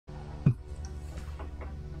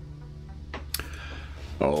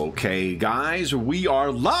Okay, guys, we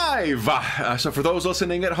are live! So for those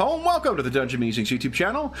listening at home, welcome to the Dungeon Musings YouTube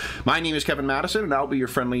channel. My name is Kevin Madison, and I'll be your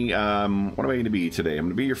friendly, what am I going to be today? I'm going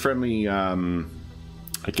to be your friendly, I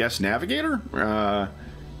guess, navigator?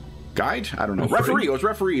 Guide? I don't know. Referee. It was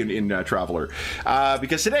referee in Traveler.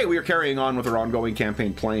 Because today we are carrying on with our ongoing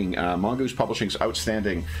campaign playing Mongoose Publishing's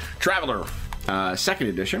outstanding Traveler 2nd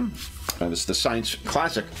edition. This is the science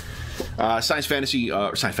classic. Science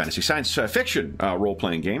fiction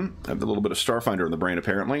role-playing game. A little bit of Starfinder in the brain,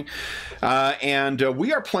 apparently. And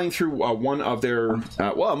we are playing through one of their,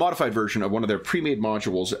 well, a modified version of one of their pre-made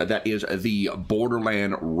modules that is the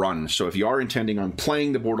Borderland Run. So if you are intending on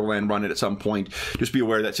playing the Borderland Run at some point, just be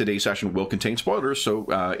aware that today's session will contain spoilers. So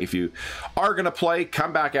if you are going to play,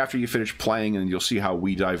 come back after you finish playing and you'll see how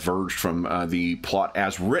we diverged from the plot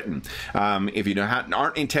as written. If you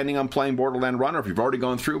aren't intending on playing Borderland Run, or if you've already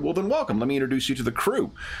gone through, well, then welcome. Let me introduce you to the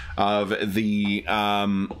crew of the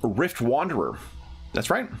Rift Wanderer. That's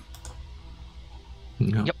right?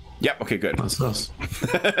 Yep. Yep. Okay, good. That's us.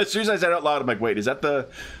 As soon as I said it out loud, I'm like, wait, is that the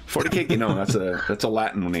 40K? No, that's a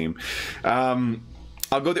Latin name.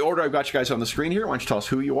 I'll go the order I've got you guys on the screen here. Why don't you tell us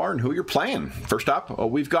who you are and who you're playing? First up,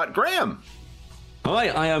 we've got Graham. Hi,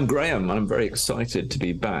 I am Graham. I'm very excited to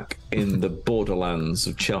be back in the borderlands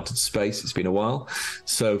of charted space. It's been a while,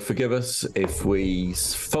 so forgive us if we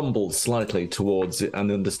fumbled slightly towards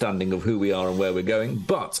an understanding of who we are and where we're going,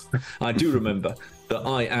 but I do remember that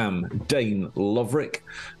I am Dane Loverick,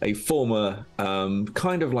 a former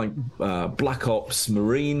kind of like Black Ops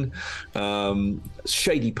Marine,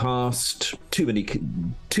 shady past,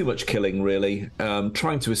 too much killing really,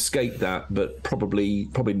 trying to escape that, but probably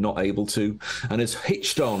not able to, and has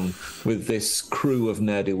hitched on with this crew of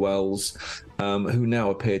ne'er-do-wells who now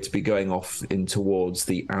appear to be going off in towards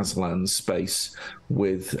the Aslan space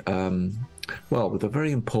with, well, with a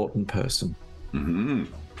very important person. Mm-hmm.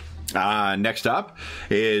 Next up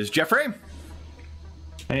is Jeffrey.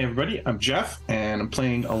 Hey everybody, I'm Jeff, and I'm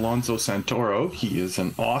playing Alonso Santoro. He is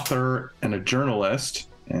an author and a journalist,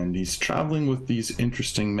 and he's traveling with these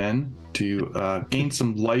interesting men to gain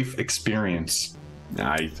some life experience.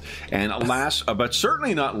 Nice. And last, but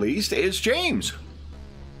certainly not least, is James.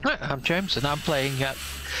 Hi, I'm James, and I'm playing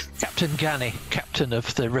Captain Ganny, captain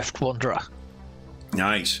of the Rift Wanderer.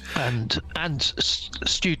 Nice. And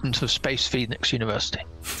student of Space Phoenix University.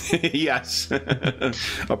 Yes.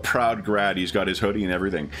 A proud grad. He's got his hoodie and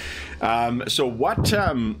everything. So what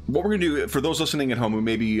we're going to do, for those listening at home who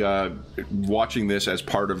may be watching this as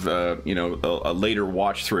part of a later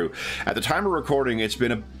watch through, at the time of recording, it's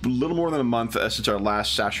been a little more than a month since our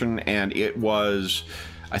last session, and it was,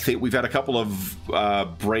 I think we've had a couple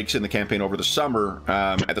of breaks in the campaign over the summer.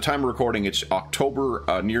 At the time of recording, it's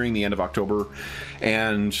October, nearing the end of October,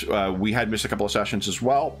 and we had missed a couple of sessions as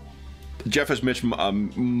well. Jeff has missed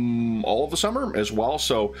all of the summer as well.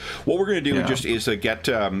 So what we're going to do just is to get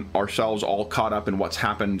ourselves all caught up in what's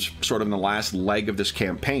happened sort of in the last leg of this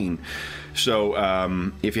campaign.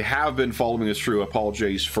 So if you have been following us through,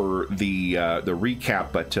 apologies for the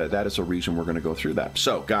recap, but that is the reason we're going to go through that.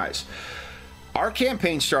 So, guys, our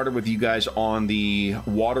campaign started with you guys on the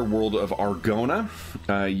water world of Argona.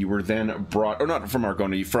 You were then brought, or not from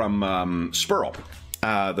Argona, from Spurl,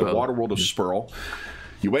 the water world of Spurl.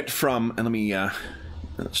 You went from, and let me,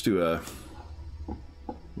 let's do a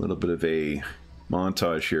little bit of a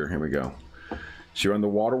montage here. Here we go. So you're on the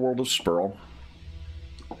water world of Spurl.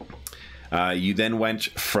 You then went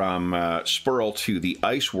from Spurl to the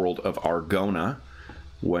ice world of Argona,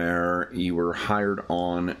 where you were hired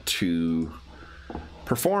on to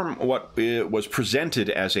perform what was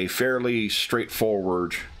presented as a fairly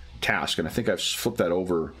straightforward task. And I think I've flipped that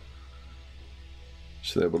over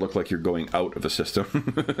so that it would look like you're going out of the system.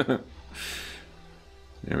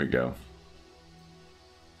 There we go.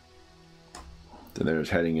 Then there's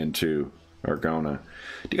heading into Argona.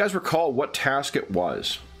 Do you guys recall what task it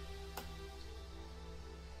was?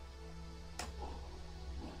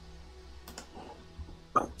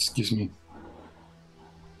 Excuse me.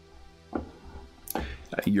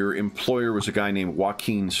 Your employer was a guy named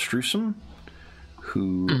Joaquin Strusum,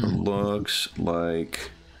 who looks like...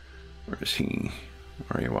 Where is he?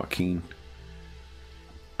 Where are you, Joaquin?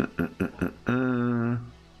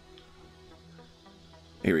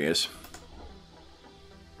 Here he is.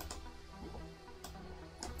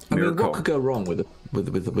 I mean, what could go wrong with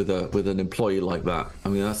an employee like that? I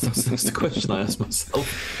mean, that's the question I ask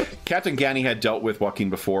myself. Captain Ganny had dealt with Joaquin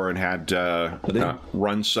before and had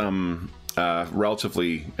run some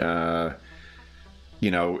relatively,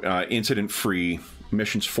 incident-free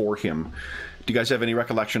missions for him. Do you guys have any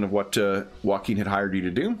recollection of what Joaquin had hired you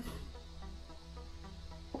to do?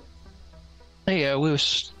 Yeah,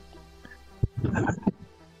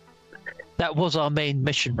 that was our main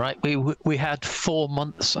mission, right? We had 4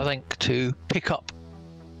 months, I think, to pick up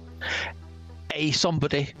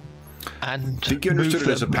somebody and I think you understood it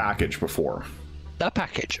as a package before. A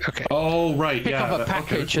package, okay. Oh, right, Pick yeah. up a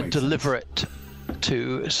package okay, and deliver it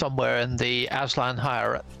to somewhere in the Aslan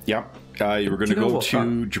Hierate. Yep. You were going to go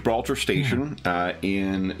to Gibraltar Station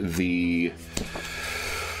in the...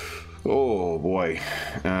 Oh, boy.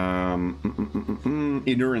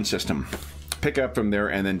 Inuran system. Pick up from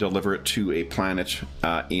there and then deliver it to a planet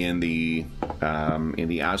in the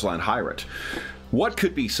Aslan Hierate. What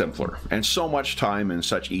could be simpler? And so much time and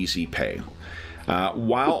such easy pay.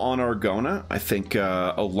 While on Argona, I think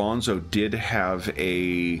Alonso did have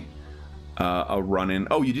a run-in.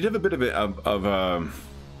 Oh, you did have a bit of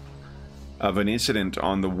an incident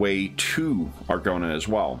on the way to Argona as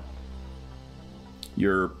well.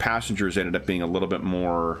 Your passengers ended up being a little bit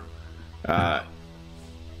more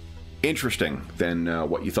interesting than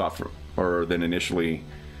what you thought, or than initially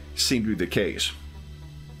seemed to be the case.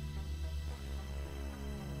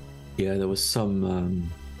 Yeah, there was some,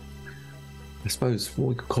 I suppose, what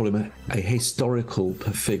we could call him a historical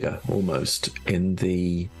figure almost in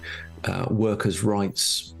the workers'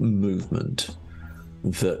 rights movement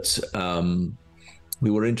that we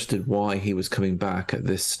were interested why he was coming back at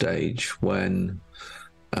this stage when,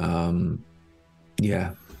 and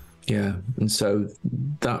so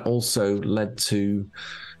that also led to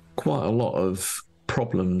quite a lot of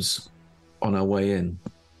problems on our way in.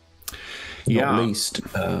 Not least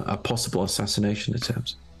a possible assassination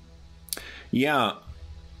attempt. Yeah,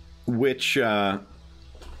 which led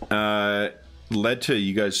to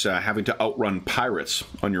you guys having to outrun pirates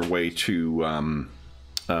on your way to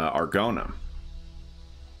Argona.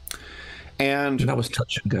 And that was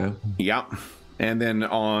touch and go. Yeah. And then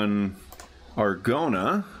on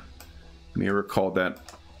Argona, you may recall that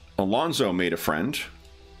Alonso made a friend.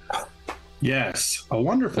 Yes, a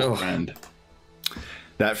wonderful friend.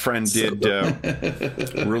 That friend did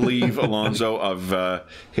relieve Alonso of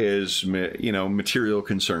his, material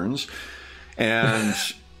concerns, and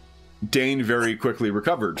Dane very quickly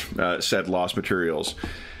recovered said lost materials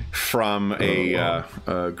from a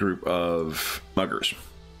group of muggers.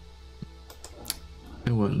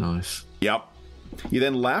 It weren't nice. Yep. You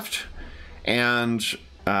then left, and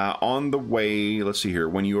on the way, let's see here,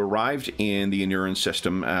 when you arrived in the Inuran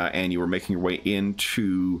system and you were making your way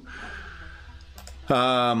into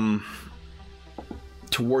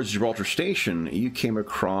towards Gibraltar Station, you came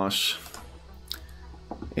across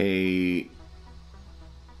a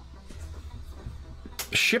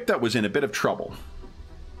ship that was in a bit of trouble.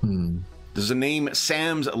 Does the name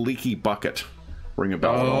Sam's Leaky Bucket ring a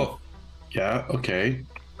bell at all? Yeah, okay.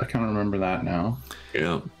 I kind of remember that now.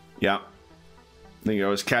 Yeah. Yeah. I think it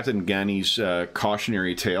was Captain Gani's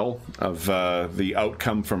cautionary tale of the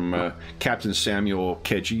outcome from Captain Samuel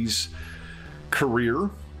Kedji's career.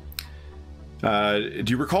 Do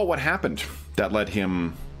you recall what happened that led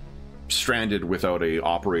him stranded without a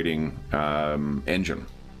operating engine?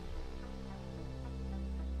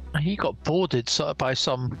 He got boarded by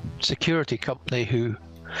some security company who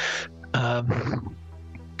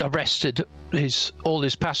arrested all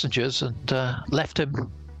his passengers and left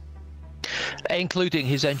him, including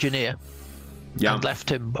his engineer, and left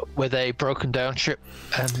him with a broken down ship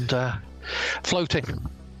and floating.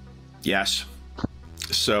 Yes.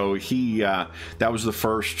 So he that was the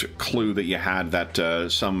first clue that you had that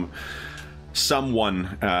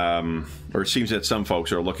someone, or it seems that some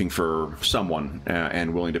folks are looking for someone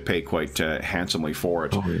and willing to pay quite handsomely for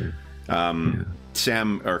it.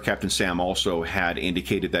 Sam, or Captain Sam, also had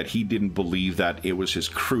indicated that he didn't believe that it was his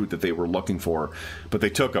crew that they were looking for, but they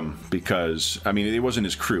took him because, I mean, it wasn't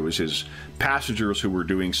his crew, it was his passengers who were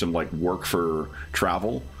doing some work for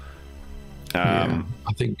travel. I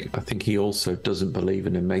think he also doesn't believe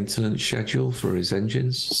in a maintenance schedule for his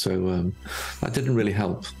engines, so that didn't really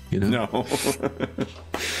help, No.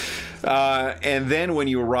 And then when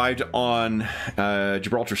you arrived on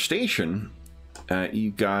Gibraltar Station,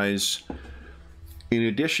 you guys, in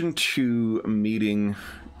addition to meeting,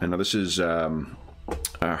 I know this is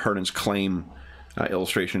Herndon's claim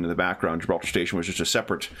illustration in the background, Gibraltar Station was just a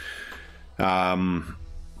separate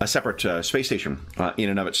space station in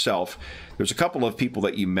and of itself. There's a couple of people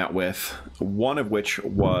that you met with, one of which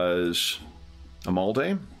was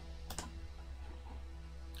Amalde,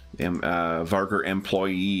 Vargar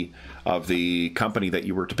employee of the company that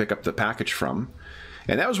you were to pick up the package from.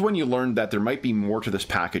 And that was when you learned that there might be more to this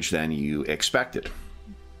package than you expected.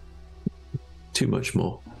 Too much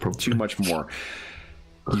more, probably. Too much more.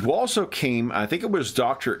 You also came, I think it was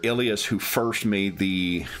Dr. Ilias who first made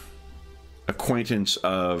the acquaintance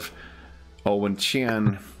of Owen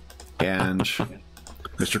Tian and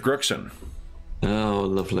Mr. Grookson. Oh,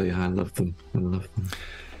 lovely. I love them. I love them.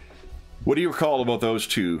 What do you recall about those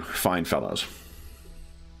two fine fellows?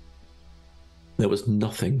 There was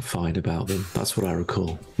nothing fine about them. That's what I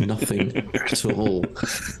recall. Nothing at all.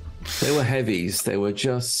 They were heavies. They were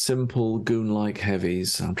just simple goon-like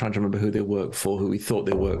heavies. I'm trying to remember who they worked for, who we thought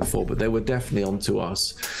they worked for, but they were definitely onto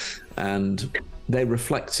us. And they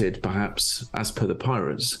reflected, perhaps, as per the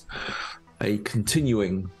pirates, a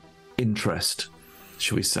continuing interest,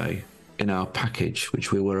 shall we say, in our package,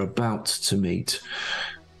 which we were about to meet.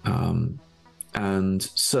 And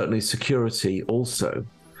certainly security also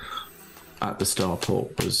at the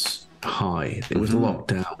starport was high. It was locked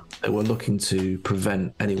down. They were looking to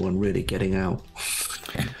prevent anyone really getting out.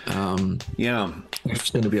 Yeah. It's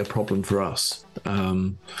going to be a problem for us.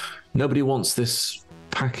 Nobody wants this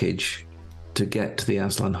package to get to the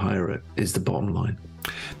Aslan Hierate, is the bottom line.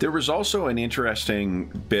 There was also an interesting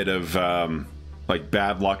bit of like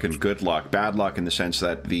bad luck and good luck. Bad luck in the sense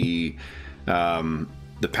that the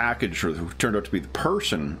package, or who turned out to be the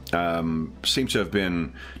person, seems to have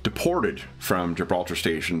been deported from Gibraltar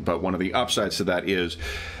Station. But one of the upsides to that is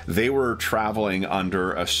they were traveling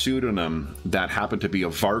under a pseudonym that happened to be a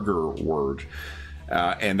Vargar word,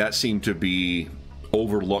 and that seemed to be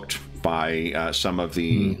overlooked by some of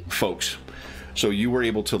the folks. So you were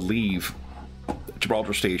able to leave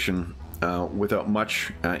Gibraltar Station without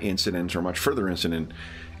much incident or much further incident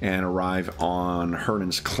and arrive on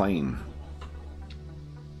Hernan's Claim.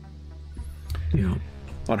 Yeah.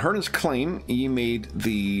 On Hernan's Claim, you made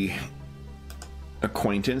the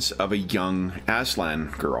acquaintance of a young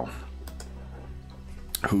Aslan girl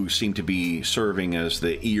who seemed to be serving as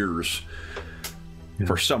the ears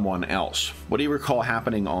for someone else. What do you recall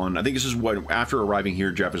happening on... I think this is what, after arriving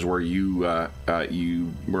here, Jeff, is where you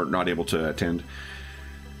you were not able to attend.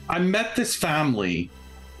 I met this family.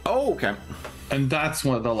 Oh, okay. And that's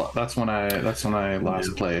when I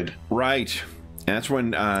last played. Right. And that's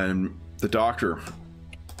when the doctor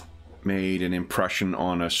made an impression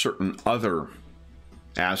on a certain other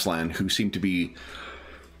Aslan who seemed to be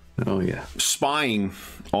spying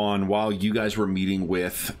on while you guys were meeting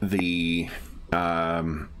with the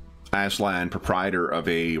Aslan proprietor of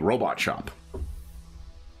a robot shop.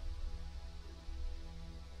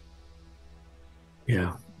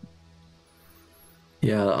 Yeah.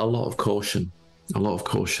 Yeah, a lot of caution,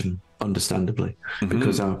 understandably,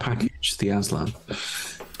 because our package, the Aslan,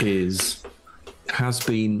 has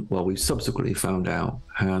been, well, we've subsequently found out,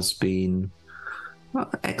 has been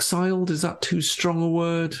exiled. Is that too strong a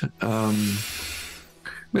word?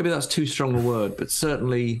 Maybe that's too strong a word, but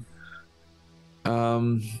certainly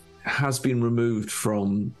has been removed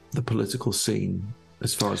from the political scene,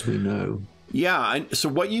 as far as we know. Yeah, so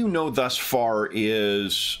what you know thus far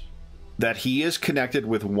is that he is connected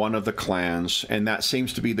with one of the clans, and that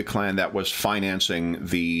seems to be the clan that was financing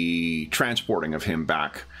the transporting of him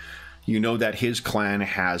back. You know that his clan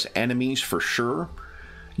has enemies for sure.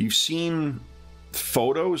 You've seen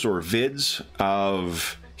photos or vids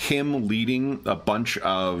of him leading a bunch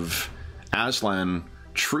of Aslan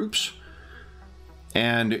troops,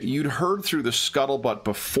 and you'd heard through the scuttlebutt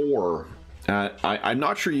before. I'm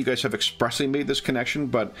not sure you guys have expressly made this connection,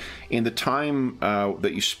 but in the time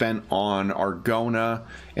that you spent on Argona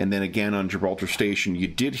and then again on Gibraltar Station, you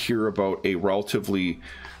did hear about a relatively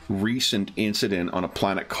recent incident on a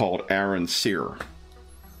planet called Aaron Sear,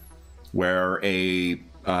 where an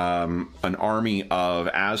army of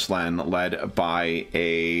Aslan led by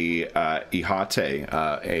a Ihate,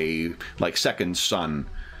 a like second son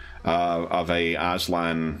of a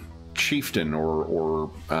Aslan chieftain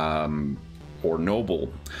or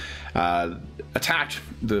noble, attacked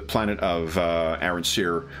the planet of Aaron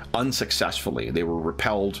Sear unsuccessfully. They were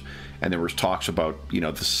repelled, and there was talks about, you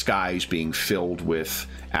know, the skies being filled with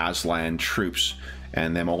Aslan troops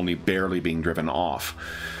and them only barely being driven off.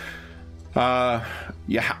 Yeah,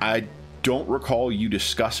 I don't recall you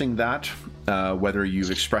discussing that, whether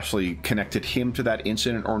you've expressly connected him to that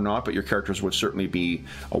incident or not, but your characters would certainly be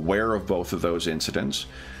aware of both of those incidents.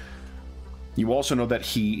 You also know that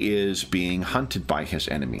he is being hunted by his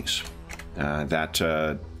enemies. That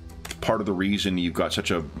part of the reason you've got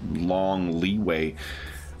such a long leeway.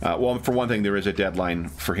 Well, for one thing, there is a deadline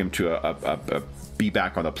for him to be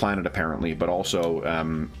back on the planet, apparently, but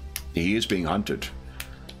also he is being hunted.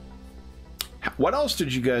 What else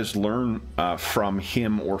did you guys learn from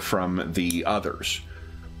him or from the others?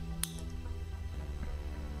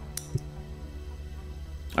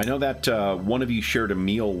 I know that one of you shared a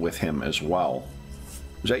meal with him as well.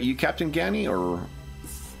 Was that you, Captain Ganny, or?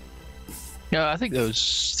 Yeah, I think there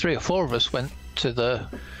was 3 or 4 of us went to the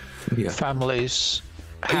family's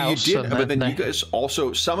house. You did, but then you guys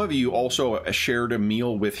also, some of you also shared a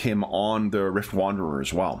meal with him on the Rift Wanderer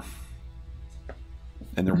as well.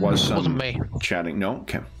 And there was some wasn't me. chatting. No?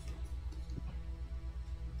 Okay.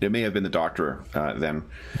 It may have been the doctor then.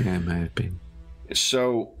 Yeah, it may have been.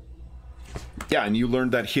 So, yeah, and you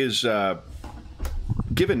learned that his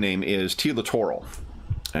given name is Telatoroll,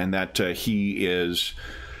 and that he is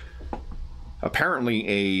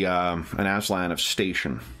apparently an Aslan of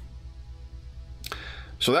station.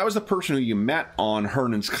 So that was the person who you met on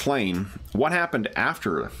Hernan's Claim. What happened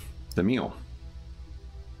after the meal?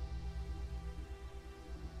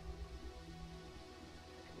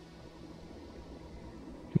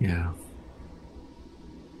 Yeah.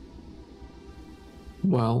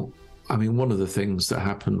 Well, I mean, one of the things that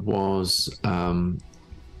happened was,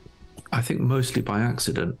 I think mostly by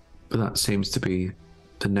accident, but that seems to be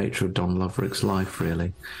the nature of Don Loverick's life,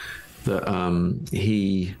 really, that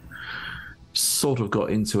he sort of got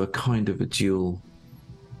into a kind of a duel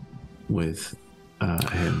with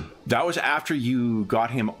him. That was after you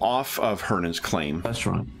got him off of Hernan's Claim. That's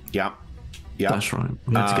right. Yeah. Yeah. That's right.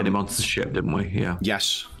 We had to get him onto the ship, didn't we? Yeah.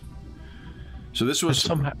 Yes. So this was...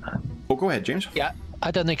 Somehow... Oh, go ahead, James. Yeah,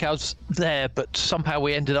 I don't think I was there, but somehow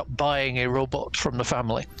we ended up buying a robot from the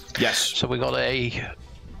family. Yes. So we got a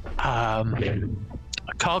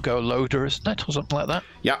cargo loader, isn't it, or something like that?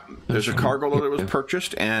 Yeah, there's a cargo loader that was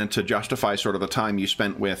purchased, and to justify sort of the time you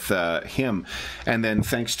spent with him, and then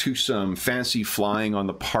thanks to some fancy flying on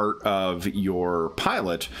the part of your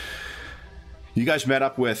pilot, you guys met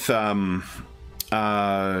up with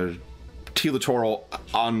Telatoroll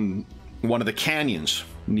on one of the canyons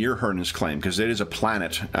near Hernan's Claim, because it is a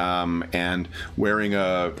planet, and wearing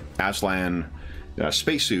a Aslan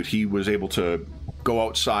spacesuit, he was able to go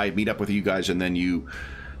outside, meet up with you guys, and then you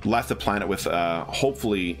left the planet with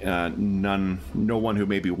hopefully no one who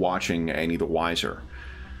may be watching any the wiser.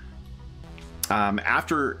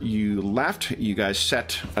 After you left, you guys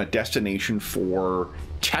set a destination for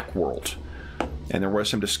Tech World, and there was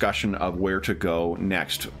some discussion of where to go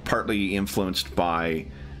next, partly influenced by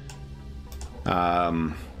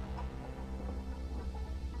the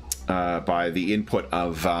input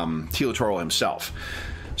of Telatoroll himself.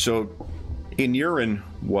 So Inurin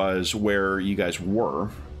was where you guys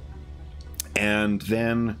were, and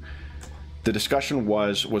then the discussion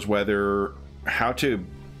was whether how to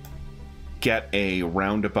get a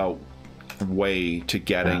roundabout way to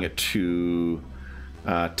getting it to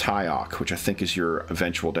Tyok, which I think is your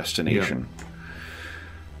eventual destination. Yeah.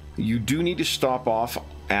 You do need to stop off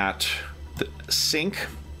at the Sink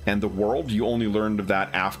and the World. You only learned of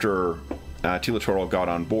that after Telatoroll got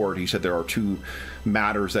on board. He said there are 2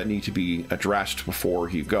 matters that need to be addressed before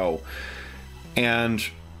you go. And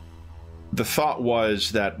the thought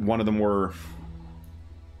was that one of the more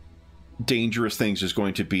dangerous things is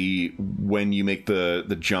going to be when you make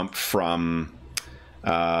the jump from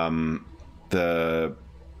the...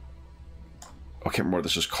 I can't remember what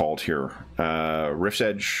this is called here. Rift's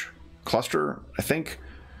Edge Cluster, I think,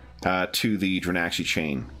 to the Dranaxi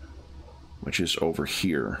chain, which is over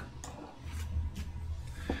here.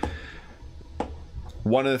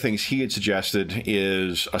 One of the things he had suggested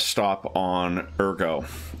is a stop on Ergo,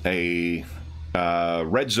 a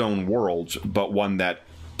red zone world, but one that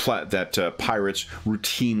pirates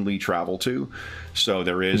routinely travel to. So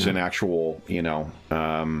there is an actual,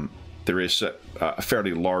 there is a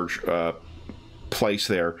fairly large place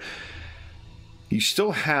there. You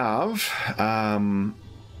still have,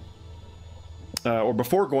 or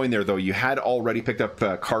before going there, though, you had already picked up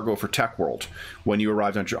cargo for Tech World when you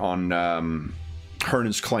arrived on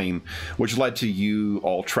Hernan's Claim, which led to you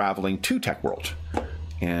all traveling to Tech World.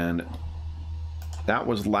 And that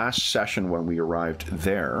was last session when we arrived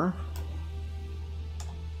there.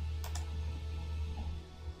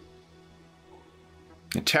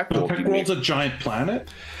 And Tech World, Tech World's a giant planet?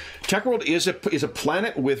 Tech World is a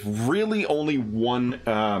planet with really only one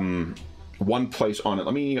place on it.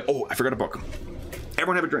 Let me... Oh, I forgot a book.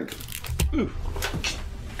 Everyone have a drink. Ooh.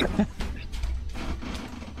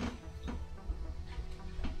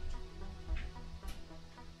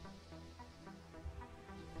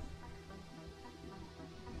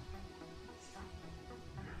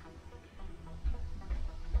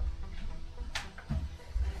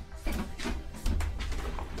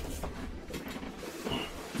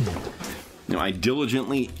 I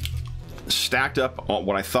diligently stacked up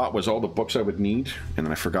what I thought was all the books I would need, and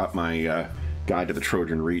then I forgot my Guide to the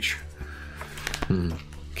Trojan Reach.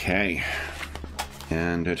 Okay.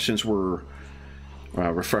 And since we're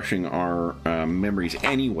refreshing our memories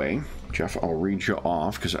anyway, Jeff, I'll read you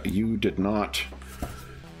off because you did not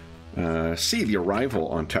see the arrival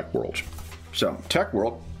on Tech World. So, Tech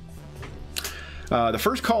World. The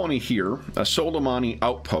first colony here, a Soleimani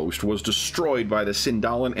outpost, was destroyed by the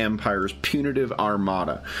Sindalan Empire's punitive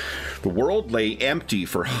armada. The world lay empty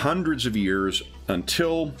for hundreds of years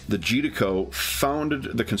until the Jedico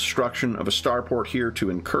founded the construction of a starport here to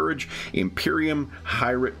encourage Imperium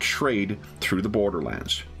Hyrate trade through the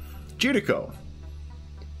borderlands. Jedico,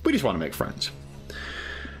 we just want to make friends.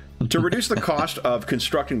 To reduce the cost of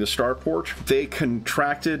constructing the starport, they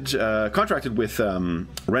contracted with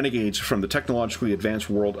renegades from the technologically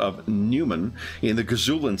advanced world of Newman in the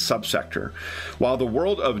Gazulan subsector. While the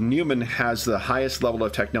world of Newman has the highest level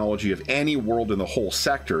of technology of any world in the whole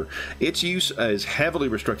sector, its use is heavily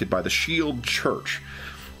restricted by the Shield Church.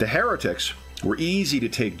 The heretics were eager to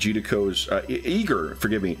take Jedico's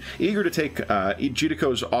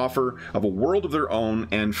Jedico's offer of a world of their own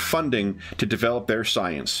and funding to develop their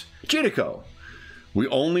science. Jedico, we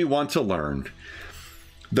only want to learn.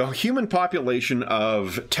 The human population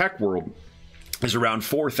of Tech World is around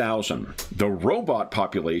 4,000. The robot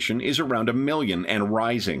population is around 1 million and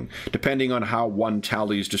rising, depending on how one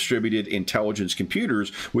tallies distributed intelligence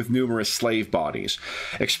computers with numerous slave bodies.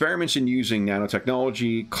 Experiments in using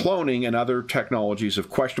nanotechnology, cloning, and other technologies of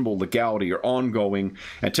questionable legality are ongoing,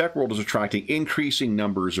 and Tech World is attracting increasing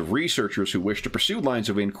numbers of researchers who wish to pursue lines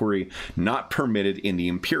of inquiry not permitted in the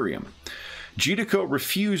Imperium. Jedico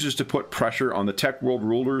refuses to put pressure on the Tech World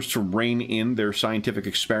rulers to rein in their scientific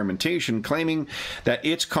experimentation, claiming that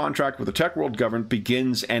its contract with the Tech World government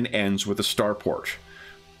begins and ends with the starport.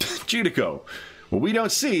 Jedico, what we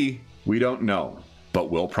don't see, we don't know, but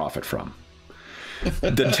we'll profit from.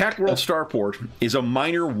 The Tech World starport is a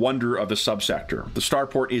minor wonder of the subsector. The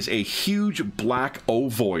starport is a huge black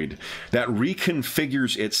ovoid that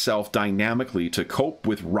reconfigures itself dynamically to cope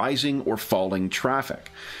with rising or falling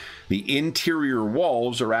traffic. The interior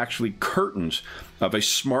walls are actually curtains of a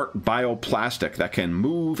smart bioplastic that can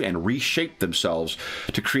move and reshape themselves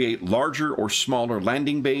to create larger or smaller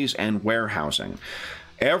landing bays and warehousing.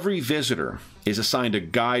 Every visitor is assigned a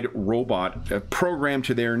guide robot programmed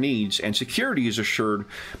to their needs, and security is assured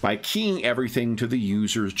by keying everything to the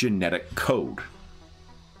user's genetic code.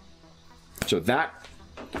 So that,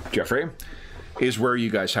 Jeffrey, is where you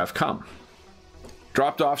guys have come.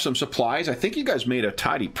 Dropped off some supplies. I think you guys made a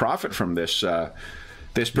tidy profit from this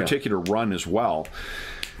this particular run as well.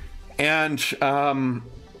 And the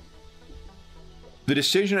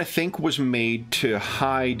decision, I think, was made to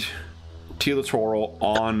hide Teletoro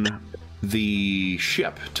on the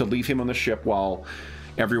ship, to leave him on the ship while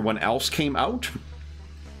everyone else came out.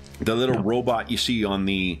 The little robot you see on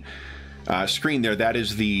the screen there, that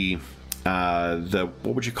is the what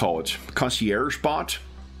would you call it? Concierge bot.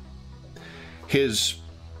 His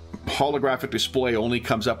holographic display only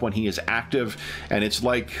comes up when he is active, and it's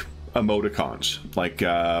like emoticons, like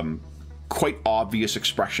quite obvious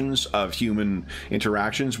expressions of human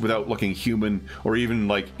interactions without looking human or even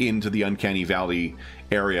like into the uncanny valley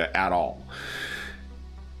area at all.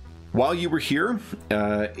 While you were here,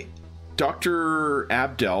 Dr.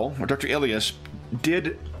 Abdel, or Dr. Ilias,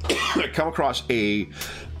 did come across a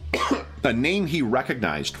name he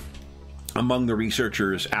recognized among the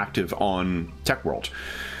researchers active on Tech World.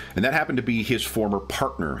 And that happened to be his former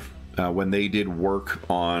partner when they did work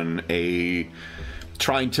on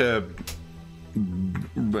trying to,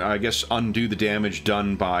 I guess, undo the damage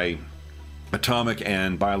done by atomic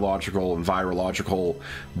and biological and virological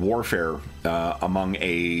warfare among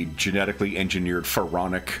a genetically engineered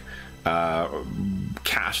pharaonic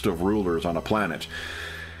cast of rulers on a planet.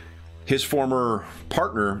 His former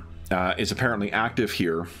partner is apparently active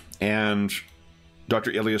here, and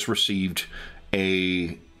Dr. Ilias received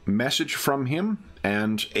a message from him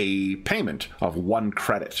and a payment of 1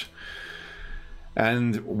 credit.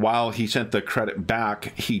 And while he sent the credit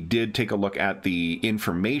back, he did take a look at the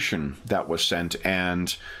information that was sent,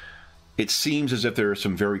 and it seems as if there is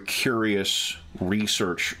some very curious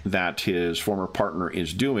research that his former partner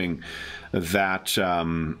is doing that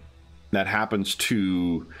that happens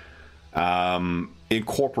to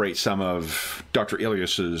incorporate some of Dr.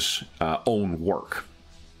 Ilias's own work,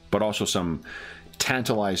 but also some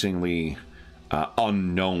tantalizingly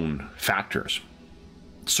unknown factors,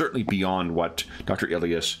 certainly beyond what Dr.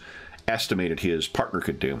 Ilias estimated his partner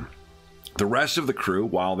could do. The rest of the crew,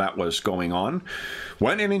 while that was going on,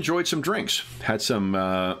 went and enjoyed some drinks, had some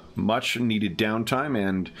much-needed downtime,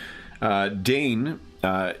 and Dane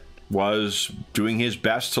was doing his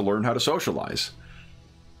best to learn how to socialize.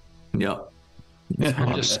 Yeah.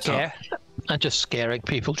 I'm just scared. And just scaring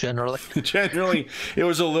people generally. Generally, it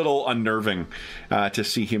was a little unnerving to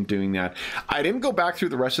see him doing that. I didn't go back through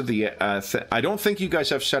the rest of the... I don't think you guys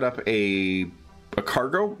have set up a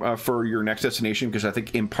cargo for your next destination, because I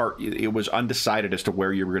think in part it was undecided as to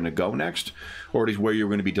where you were going to go next, or at least where you were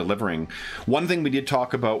going to be delivering. One thing we did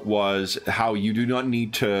talk about was how you do not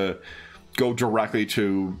need to go directly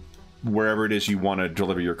to wherever it is you want to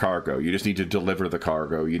deliver your cargo. You just need to deliver the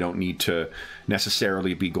cargo. You don't need to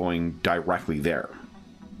necessarily be going directly there.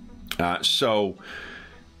 So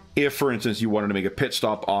if, for instance, you wanted to make a pit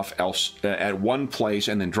stop off at one place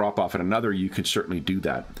and then drop off at another, you can certainly do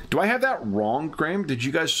that. Do I have that wrong, Graham? Did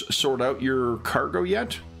you guys sort out your cargo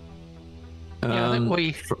yet? Yeah,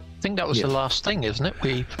 I think that was the last thing, isn't it?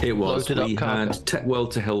 It was. Loaded We up cargo. had Tech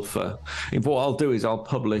World to Hilfer. What I'll do is I'll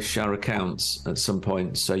publish our accounts at some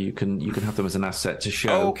point, so you can have them as an asset to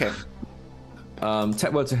show. Oh, okay.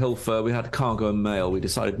 Tech World to Hilfer, we had cargo and mail. We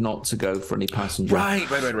decided not to go for any passenger. Right.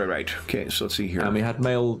 Okay, so let's see here. And we had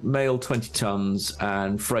mail 20 tons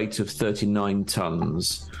and freight of 39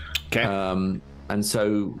 tons. Okay. And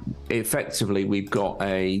so effectively we've got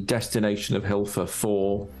a destination of Hilfer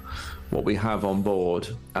for what we have on board,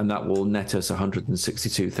 and that will net us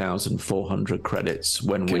 162,400 credits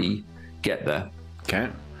when we get there. Okay.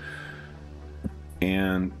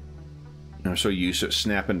 And so you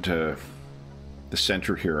snap into the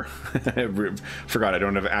center here. I forgot I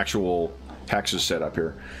don't have actual hexes set up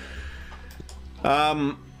here.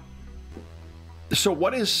 So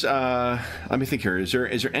what is... let me think here. Is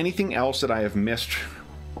there anything else that I have missed?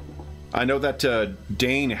 I know that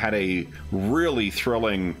Dane had a really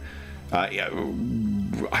thrilling...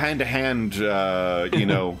 hand-to-hand,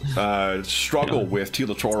 struggle with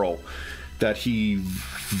Tila Toril that he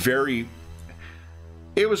very...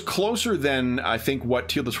 It was closer than I think what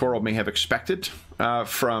Tila Toril may have expected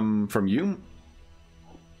from you.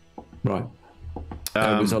 Right.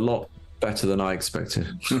 It was a lot better than I expected.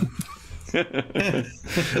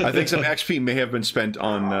 I think some XP may have been spent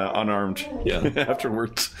on unarmed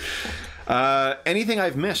afterwards. Anything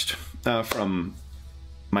I've missed from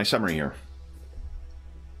my summary here?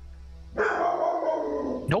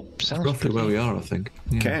 Nope. Sounds roughly where we are, I think.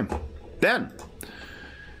 Yeah. Okay. Then,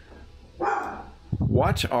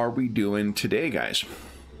 what are we doing today, guys?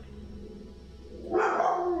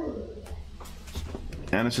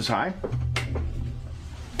 Anna says hi.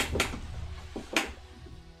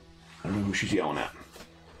 I don't know who she's yelling at.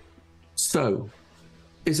 So,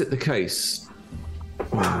 is it the case?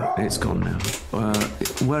 Well, it's gone now.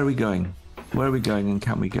 Where are we going? Where are we going, and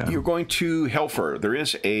can we go? You're going to Helfer. There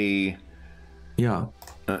is a... Yeah.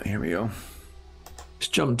 Here we go. Let's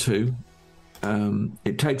jump to.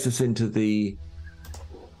 It takes us into the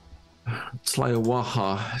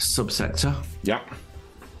Slayawaha subsector. Yeah.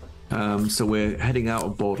 So we're heading out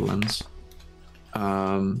of Borderlands.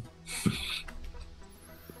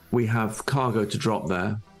 We have cargo to drop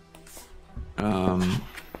there.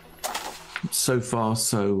 So far,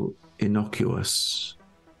 so innocuous.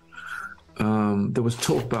 There was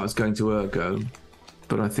talk about us going to Ergo,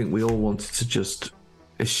 but I think we all wanted to just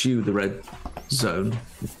eschew the red zone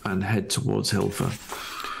and head towards Hilfer.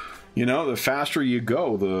 You know, the faster you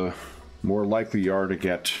go, the more likely you are to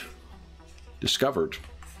get discovered.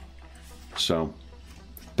 So,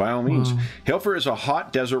 by all means. Hilfer is a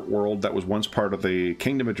hot desert world that was once part of the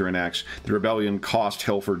Kingdom of Drinax. The rebellion cost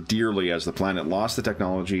Hilfer dearly as the planet lost the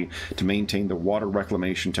technology to maintain the water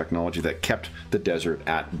reclamation technology that kept the desert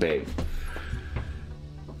at bay.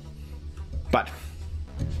 But...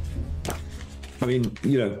 I mean,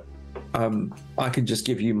 I can just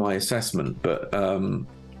give you my assessment, but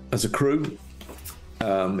as a crew,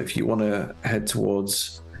 if you want to head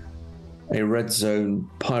towards a red zone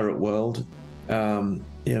pirate world, then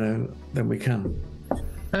we can.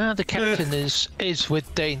 The captain is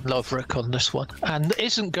with Dane Loverick on this one, and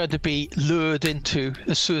isn't going to be lured into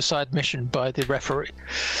a suicide mission by the referee.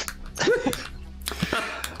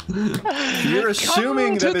 You're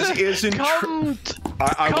assuming that this isn't true.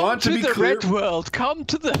 I want to be clear. Red world. Come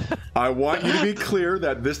to the. I want you to be clear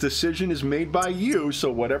that this decision is made by you,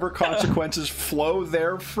 so whatever consequences flow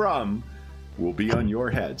therefrom will be on your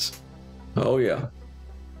heads. Oh yeah.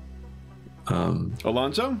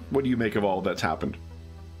 Alonso, what do you make of all that's happened?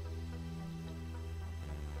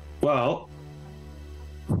 Well,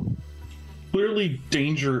 clearly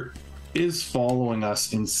danger is following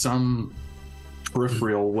us in some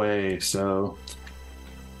peripheral way, so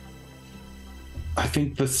I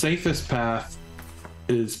think the safest path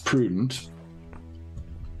is prudent,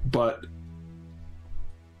 but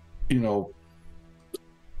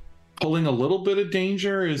pulling a little bit of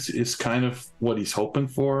danger is kind of what he's hoping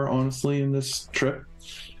for, honestly, in this trip.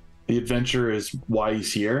 the adventure is why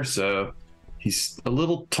he's here, so he's a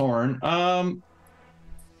little torn.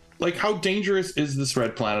 Like, how dangerous is this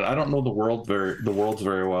red planet? I don't know the worlds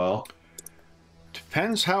very well.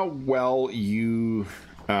 Depends how well you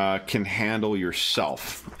can handle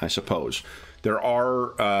yourself, I suppose. There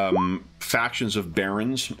are factions of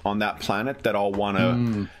barons on that planet that all want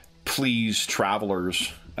to please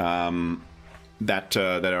travelers that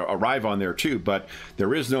arrive on there too, but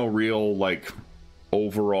there is no real like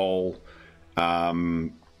overall law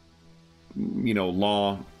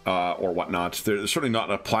or whatnot. There's certainly not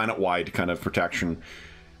a planet-wide kind of protection.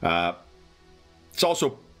 It's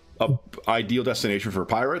also an ideal destination for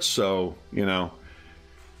pirates, so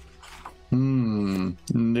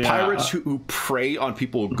pirates who prey on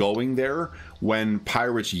people going there when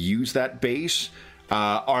pirates use that base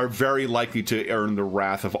are very likely to earn the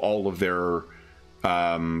wrath of all of their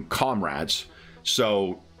comrades.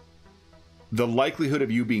 So the likelihood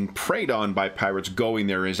of you being preyed on by pirates going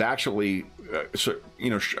there is actually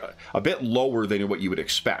a bit lower than what you would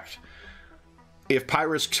expect. If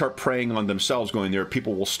pirates start preying on themselves going there,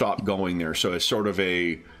 people will stop going there. So it's sort of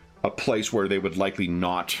a place where they would likely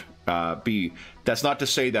not be. That's not to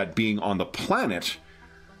say that being on the planet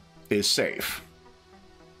is safe.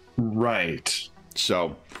 Right.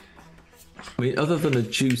 So, I mean, other than a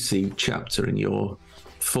juicy chapter in your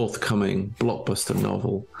forthcoming blockbuster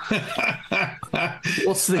novel,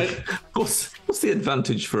 what's the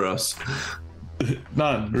advantage for us?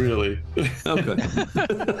 None, really. Okay.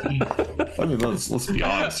 I mean, let's be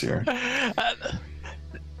honest here.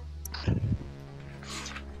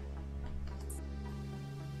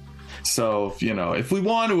 So, if we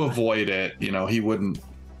want to avoid it, he wouldn't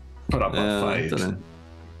put up a fight.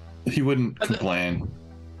 He wouldn't complain.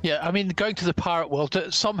 Yeah, I mean, going to the pirate world,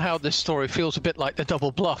 somehow this story feels a bit like the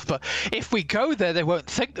double bluff. But if we go there, they won't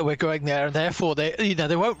think that we're going there, and therefore they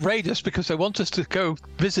won't raid us because they want us to go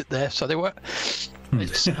visit there. So they won't.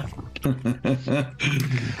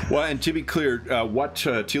 Well, and to be clear, what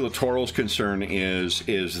Tila Toro's concern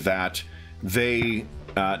is that they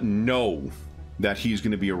know that he's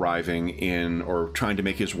going to be arriving in or trying to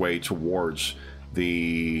make his way towards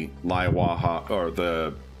the Laiawaha or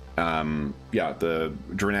the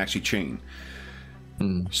Dranaxi chain.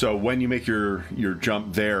 So when you make your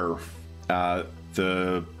jump there,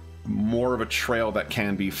 the more of a trail that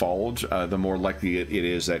can be followed, the more likely it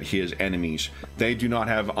is that his enemies, they do not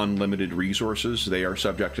have unlimited resources. They are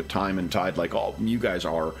subject to time and tide like all you guys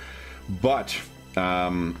are. But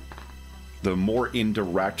the more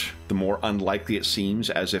indirect, the more unlikely it seems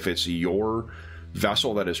as if it's your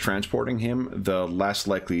vessel that is transporting him, the less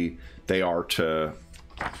likely they are to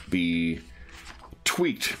be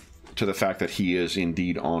tweaked to the fact that he is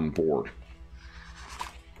indeed on board.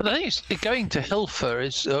 But I think going to Hilfer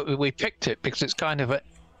is we picked it because it's kind of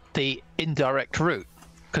the indirect route,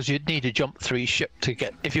 because you'd need to jump 3 ship to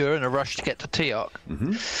get, if you're in a rush to get to Tiok.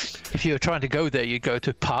 If you're trying to go there, you go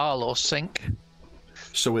to Pal or Sink.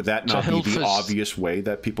 So would that not be the obvious way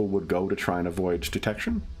that people would go to try and avoid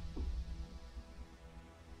detection?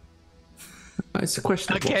 It's a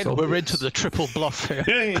question. Again, we're into the triple bluff here.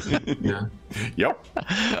 Yeah. Yep.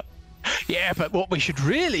 Yeah, but what we should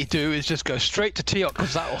really do is just go straight to Tiok,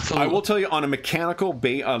 because that'll fill. I will tell you, on a mechanical on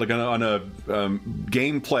a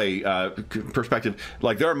gameplay perspective,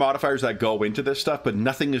 like there are modifiers that go into this stuff, but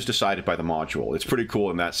nothing is decided by the module. It's pretty cool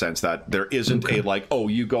in that sense that there isn't a like, oh,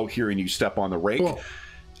 you go here and you step on the rake. Well,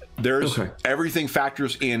 there's everything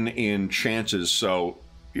factors in chances. So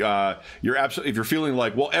you're absolutely, if you're feeling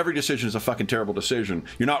like, well, every decision is a fucking terrible decision,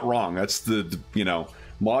 you're not wrong. That's the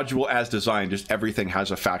module as designed. Just everything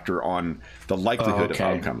has a factor on the likelihood of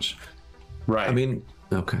outcomes. Right. I mean,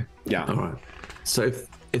 yeah. All right. So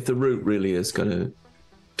if the route really is going to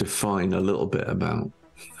define a little bit about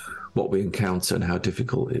what we encounter and how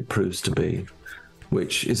difficult it proves to be,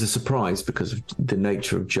 which is a surprise because of the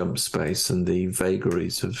nature of jump space and the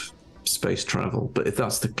vagaries of space travel. But if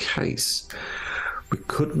that's the case, we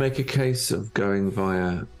could make a case of going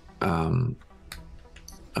via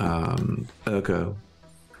Ergo.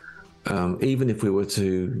 Even if we were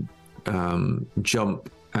to jump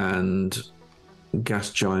and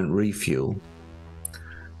gas giant refuel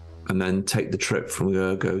and then take the trip from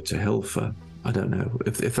Ergo to Hilfer, I don't know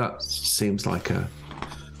if that seems like a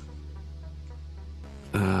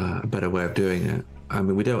better way of doing it. I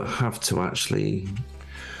mean, we don't have to actually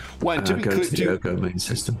go to the Ergo main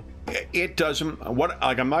system. It doesn't.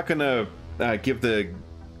 I'm not going to give the.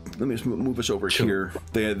 Let me just move us over here.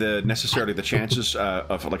 The necessarily the chances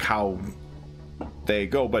of like how they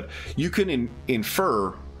go, but you can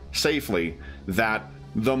infer safely that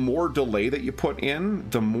the more delay that you put in,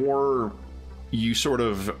 the more you sort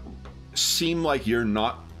of seem like you're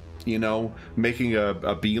not, making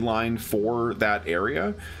a beeline for that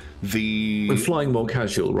area, we're flying more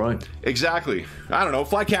casual, right? Exactly. I don't know.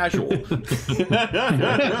 Fly casual.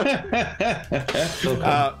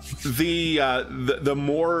 The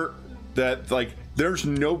more that, like, there's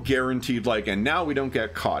no guaranteed, like, and now we don't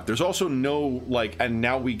get caught. There's also no, like, and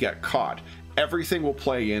now we get caught. Everything will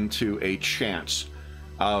play into a chance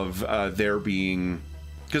of there being,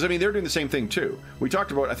 because I mean they're doing the same thing too. We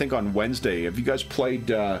talked about, I think, on Wednesday. Have you guys played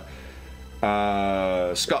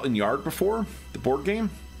Scotland Yard before, the board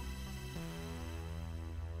game?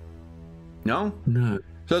 No? No.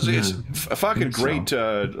 So it's a fucking great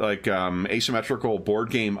asymmetrical board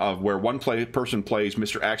game of where one person plays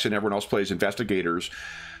Mr. X and everyone else plays investigators.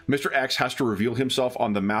 Mr. X has to reveal himself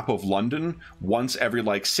on the map of London once every,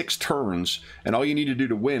 like, 6 turns, and all you need to do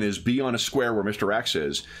to win is be on a square where Mr. X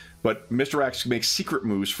is. But Mr. X makes secret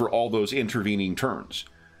moves for all those intervening turns.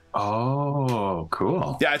 Oh,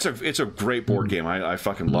 cool. Yeah, it's a great board game. I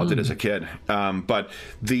fucking loved it as a kid. But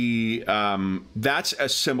that's a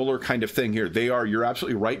similar kind of thing here. You're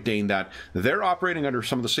absolutely right, Dane, that they're operating under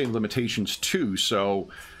some of the same limitations too. So,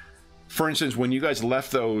 for instance, when you guys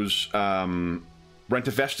left those rent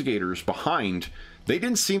investigators behind, they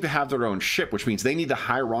didn't seem to have their own ship, which means they need to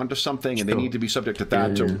hire onto something, and they need to be subject to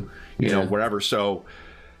that you know, whatever. So.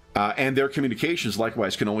 And their communications,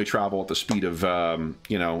 likewise, can only travel at the speed of, a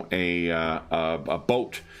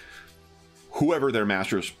boat, whoever their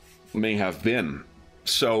masters may have been.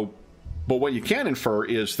 So, but what you can infer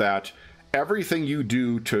is that everything you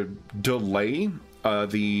do to delay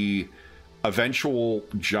the eventual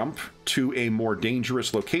jump to a more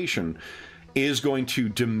dangerous location is going to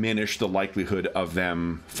diminish the likelihood of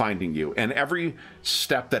them finding you. And every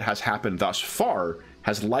step that has happened thus far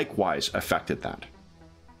has likewise affected that.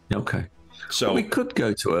 Okay. So we could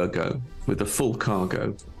go to Ergo with a full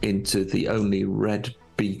cargo into the only red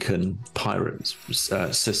beacon pirate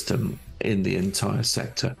system in the entire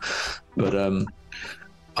sector, but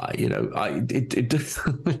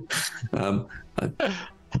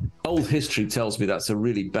old history tells me that's a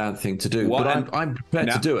really bad thing to do. Well, but I'm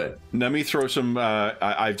prepared to do it. Let me throw some.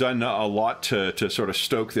 I've done a lot to sort of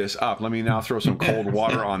stoke this up. Let me now throw some cold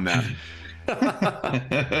water on that.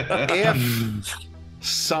 If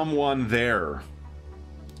someone there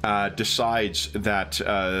decides that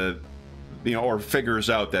or figures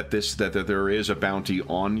out that there is a bounty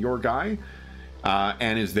on your guy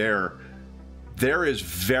and is there is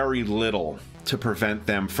very little to prevent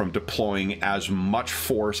them from deploying as much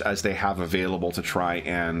force as they have available to try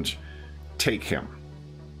and take him.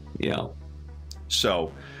 Yeah.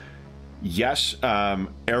 So yes,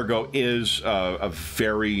 Ergo is a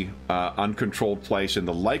very uncontrolled place, and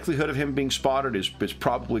the likelihood of him being spotted is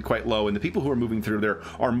probably quite low. And the people who are moving through there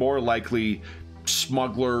are more likely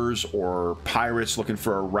smugglers or pirates looking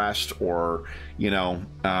for a rest, or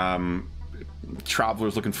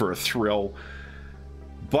travelers looking for a thrill.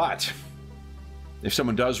 But if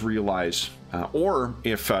someone does realize, or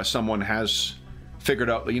if someone has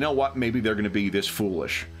figured out, you know what, maybe they're going to be this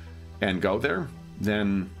foolish and go there,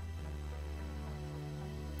 then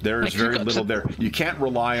there is very little there. You can't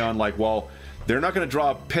rely on, like, well, they're not going to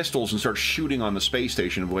draw pistols and start shooting on the space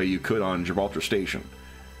station the way you could on Gibraltar Station.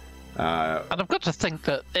 And I've got to think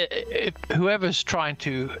that whoever's trying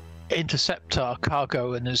to intercept our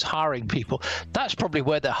cargo and is hiring people, that's probably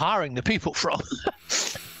where they're hiring the people from.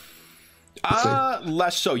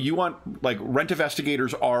 Less so. You want, like, rent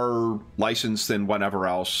investigators are licensed than whatever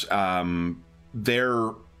else.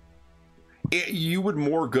 You would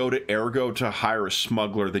more go to Ergo to hire a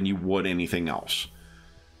smuggler than you would anything else.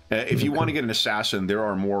 If you want to get an assassin, there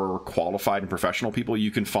are more qualified and professional people you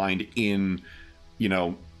can find in,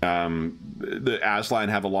 the Aslan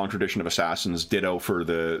have a long tradition of assassins. Ditto for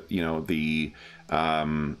the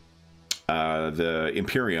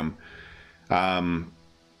Imperium.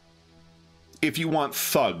 If you want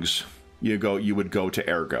thugs, you would go to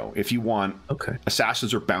Ergo. If you want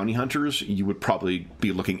assassins or bounty hunters, you would probably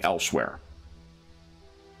be looking elsewhere.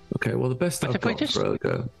 Okay, well, the best I've got for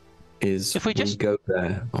Ergo is we go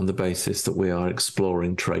there on the basis that we are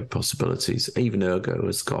exploring trade possibilities. Even Ergo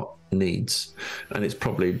has got needs, and it's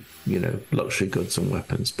probably, luxury goods and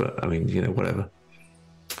weapons, but I mean, whatever.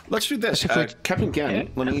 Let's do this. Captain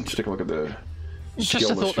Gann, let me just take a look at the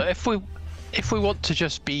just a thought that if we want to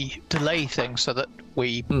just delay things so that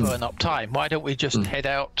we burn up time, why don't we just head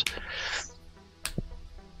out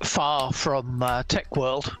far from Tech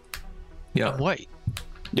World and wait?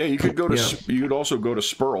 Yeah, you could go to. You could also go to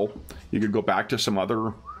Spurl. You could go back to some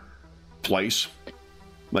other place.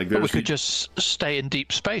 Like we could just stay in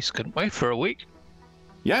deep space, couldn't we, for a week?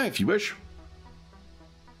 Yeah, if you wish.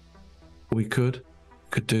 We could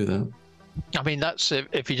do that. I mean, that's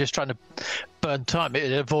if you're just trying to burn time.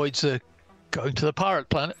 It avoids going to the pirate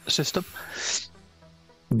planet system.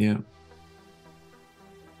 Yeah.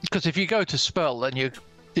 Because if you go to Spell, then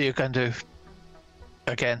you're going to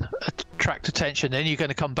again attract attention. Then you're going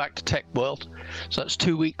to come back to Tech World, so that's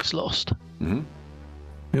 2 weeks lost. I mean,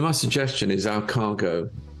 my suggestion is our cargo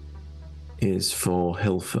is for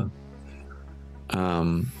Hilfer,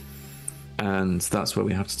 and that's where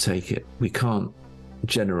we have to take it. We can't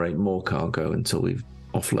generate more cargo until we've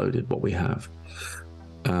offloaded what we have.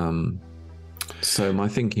 So my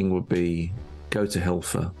thinking would be go to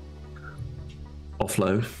Hilfer,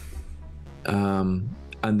 offload,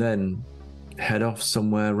 and then head off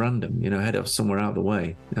somewhere random, head off somewhere out of the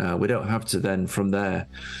way. We don't have to then from there,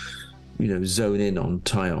 zone in on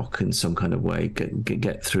Tyok in some kind of way,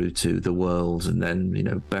 get through to the world and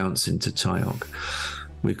then, bounce into Tyok.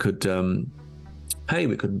 We could,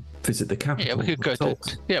 we could visit the capital. Yeah, we could go to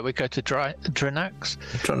Dranax.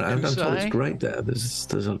 I'm told it's great there. There's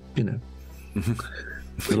a,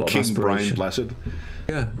 a lot King Brian Blessed.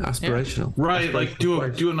 Yeah, aspirational. Yeah. Right, like do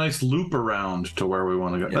a nice loop around to where we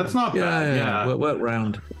want to go. Yeah. That's not bad. Yeah. Work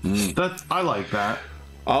round. I like that.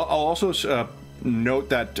 I'll also note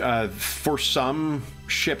that for some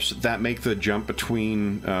ships that make the jump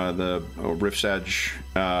between the Rift's Edge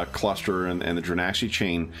cluster and the Dranaxi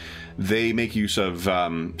chain, they make use of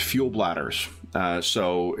fuel bladders.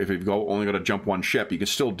 So if you've only got to jump one ship, you can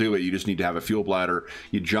still do it. You just need to have a fuel bladder.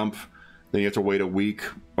 You jump, then you have to wait a week,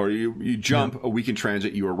 or you jump a week in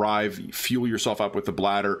transit, you arrive, you fuel yourself up with the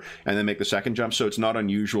bladder, and then make the second jump. So it's not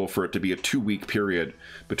unusual for it to be a 2-week period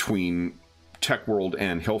between Tech World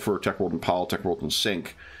and Hilfer, Tech World and Pal, Tech World and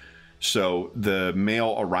Sync. So the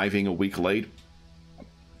mail arriving a week late,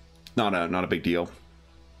 not a big deal.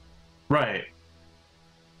 Right.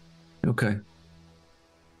 Okay.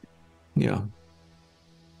 Yeah.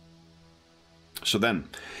 So then,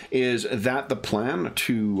 is that the plan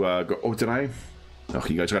to go? Oh, did I? Oh,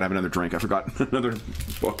 you guys got to have another drink. I forgot another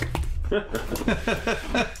book. Well,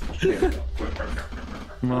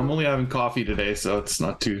 I'm only having coffee today, so it's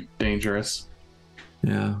not too dangerous.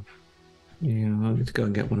 Yeah. Yeah, I'll need to go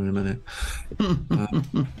and get one in a minute.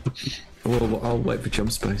 Well, I'll wait for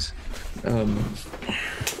jump space.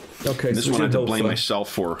 Okay, this one I had to blame myself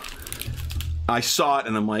for. I saw it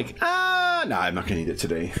and I'm like, no, I'm not going to eat it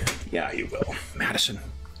today. Yeah, you will, Madison.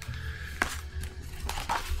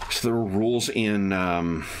 So there were rules in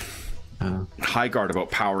High Guard about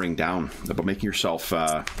powering down, about making yourself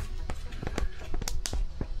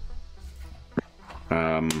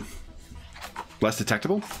less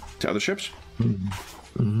detectable to other ships.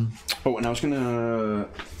 Oh, and I was going to,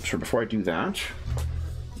 before I do that,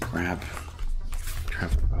 grab,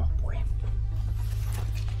 oh boy.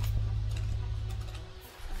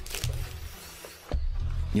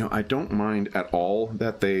 I don't mind at all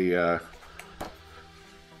that they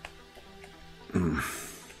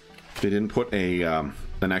didn't put an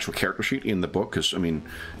actual character sheet in the book, because, I mean,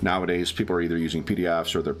 nowadays people are either using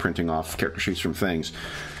PDFs or they're printing off character sheets from things.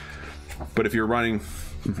 But if you're running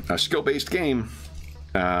a skill-based game,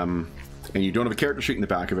 and you don't have a character sheet in the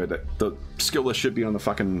back of it, the skill list should be on the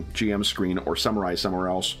fucking GM screen or summarized somewhere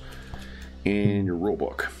else in your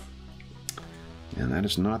rulebook. And that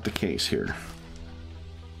is not the case here.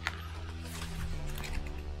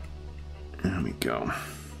 There we go.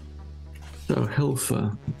 So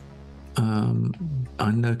Hilfer,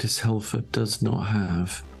 I notice Hilfer does not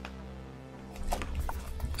have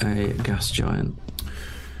a gas giant.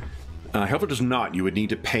 Hilfer does not. You would need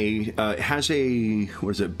to pay. It has a, what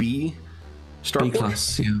is it, B? Star B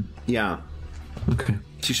class, yeah. Yeah. Okay.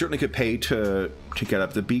 So you certainly could pay to get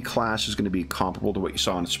up. The B class is going to be comparable to what you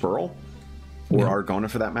saw in Spurl, or Argona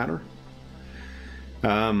for that matter.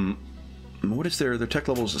 What is their tech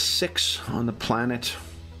level is a 6 on the planet.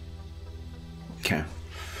 Okay.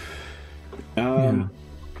 Yeah.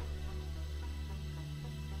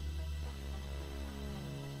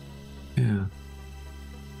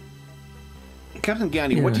 Captain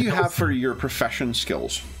Gandhi, what do you have for your profession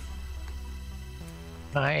skills?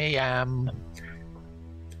 I am.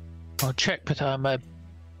 I'll check, but I'm a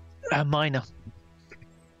miner.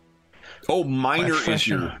 Oh, miner is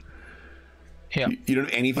your. Yeah. You don't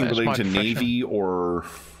have anything related to Navy or.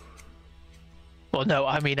 Well, no.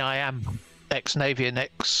 I mean, I am ex-Navy and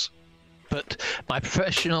but my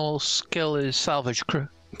professional skill is salvage crew.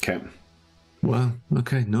 Okay. Wow.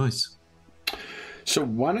 Okay. Nice. So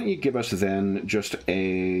why don't you give us then just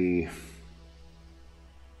a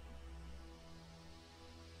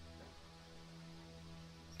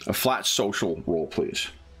flat social roll, please?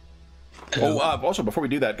 Also, before we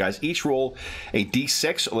do that, guys, each roll a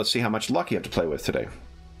d6. Let's see how much luck you have to play with today.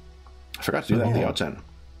 I forgot to do that at the outset.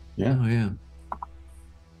 Yeah. Oh, yeah.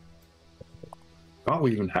 Oh,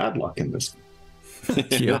 we even had luck in this.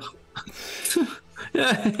 Yeah.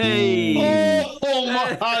 Hey!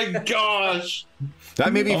 Oh my gosh!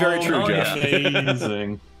 That may be very true, Jeff.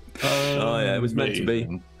 Amazing. Oh, yeah, it was meant to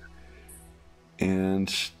be.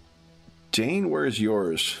 And Dane, where's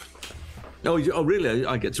yours? Oh, really?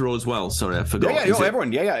 I get to roll as well. Sorry, I forgot. Yeah,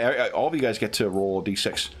 everyone. Yeah. All of you guys get to roll a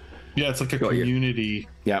d6. Yeah, it's like a community.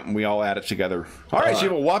 Yeah, and we all add it together. All right, so you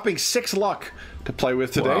have a whopping 6 luck to play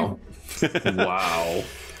with today. Wow. Wow.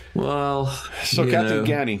 Well, So, Captain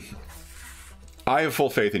Ganny, I have full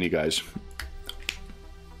faith in you guys.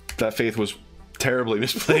 That faith was terribly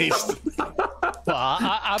misplaced. Well,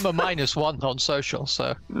 I'm a -1 on social,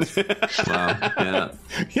 so. wow. Yeah.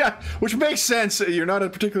 Yeah, which makes sense. You're not a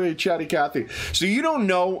particularly chatty Cathy. So you don't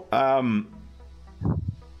know...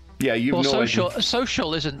 yeah, you have no idea.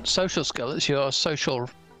 Social isn't social skill, it's your social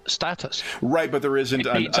status. Right, but there isn't...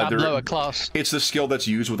 It means I'm lower class. It's the skill that's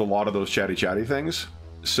used with a lot of those chatty things.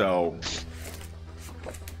 So...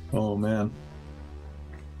 Oh, man.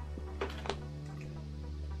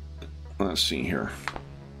 Let's see here.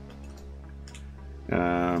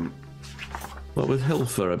 Well, with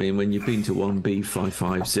Hilfer, I mean, when you've been to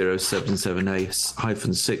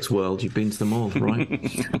 1B550778-6 world, you've been to them all, right?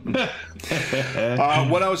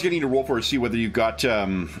 What I was getting to roll for is see whether you've got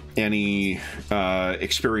any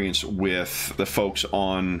experience with the folks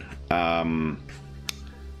on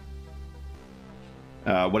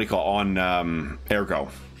what do you call on Ergo.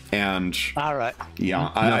 And all right,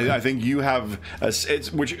 yeah, I think you have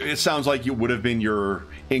which it sounds like it would have been your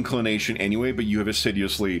inclination anyway, but you have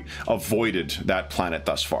assiduously avoided that planet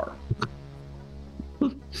thus far.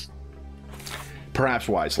 Perhaps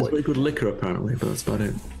wisely. It's very good liquor, apparently, but that's about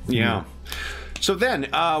it. Yeah. So then,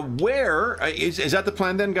 where is that the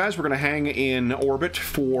plan then, guys? We're going to hang in orbit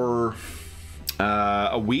for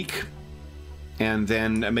a week, and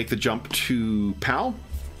then make the jump to PAL.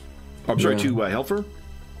 I'm sorry, to Helfer.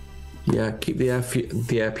 Yeah, keep the air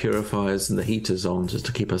purifiers and the heaters on just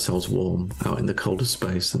to keep ourselves warm out in the colder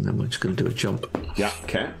space, and then we're just going to do a jump. Yeah,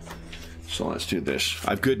 okay. So let's do this. I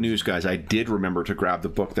have good news, guys. I did remember to grab the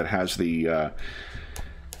book that has the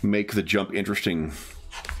Make the Jump Interesting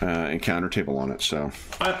encounter table on it. So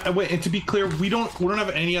wait, and to be clear, we don't have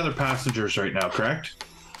any other passengers right now, correct?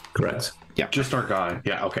 Correct. Yeah. Just our guy.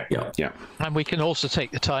 Yeah, okay. Yeah. And we can also take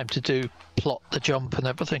the time to plot the jump and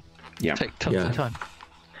everything. Yeah. Take tons of time.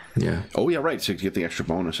 Yeah. Oh, yeah, right. So you get the extra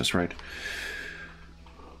bonus. That's right.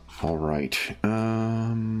 All right.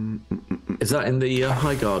 Is that in the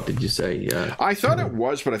High Guard, did you say? I thought it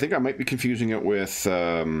was, but I think I might be confusing it with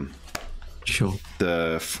sure.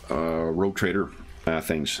 the Rogue Trader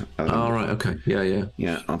things. All right. Okay. Yeah.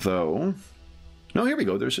 Yeah, although... No, here we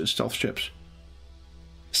go. There's stealth ships.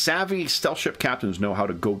 Savvy stealth ship captains know how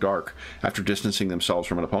to go dark after distancing themselves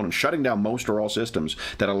from an opponent, shutting down most or all systems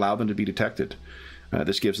that allow them to be detected.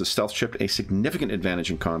 This gives the stealth ship a significant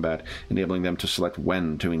advantage in combat, enabling them to select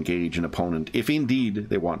when to engage an opponent, if indeed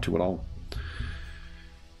they want to at all.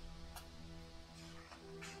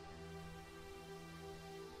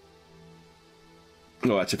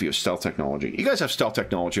 Oh, that's if you have stealth technology. You guys have stealth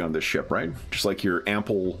technology on this ship, right? Just like your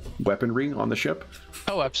ample weaponry on the ship?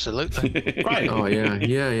 Oh, absolutely. Right. Oh, yeah.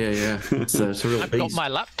 It's a real I've beast. got my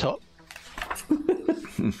laptop.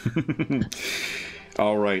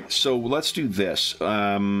 All right, so let's do this.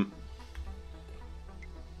 We've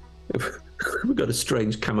got a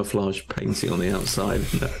strange camouflage painting on the outside.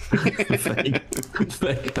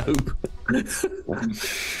 fake hope.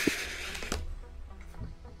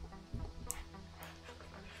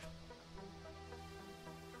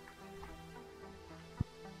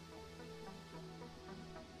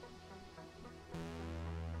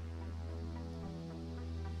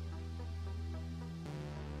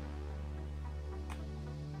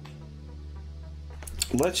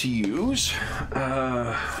 Let's use,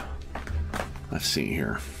 let's see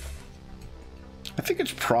here. I think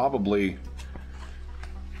it's probably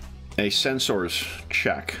a sensors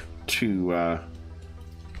check to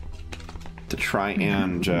try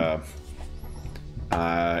and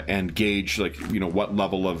gauge, like, you know, what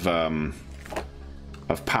level of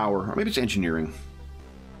power, or maybe it's engineering.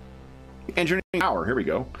 Engineering power. Here we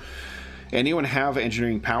go. Anyone have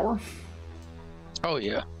engineering power? Oh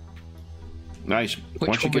yeah. Nice.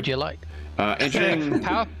 Which one would you like? Engineering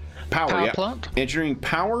power yeah. plant? Engineering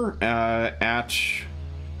power at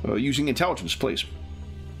using intelligence, please.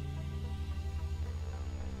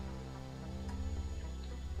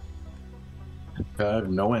 I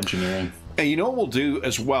have no engineering. And you know what we'll do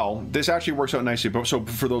as well? This actually works out nicely. But so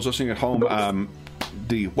for those listening at home,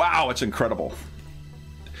 wow, it's incredible.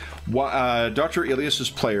 Dr. Ilias's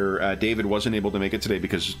player, David, wasn't able to make it today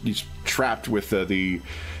because he's trapped with the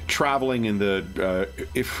traveling in the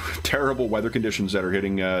terrible weather conditions that are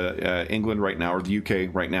hitting England right now, or the UK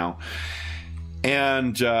right now.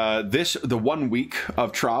 And the 1 week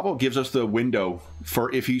of travel gives us the window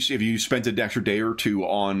for if you spent an extra day or two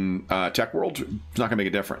on Tech World, it's not going to make a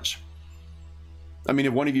difference. I mean,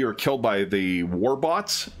 if one of you are killed by the war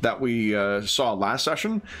bots that we saw last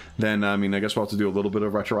session, then, I mean, I guess we'll have to do a little bit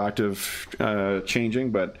of retroactive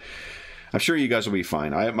changing, but I'm sure you guys will be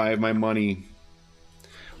fine. I have my money...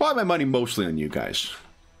 Well, I have my money mostly on you guys.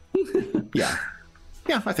 Yeah.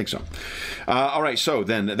 Yeah, I think so. All right, so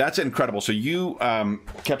then that's incredible. So you,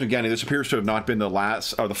 Captain Ganny, this appears to have not been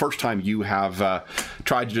the first time you have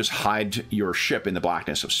tried to just hide your ship in the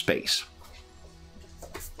blackness of space.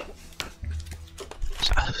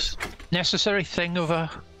 Necessary thing of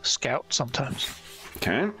a scout sometimes.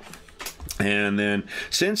 Okay. And then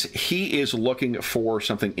since he is looking for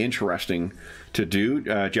something interesting to do,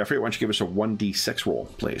 Jeffrey, why don't you give us a 1d6 roll,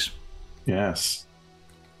 please? Yes.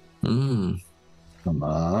 Come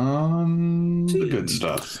on. The good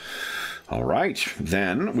stuff. All right.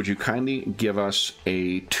 Then would you kindly give us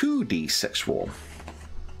a 2d6 roll?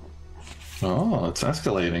 Oh, it's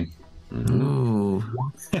escalating. Ooh.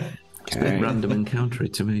 It's Okay. a bit random encounter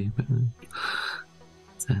to me. But,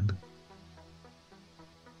 10.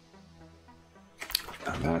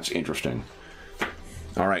 That's interesting.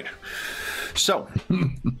 All right. So,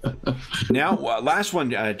 now, last one,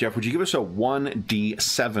 Jeff, would you give us a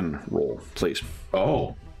 1d7 roll, please?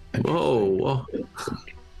 Oh. Whoa.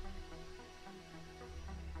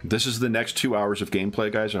 This is the next 2 hours of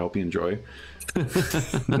gameplay, guys. I hope you enjoy.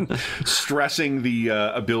 Stressing the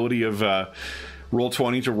ability of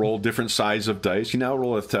Roll20 to roll different size of dice. You now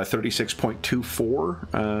roll at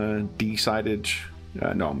 36.24 D-sided.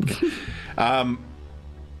 No, I'm kidding.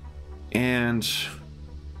 And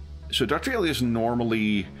so Dr. Elias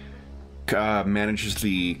normally manages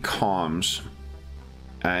the comms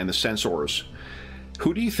and the sensors.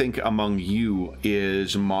 Who do you think among you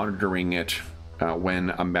is monitoring it when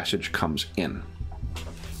a message comes in?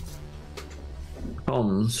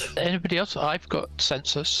 Comms. Anybody else? I've got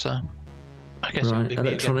sensors, so I guess Right. it'd be me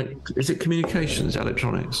again. Electronic. Is it communications?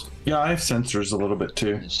 Electronics. Yeah, I have sensors a little bit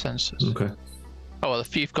too. Sensors. Okay. Oh, well,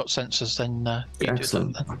 if you've got sensors, then you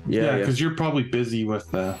Excellent. do that then. Yeah, because you're probably busy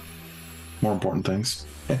with more important things.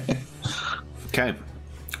 Okay.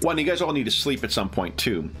 Well, and you guys all need to sleep at some point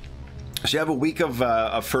too. So you have a week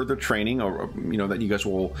of further training, or that you guys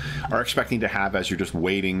are expecting to have as you're just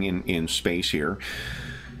waiting in space here.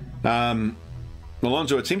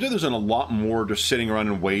 Alonzo, it seems like there's a lot more just sitting around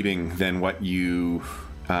and waiting than what you,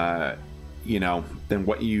 than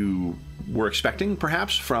what you were expecting,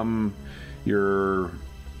 perhaps, from your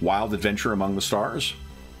wild adventure among the stars.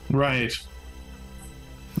 Right.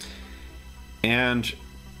 And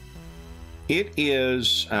it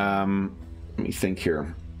is, let me think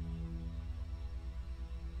here.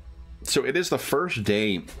 So it is the first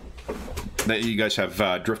day that you guys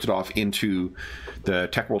have drifted off into the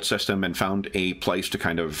Tech World system and found a place to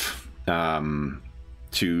kind of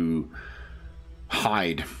to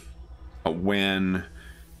hide. When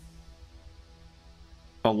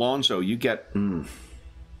Alonzo, you get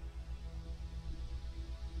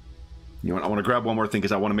I want to grab one more thing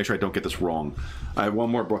because I want to make sure I don't get this wrong. I have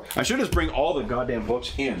one more book. I should just bring all the goddamn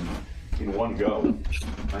books in one go.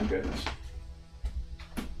 My goodness.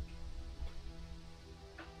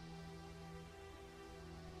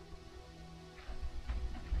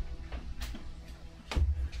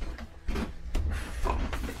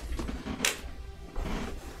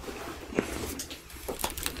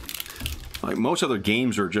 Like most other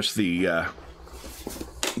games are just the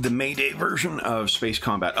Mayday version of Space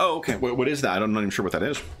Combat. Oh, okay. What is that? I'm not even sure what that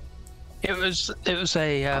is. It was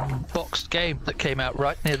a boxed game that came out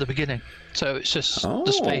right near the beginning. So it's just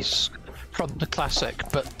the space from the classic,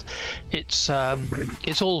 but it's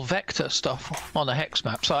all vector stuff on a hex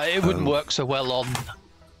map. So it wouldn't work so well on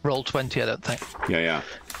Roll20, I don't think. Yeah.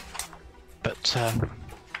 But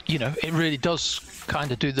it really does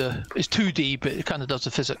kind of do it's 2D, but it kind of does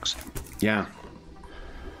the physics. Yeah.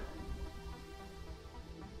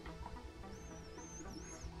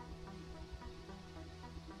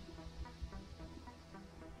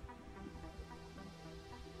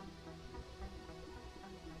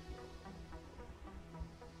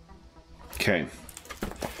 Okay.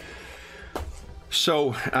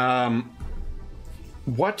 So,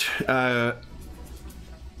 what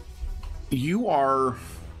you are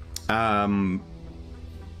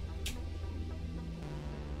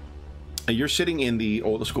You're sitting in the...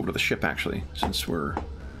 Oh, let's go over to the ship, actually, since we're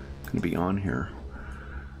going to be on here.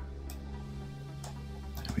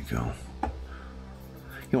 There we go.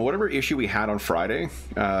 You know, whatever issue we had on Friday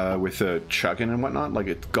with the chugging and whatnot, like,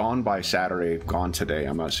 it's gone by Saturday, gone today.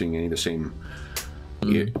 I'm not seeing any of the same...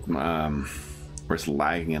 where it's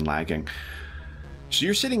lagging and lagging. So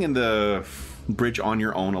you're sitting in the bridge on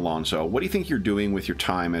your own, Alonso. What do you think you're doing with your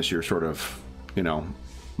time as you're sort of, you know,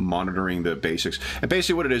 monitoring the basics? And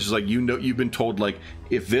basically what it is like, you know, you've been told, like,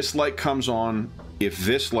 if this light comes on, if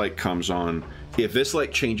this light comes on, if this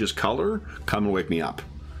light changes color, come and wake me up.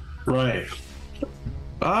 Right.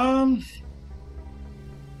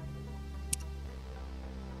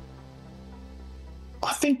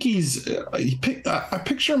 I think I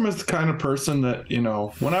picture him as the kind of person that, you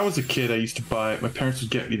know, when I was a kid, I used to my parents would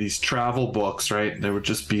get me these travel books, right? They would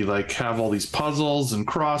just be like, have all these puzzles and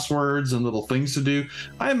crosswords and little things to do.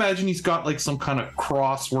 I imagine he's got like some kind of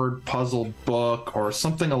crossword puzzle book or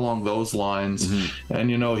something along those lines. Mm-hmm. And,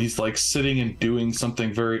 you know, he's like sitting and doing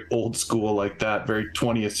something very old school like that, very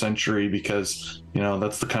 20th century, because, you know,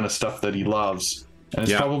 that's the kind of stuff that he loves. And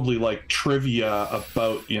it's probably like trivia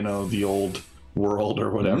about, you know, the old world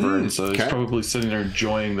or whatever, and so he's probably sitting there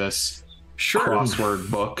enjoying this crossword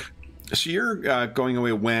book. So you're going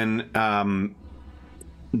away when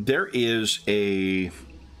there is there's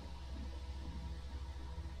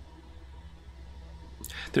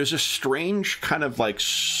a strange kind of like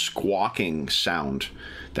squawking sound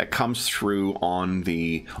that comes through on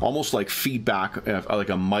the almost like feedback of like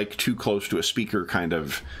a mic too close to a speaker kind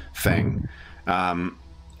of thing.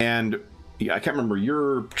 And I can't remember,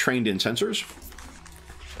 you're trained in sensors?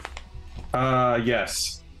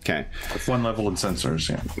 Yes. Okay. With one level in sensors,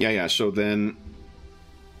 Yeah. So then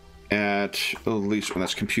at least, well,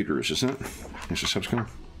 that's computers, isn't it? There's a subscriber.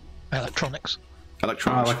 Electronics.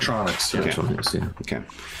 Electronics. Okay. Electronics, yeah. Okay.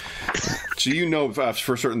 So you know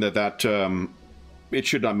for certain that it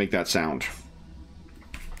should not make that sound.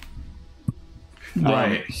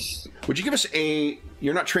 Right. Would you give us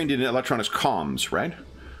you're not trained in electronics comms, right?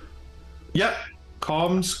 Yep.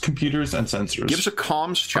 Comms, computers, and sensors. Give us a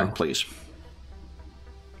comms check, please.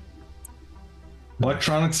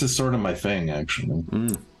 Electronics is sort of my thing, actually.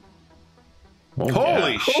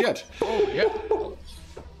 Holy shit!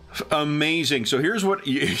 Amazing. So here's what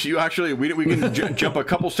you actually, we can jump a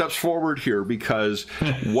couple steps forward here, because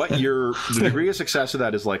what the degree of success of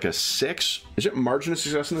that is like a 6. Is it margin of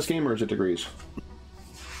success in this game, or is it degrees?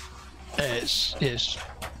 It's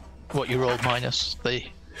what you rolled minus the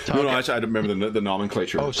target. No, I don't remember the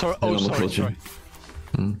nomenclature. Oh, sorry. Sorry.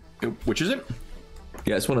 Which is it?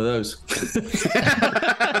 Yeah, it's one of those.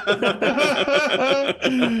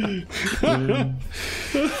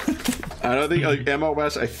 I don't think like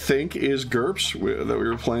MOS. I think is GURPS that we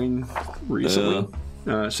were playing recently.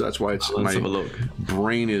 So that's why it's my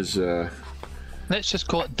brain is. Let's just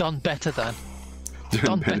call it done better than.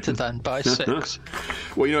 Done better than by 6.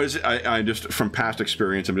 Well, you know, I just from past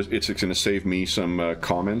experience, it's going to save me some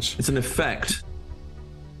comments. It's an effect.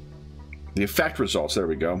 The effect results. There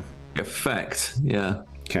we go. Effect. Yeah.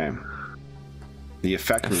 Okay. The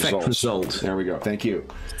effect result. There we go. Thank you.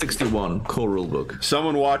 61 core rulebook.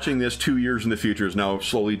 Someone watching this 2 years in the future is now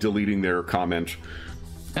slowly deleting their comment.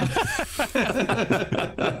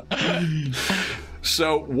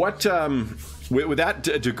 So what? With that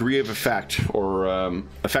degree of effect or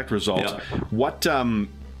effect result,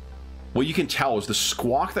 what you can tell is the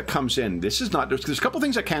squawk that comes in. This is not. There's a couple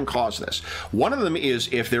things that can cause this. One of them is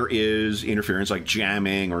if there is interference, like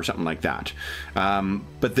jamming or something like that.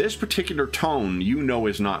 But this particular tone, you know,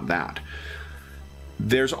 is not that.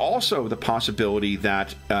 There's also the possibility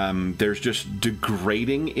that there's just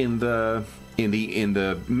degrading in the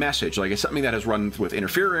message, like it's something that has run with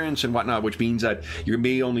interference and whatnot, which means that you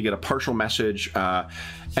may only get a partial message,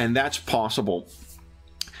 and that's possible.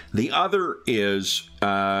 The other is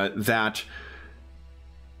that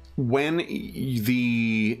when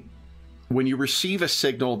you receive a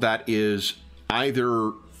signal that is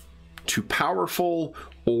either too powerful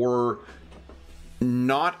or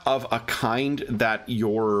not of a kind that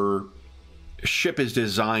your ship is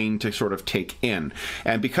designed to sort of take in,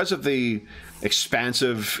 and because of the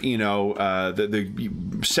expansive, you know, the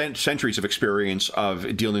centuries of experience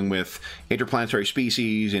of dealing with interplanetary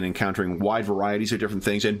species and encountering wide varieties of different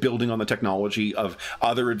things and building on the technology of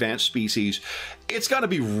other advanced species, it's got to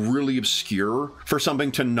be really obscure for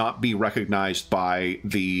something to not be recognized by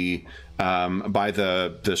the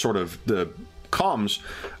sort of the comms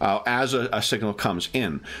as a signal comes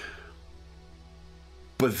in.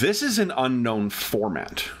 But this is an unknown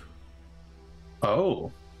format.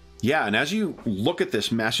 Oh. Yeah, and as you look at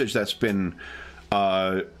this message that's been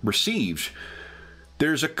received.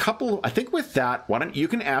 There's a couple, I think with that, why don't you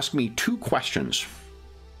can ask me 2 questions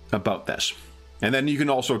about this. And then you can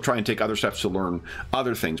also try and take other steps to learn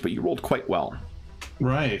other things, but you rolled quite well.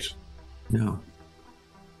 Right. No.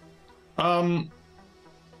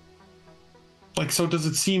 Like, so does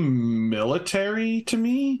it seem military to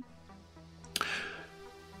me?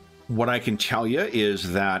 What I can tell you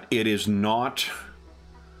is that it is not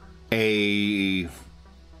a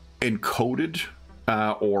encoded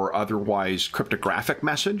or otherwise cryptographic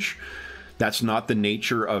message. That's not the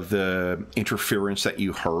nature of the interference that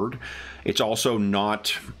you heard. It's also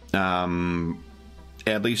not,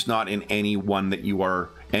 at least not in any one that you are,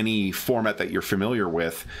 any format that you're familiar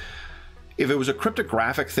with. If it was a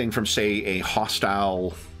cryptographic thing from, say, a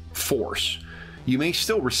hostile force, you may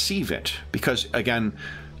still receive it because, again,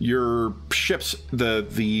 your ship's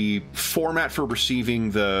the format for receiving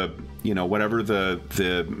the, you know, whatever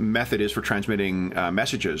the method is for transmitting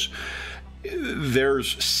messages.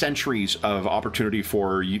 There's centuries of opportunity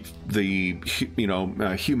for the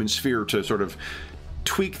human sphere to sort of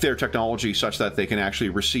tweak their technology such that they can actually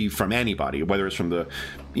receive from anybody, whether it's from the,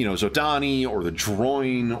 you know, Zodani or the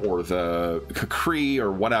Droin or the Kakri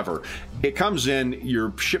or whatever. It comes in,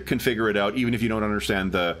 your ship can figure it out, even if you don't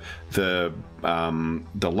understand the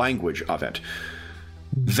language of it.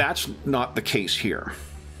 That's not the case here.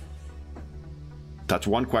 That's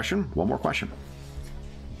one question. One more question.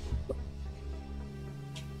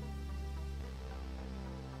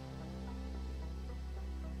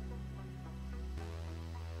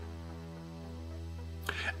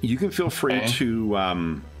 You can feel free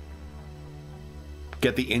to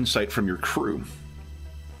get the insight from your crew,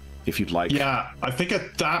 if you'd like. Yeah, I think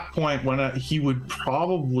at that point, when he would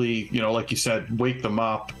probably, you know, like you said, wake them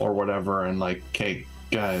up or whatever, and like, okay,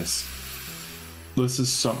 guys, this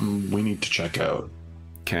is something we need to check out.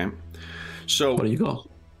 Okay. So what do you got?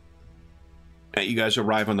 You guys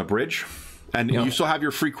arrive on the bridge, and you still have your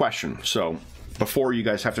free question. So before you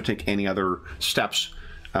guys have to take any other steps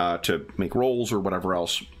to make rolls or whatever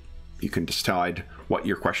else, you can decide what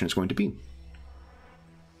your question is going to be.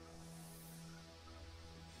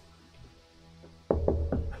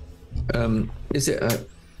 Is it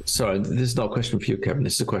sorry, this is not a question for you, Kevin.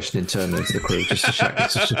 This is a question internally to the crew, just to check.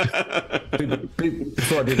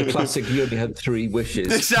 Before I did a classic, you only had 3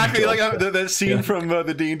 wishes. Exactly, like that scene from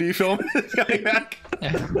the D&D film.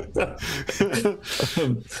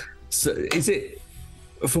 So is it,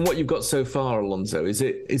 from what you've got so far, Alonso, is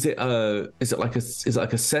it like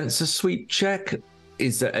a sensor suite check?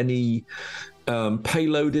 Is there any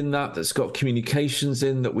payload in that's got communications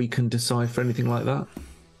in that we can decipher, anything like that?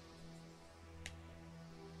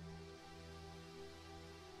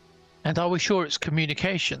 And are we sure it's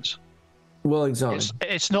communications? Well, exactly.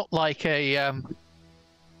 It's not like a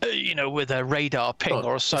you know, with a radar ping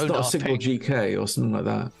or a sonar ping. It's not a signal ping. GK or something like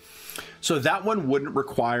that. So that one wouldn't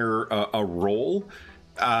require a roll.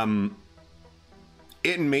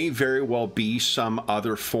 It may very well be some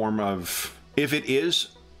other form of, if it is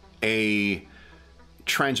a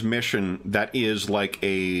transmission that is like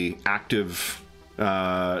a active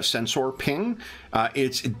sensor ping,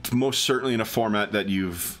 it's most certainly in a format that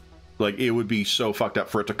you've, like, it would be so fucked up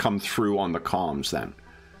for it to come through on the comms then.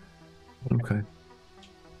 Okay.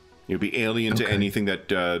 It would be alien to anything that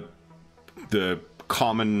the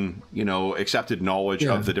common, you know, accepted knowledge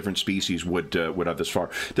of the different species would have this far.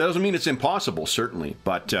 That doesn't mean it's impossible, certainly,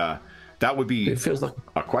 but that would be, it feels like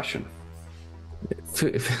a question.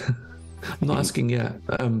 I'm not asking yet,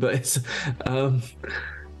 but it's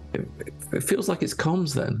it feels like it's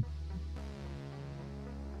comms then,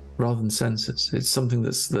 rather than sensors. It's something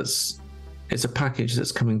that's it's a package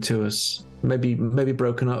that's coming to us, maybe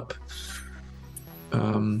broken up.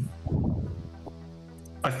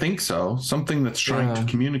 I think so. Something that's trying to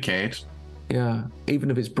communicate. Yeah,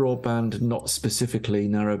 even if it's broadband, not specifically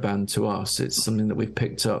narrowband to us, it's something that we've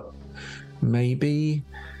picked up. Maybe,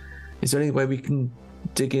 is there any way we can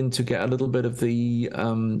dig in to get a little bit of the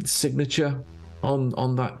signature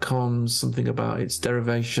on that comms, something about its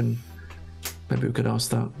derivation? Maybe we could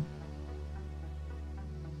ask that.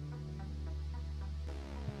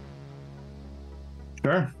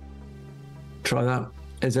 Sure. Try that.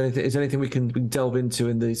 Is there anything we can delve into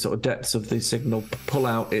in the sort of depths of the signal? Pull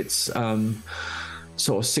out its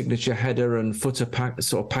sort of signature header and footer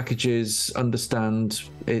packages. Understand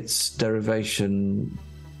its derivation.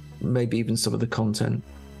 Maybe even some of the content.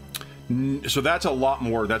 So that's a lot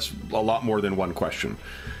more. That's a lot more than one question.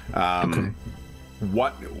 Okay.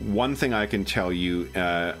 One thing I can tell you.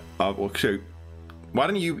 Okay, why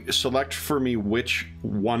don't you select for me which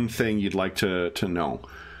one thing you'd like to know?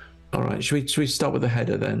 All right, should we start with the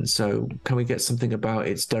header then? So can we get something about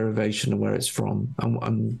its derivation and where it's from?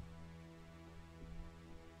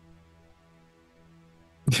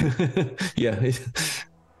 Yeah.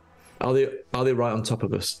 Are they right on top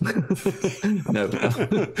of us? No.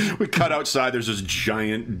 We cut outside. There's this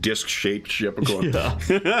giant disc-shaped ship going. Yeah.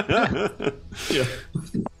 Yeah.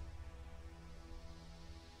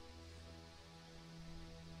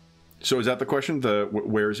 So is that the question?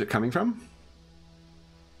 Where is it coming from?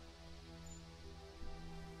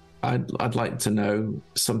 I'd like to know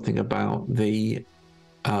something about the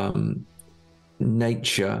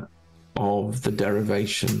nature of the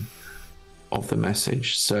derivation of the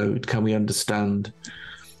message. So can we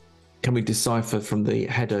decipher from the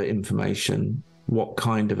header information what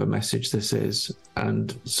kind of a message this is,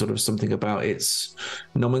 and sort of something about its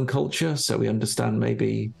nomenclature, so we understand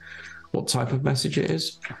maybe what type of message it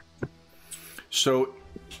is? So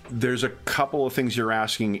there's a couple of things you're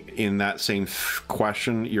asking in that same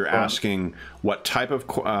question. You're asking what type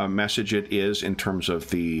of message it is in terms of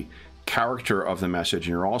the character of the message,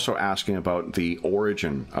 and you're also asking about the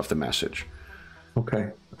origin of the message. Okay.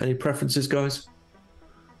 Any preferences, guys?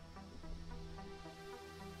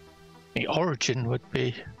 The origin would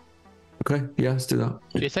be... Okay, yeah, let's do that.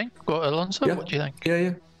 Do you think? Go, Alonso, Yeah. what do you think?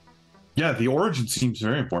 Yeah. Yeah, the origin seems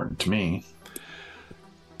very important to me.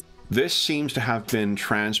 This seems to have been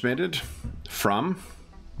transmitted from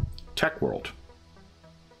Tech World.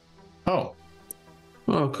 Oh.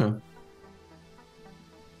 Okay.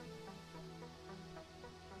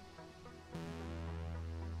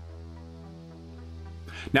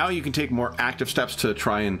 Now you can take more active steps to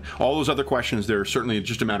try and... All those other questions, they're certainly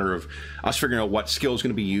just a matter of us figuring out what skill is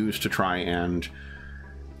going to be used to try and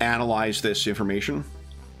analyze this information.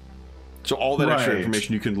 So all that extra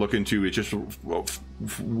information you can look into, it's just...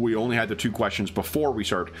 We only had the 2 questions before we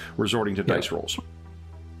start resorting to dice rolls.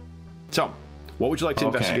 So, what would you like to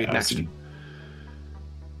investigate next?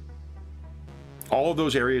 All of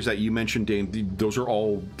those areas that you mentioned, Dane, those are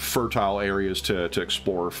all fertile areas to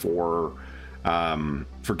explore for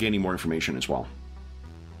gaining more information as well.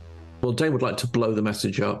 Well, Dane would like to blow the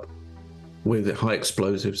message up with high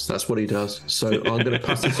explosives. That's what he does. So I'm going to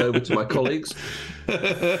pass this over to my colleagues.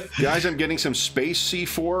 Guys, I'm getting some space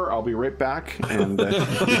C4. I'll be right back. And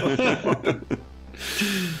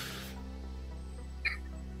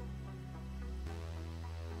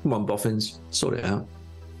Come on, boffins, sort it out.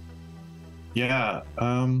 Yeah.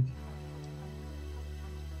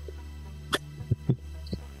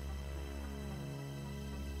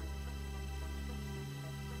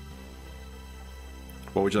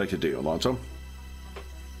 what would you like to do, Alonso?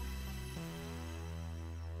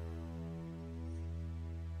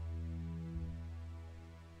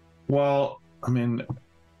 Well, I mean,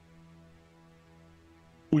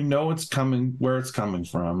 we know it's coming, where it's coming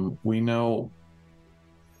from. We know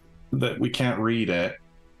that we can't read it.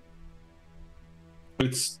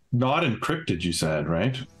 It's not encrypted, you said,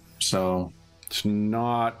 right? So it's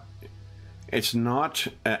not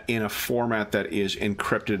in a format that is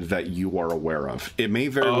encrypted that you are aware of. It may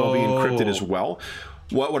very well be encrypted as well.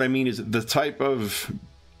 What I mean is the type of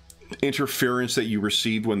interference that you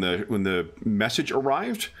received when the message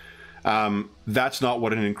arrived, that's not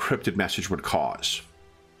what an encrypted message would cause.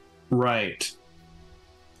 Right.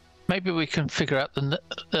 Maybe we can figure out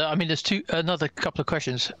I mean, there's another couple of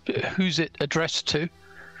questions. Who's it addressed to?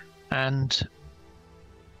 And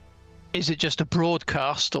is it just a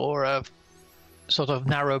broadcast or a sort of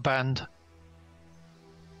narrow band?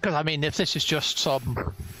 Because, I mean, if this is just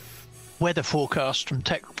some weather forecast from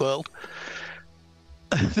Tech World,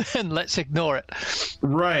 then let's ignore it.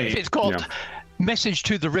 Right. If it's got message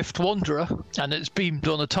to the Rift Wanderer and it's beamed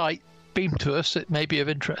on a tight beam to us, it may be of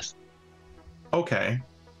interest. Okay.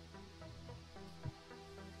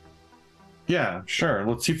 Yeah, sure.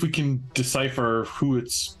 Let's see if we can decipher who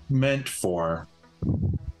it's meant for.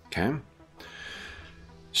 Okay.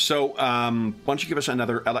 So, why don't you give us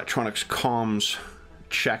another electronics comms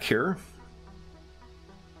check here,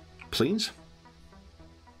 please?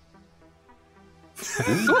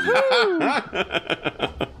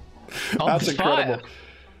 That's incredible.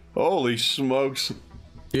 Holy smokes.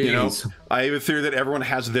 Jeez. You know, I have a theory that everyone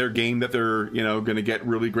has their game that they're, going to get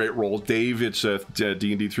really great rolls. Dave, it's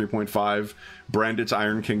D&D 3.5. Brent, it's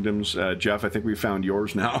Iron Kingdoms. Jeff, I think we found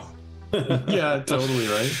yours now. Yeah, totally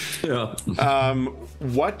right. Yeah.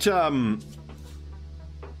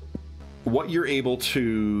 What you're able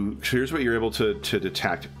to... Here's what you're able to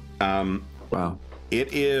detect. Wow.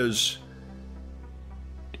 It is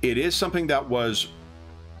something that was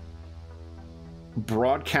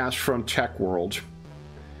broadcast from Tech World.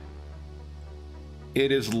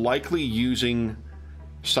 It is likely using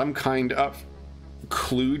some kind of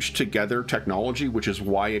kludged together technology, which is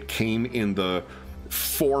why it came in the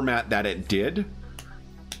format that it did,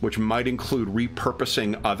 which might include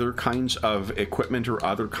repurposing other kinds of equipment or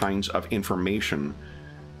other kinds of information.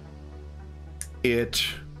 It's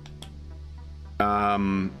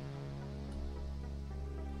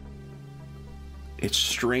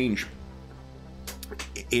strange.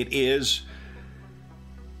 It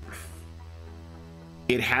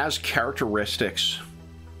has characteristics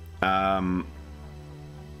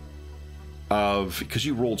of, because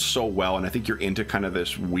you rolled so well, and I think you're into kind of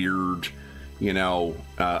this weird, you know,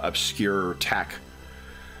 obscure tech.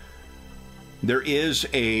 There is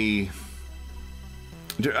I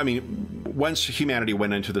mean, once humanity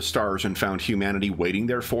went into the stars and found humanity waiting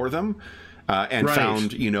there for them, and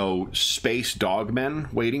found, you know, space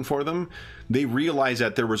dogmen waiting for them, they realized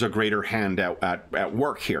that there was a greater hand at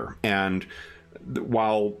work here. And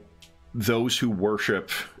while those who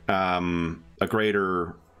worship a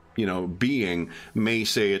greater, you know, being may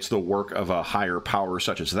say it's the work of a higher power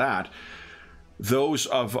such as that, those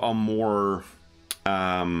of a more,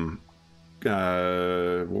 what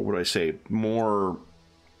would I say, more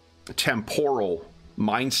temporal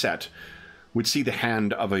mindset would see the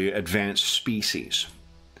hand of an advanced species.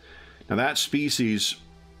 Now that species,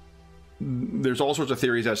 there's all sorts of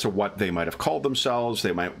theories as to what they might have called themselves.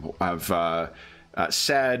 They might have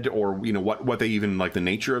said, or, you know, what they even, like, the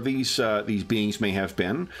nature of these beings may have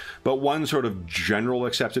been. But one sort of general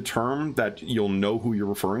accepted term that you'll know who you're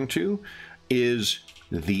referring to is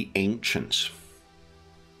the ancients.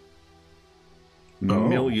 Oh.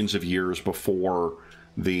 Millions of years before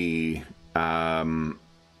the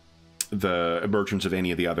emergence of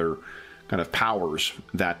any of the other kind of powers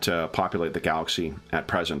that populate the galaxy at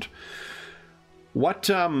present. What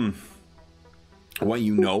you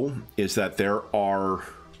know is that there are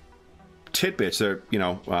tidbits that, you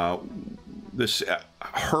know, this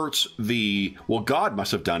hurts the, well, God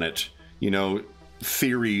must have done it, you know,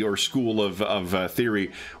 theory or school of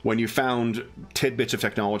theory, when you found tidbits of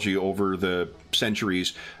technology over the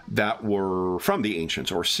centuries that were from the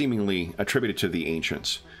ancients or seemingly attributed to the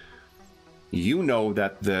ancients. You know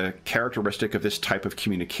that the characteristic of this type of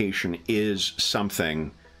communication is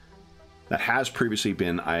something that has previously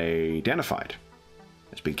been identified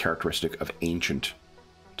as being characteristic of ancient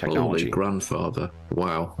technology. Holy grandfather.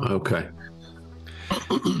 Wow. Okay.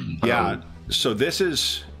 Yeah. So this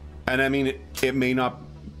is, and I mean, it may not,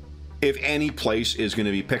 if any place is going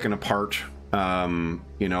to be picking apart,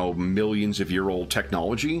 you know, millions of year old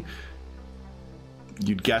technology,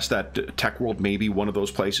 you'd guess that Tech World may be one of those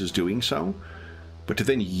places doing so. But to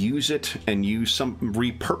then use it and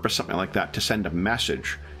repurpose something like that to send a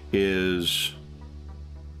message is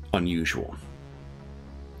unusual.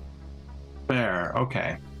 Fair,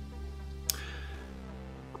 okay.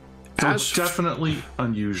 So it's definitely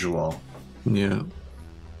unusual. Yeah.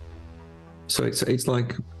 So it's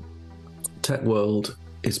like Tech World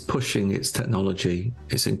is pushing its technology,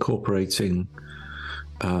 it's incorporating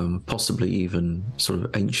possibly even sort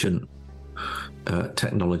of ancient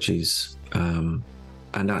technologies, and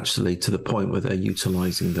actually to the point where they're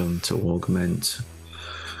utilizing them to augment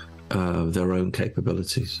their own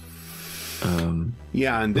capabilities.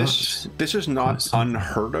 Yeah, and this is not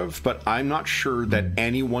unheard of, but I'm not sure that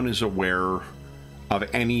anyone is aware of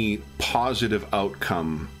any positive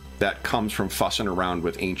outcome that comes from fussing around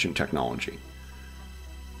with ancient technology.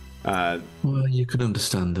 Well, you can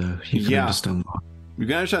understand, though. You can understand why. You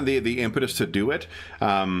can understand the impetus to do it,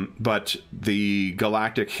 but the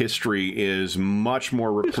galactic history is much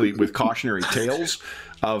more replete with cautionary tales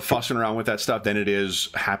of fussing around with that stuff than it is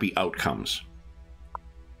happy outcomes.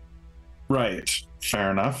 Right.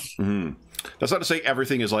 Fair enough. Mm-hmm. That's not to say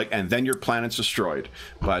everything is like, and then your planet's destroyed.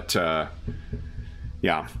 But,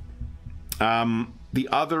 yeah. The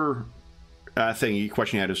other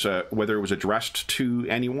question you had is whether it was addressed to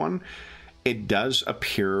anyone. It does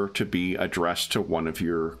appear to be addressed to one of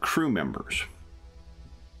your crew members.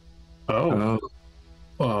 Oh,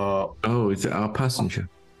 is it our passenger?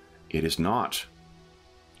 It is not.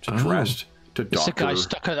 It's addressed to Dr. It's the guy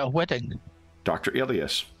stuck at a wedding. Dr.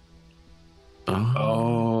 Ilias.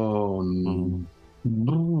 Oh.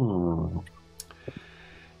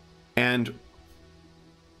 And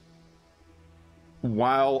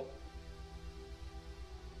while...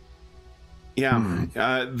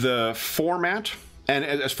 the format, and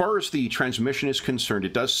as far as the transmission is concerned,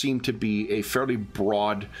 it does seem to be a fairly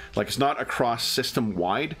broad, like it's not across system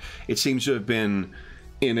wide. It seems to have been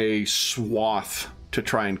in a swath to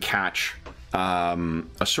try and catch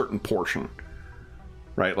a certain portion,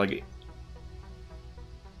 right? Like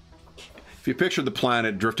if you picture the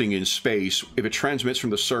planet drifting in space, if it transmits from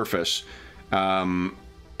the surface,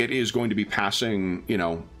 it is going to be passing,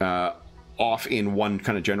 off in one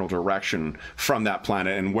kind of general direction from that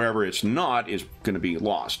planet, and wherever it's not is going to be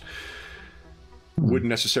lost. Wouldn't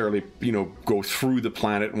necessarily, go through the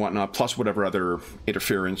planet and whatnot, plus whatever other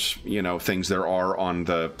interference, things there are on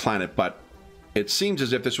the planet. But it seems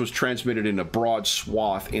as if this was transmitted in a broad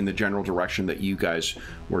swath in the general direction that you guys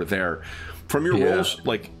were there. From your rolls,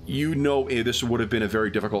 this would have been a very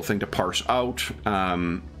difficult thing to parse out.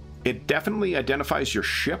 It definitely identifies your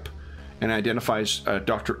ship and identifies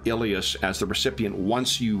Dr. Ilias as the recipient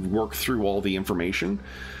once you work through all the information.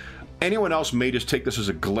 Anyone else may just take this as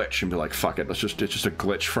a glitch and be like, fuck it, it's just a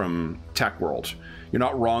glitch from Tech World. You're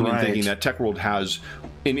not wrong in thinking that Tech World has,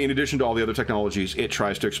 in addition to all the other technologies, it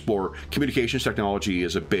tries to explore. Communications technology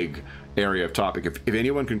is a big area of topic. If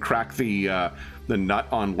anyone can crack the nut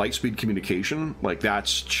on light speed communication,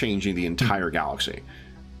 that's changing the entire galaxy.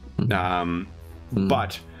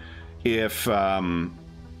 But if... but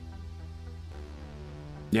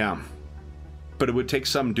it would take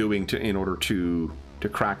some doing in order to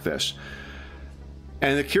crack this.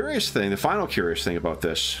 And the final curious thing about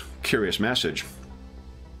this curious message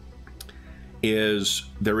is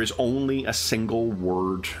there is only a single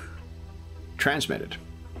word transmitted.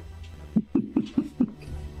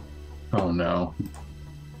 Oh no.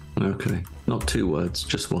 Okay, not 2 words,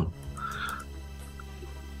 just one.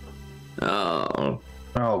 Oh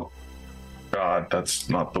God, that's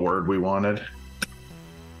not the word we wanted.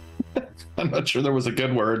 I'm not sure there was a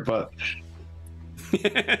good word, but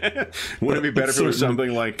wouldn't it be better if it was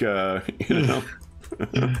something like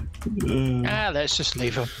let's just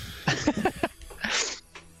leave him.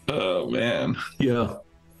 Oh man. Yeah.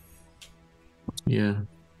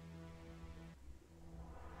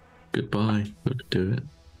 Goodbye. Would do it.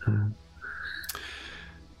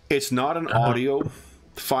 It's not an audio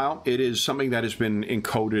file. It is something that has been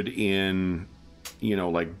encoded in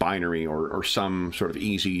binary or some sort of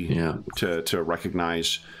easy to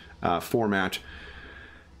recognize format,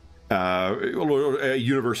 a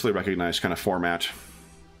universally recognized kind of format.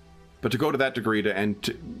 But to go to that degree to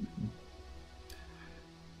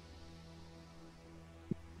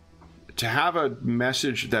have a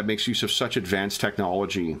message that makes use of such advanced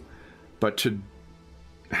technology, but to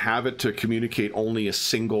have it to communicate only a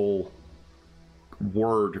single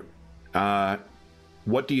word,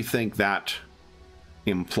 what do you think that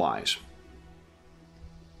implies?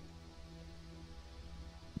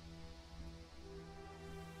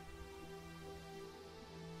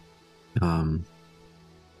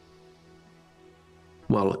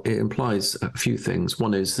 Well, it implies a few things.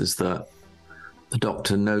 One is that the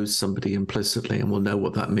Doctor knows somebody implicitly and will know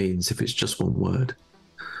what that means if it's just one word.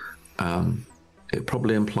 It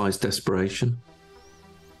probably implies desperation,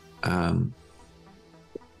 and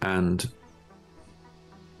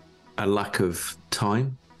a lack of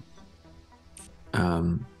time.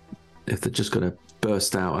 If they're just going to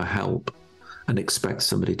burst out a help and expect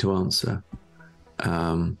somebody to answer,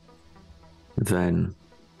 then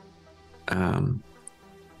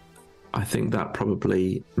I think that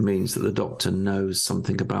probably means that the Doctor knows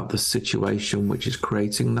something about the situation which is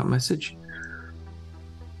creating that message.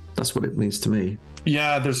 That's what it means to me.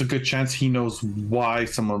 Yeah, there's a good chance he knows why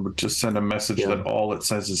someone would just send a message that all it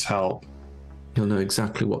says is help. He'll know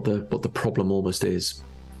exactly what the problem almost is.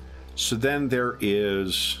 So then there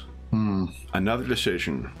is another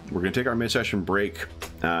decision. We're going to take our mid-session break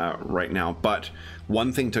right now, but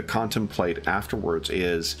one thing to contemplate afterwards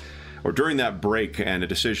is, or during that break and a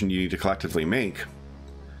decision you need to collectively make,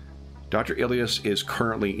 Dr. Ilias is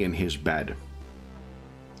currently in his bed.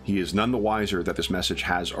 He is none the wiser that this message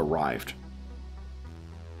has arrived.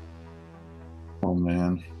 Oh,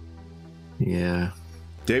 man. Yeah.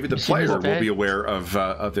 David, the player, will be aware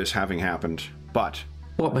of this having happened, but...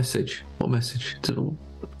 What message? What message?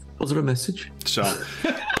 Was there a message? So,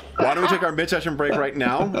 why don't we take our mid-session break right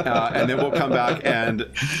now, and then we'll come back and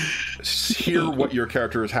hear what your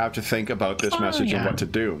characters have to think about this message and what to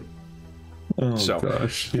do. Oh, so,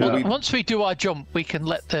 gosh. Well, once we do our jump, we can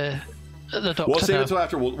let the Doctor we'll save know. it until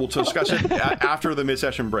after. We'll discuss it after the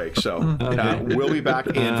mid-session break. So, we'll be back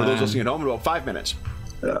in, for those listening at home, in about 5 minutes.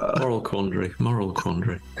 Moral quandary. Moral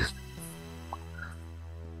quandary.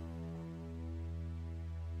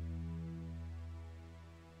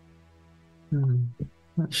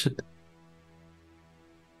 That should...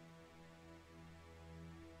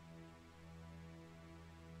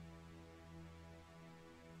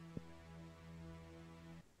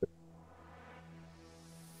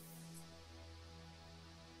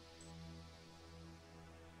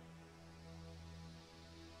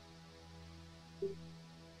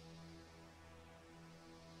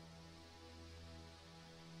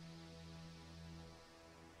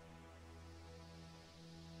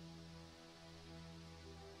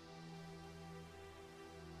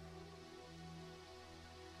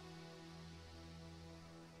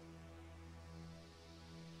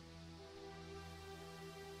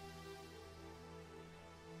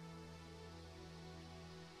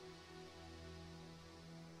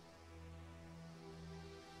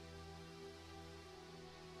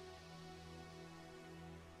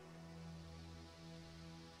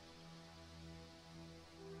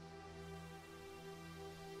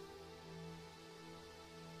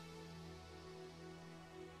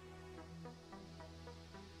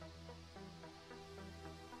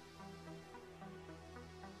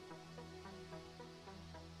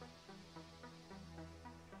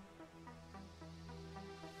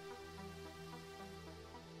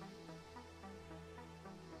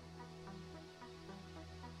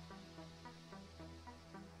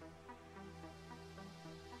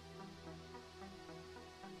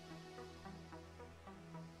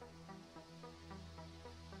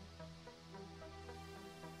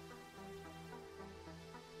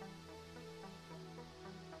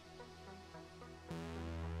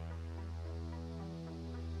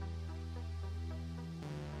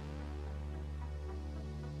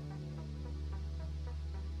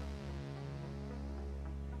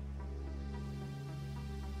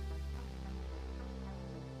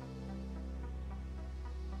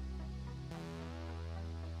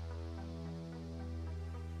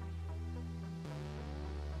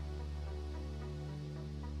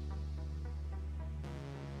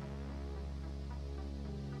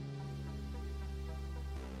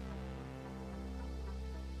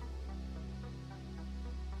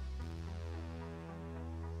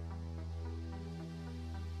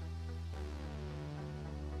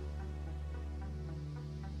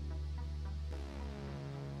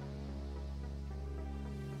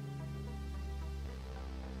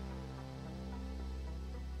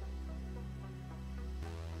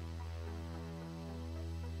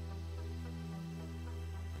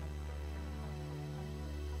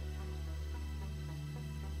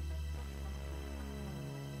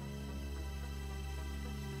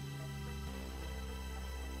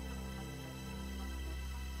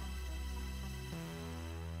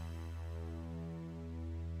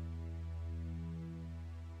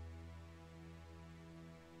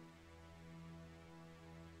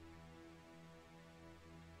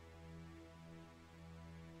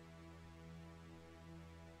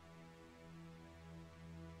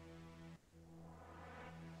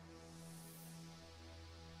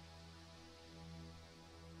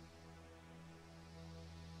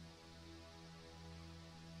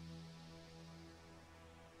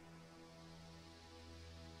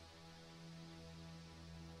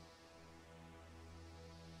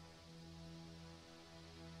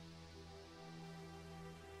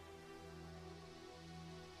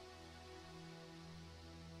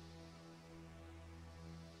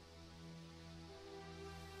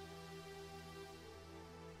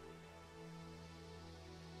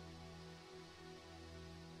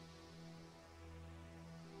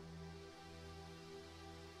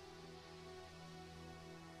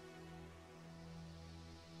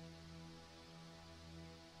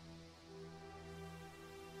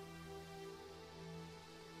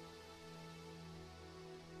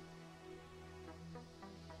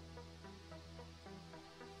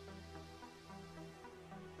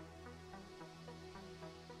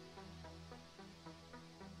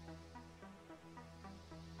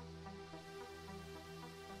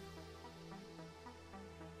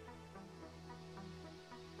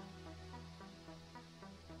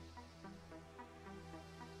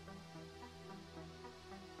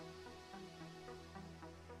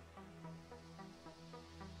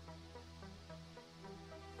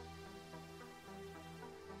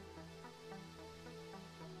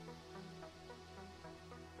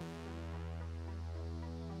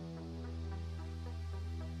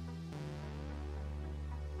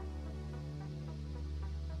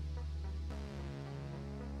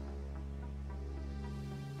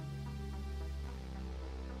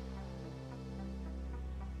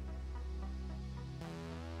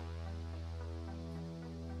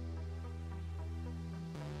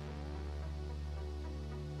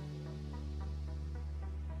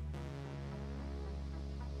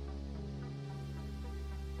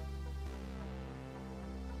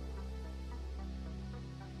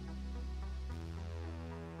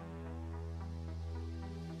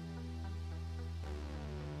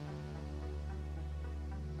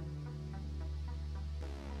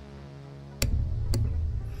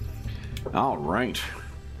 All right.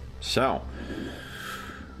 So.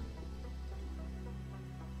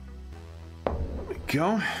 There we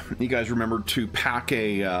go. You guys remembered to pack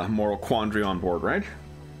a moral quandary on board, right?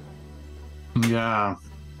 Yeah.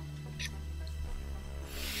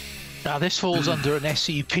 Now, this falls under an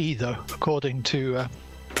SEP, though, according to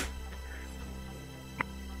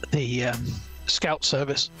the Scout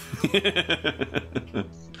Service.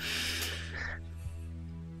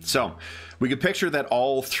 So, we could picture that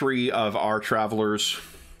all three of our travelers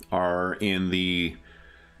are in the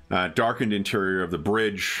darkened interior of the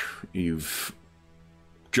bridge. You've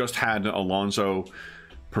just had Alonzo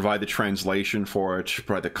provide the translation for it,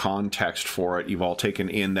 provide the context for it. You've all taken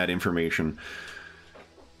in that information.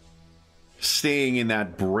 Staying in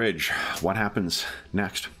that bridge, what happens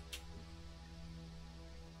next?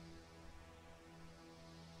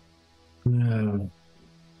 No.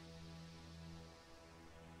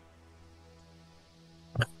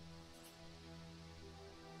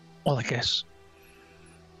 Well, I guess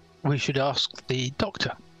we should ask the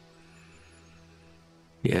doctor.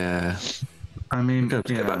 Yeah. I mean, We have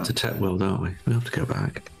to go back to Tech World, aren't we? We have to go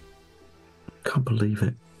back. Can't believe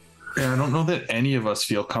it. Yeah, I don't know that any of us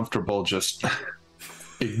feel comfortable just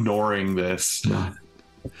ignoring this. No.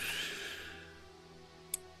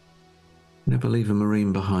 Never leave a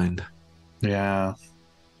Marine behind. Yeah.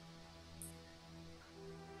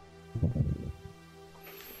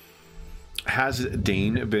 Has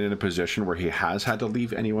Dane been in a position where he has had to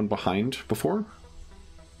leave anyone behind before?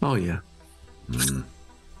 Oh, yeah.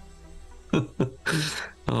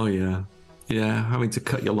 Oh, yeah. Yeah, having to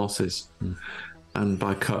cut your losses. And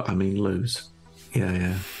by cut, I mean lose.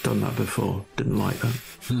 Yeah. Done that before. Didn't like that.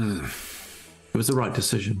 It was the right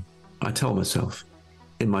decision. I tell myself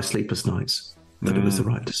in my sleepless nights that it was the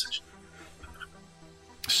right decision.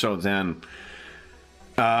 So then,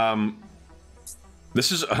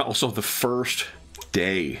 this is also the first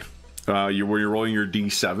day where you're rolling your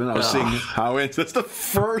D7. I was seeing how that's the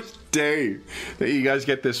first day that you guys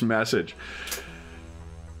get this message.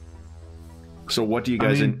 So what do you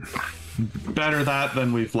guys... better that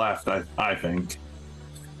than we've left, I think.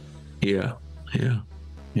 Yeah.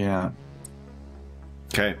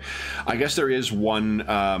 Okay. I guess there is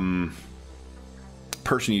one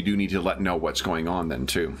person you do need to let know what's going on then,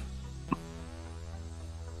 too.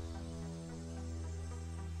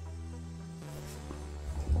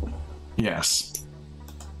 Yes.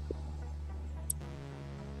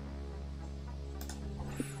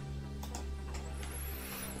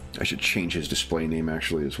 I should change his display name,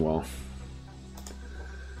 actually, as well.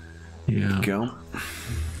 Yeah. Go.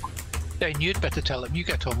 Dane, you'd better tell him. You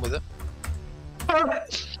get on with it.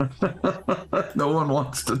 No one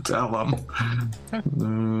wants to tell him.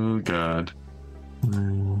 Oh, God.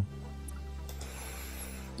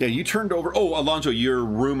 Yeah, you turned over... Oh, Alonzo, your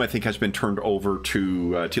room, I think, has been turned over to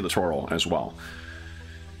Tilatoro as well.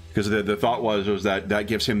 Because the thought was that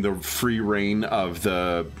gives him the free reign of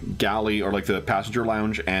the galley, or like the passenger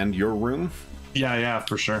lounge, and your room. Yeah,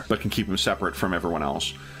 for sure. But can keep him separate from everyone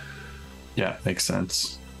else. Yeah, makes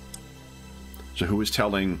sense. So who is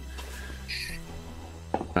telling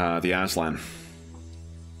the Aslan?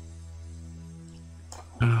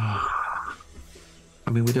 I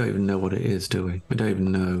mean, we don't even know what it is, do we? We don't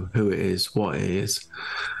even know who it is, what it is.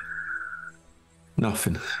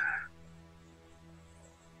 Nothing.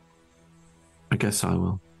 I guess I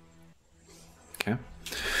will. Okay.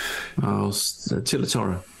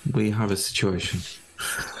 Tilatoro, we have a situation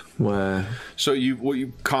where... So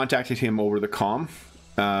you contacted him over the comm?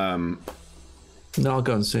 No, I'll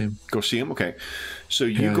go and see him. Go see him? Okay. So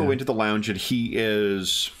you go into the lounge and he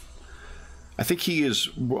is... I think he is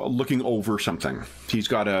looking over something. He's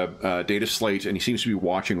got a data slate and he seems to be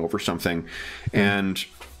watching over something. And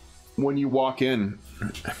when you walk in,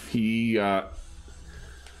 he...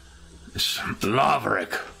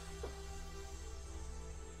 Laverick.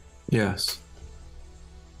 Yes.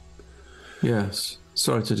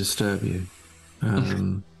 Sorry to disturb you.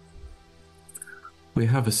 We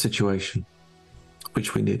have a situation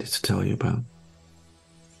which we needed to tell you about.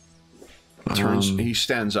 He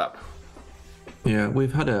stands up. Yeah,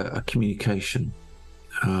 we've had a communication.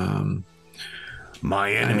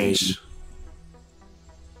 My enemies.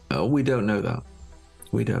 We don't know that.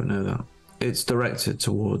 It's directed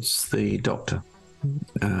towards the doctor,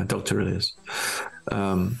 Dr. Ilias.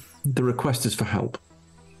 The request is for help.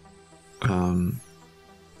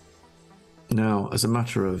 Now, as a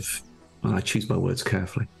matter of, and I choose my words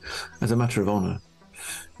carefully, as a matter of honor,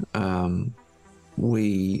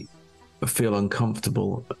 we feel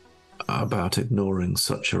uncomfortable about ignoring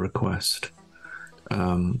such a request.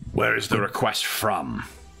 Where is the request from?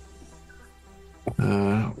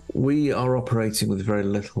 We are operating with very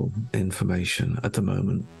little information at the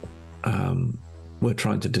moment. We're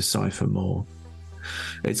trying to decipher more.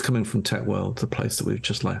 It's coming from Tech World, the place that we've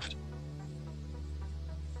just left.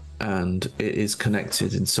 And it is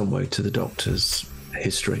connected in some way to the Doctor's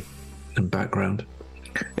history and background.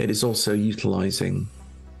 It is also utilizing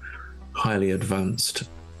highly advanced,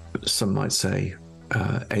 some might say,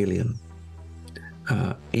 alien,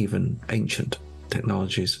 even ancient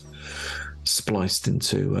technologies spliced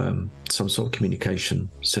into some sort of communication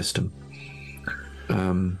system.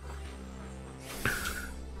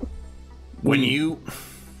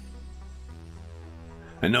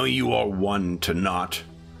 I know you are one to not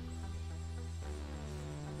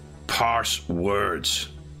parse words,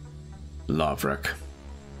 Laverick.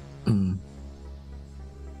 When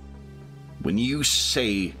you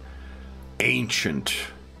say ancient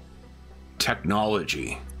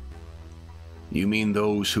technology, you mean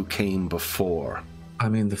those who came before? I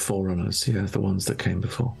mean the Forerunners, yeah, the ones that came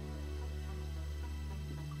before.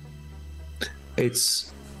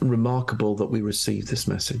 It's remarkable that we received this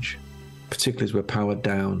message, particularly as we're powered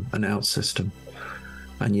down and out system,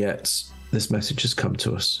 and yet this message has come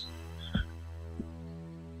to us.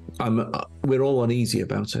 We're all uneasy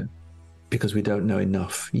about it because we don't know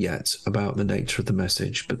enough yet about the nature of the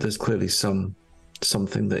message, but there's clearly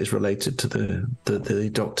something that is related to the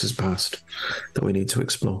Doctor's past that we need to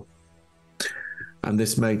explore. And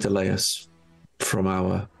this may delay us from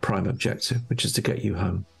our prime objective, which is to get you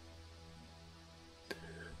home.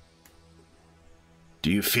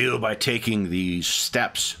 Do you feel by taking these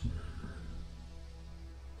steps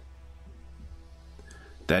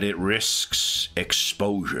that it risks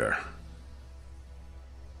exposure?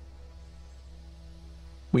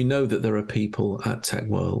 We know that there are people at Tech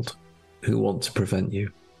World who want to prevent you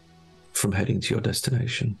from heading to your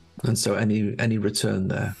destination. And so any return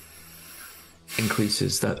there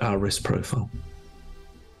increases our risk profile.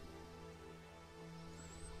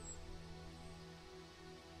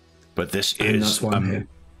 But this is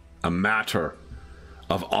a matter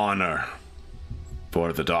of honor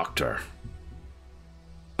for the Doctor.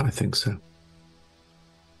 I think so.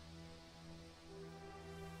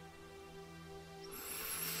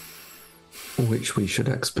 Which we should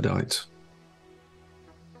expedite.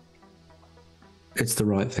 It's the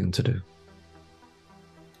right thing to do.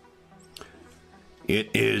 It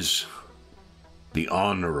is the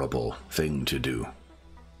honorable thing to do.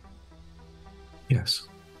 Yes.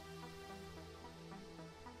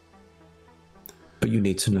 But you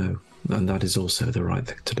need to know, and that is also the right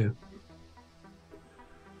thing to do.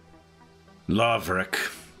 Laverick,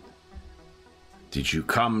 did you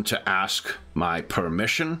come to ask my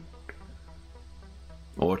permission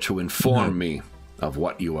or to inform me of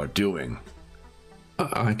what you are doing?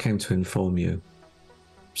 I came to inform you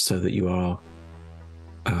so that you are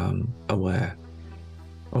aware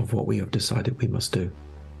of what we have decided we must do.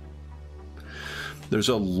 There's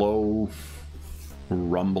a low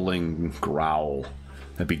rumbling growl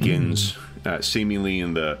that begins seemingly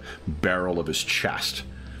in the barrel of his chest.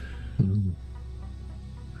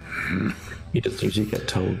 He doesn't usually get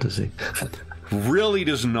told, does he? Really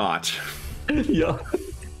does not. Yeah.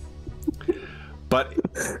 But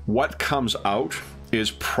what comes out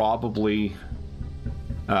is probably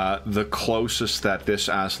the closest that this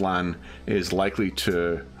Aslan is likely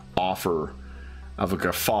to offer of a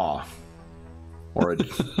guffaw. Or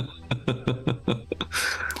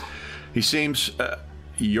he seems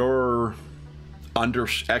your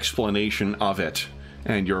explanation of it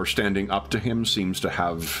and your standing up to him seems to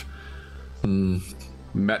have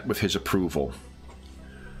met with his approval.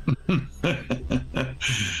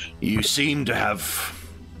 You seem to have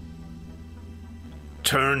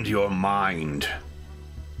turned your mind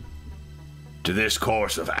to this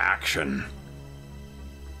course of action.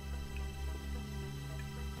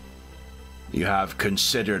 You have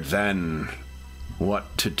considered then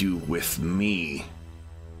what to do with me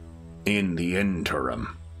in the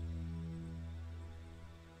interim.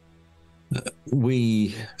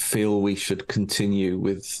 We feel we should continue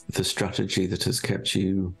with the strategy that has kept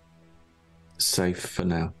you safe for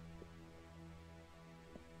now.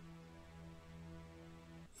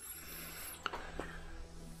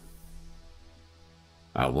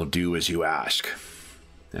 I will do as you ask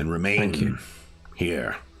and remain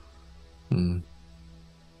here.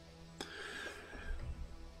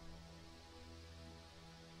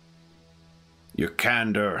 Your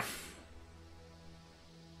candor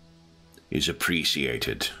is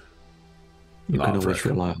appreciated. You can always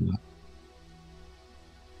rely on that.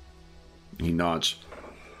 He nods.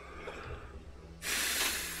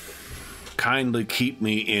 kindly keep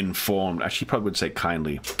me informed. Actually, probably would say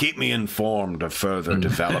kindly keep me informed of further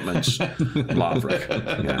developments. Laverick.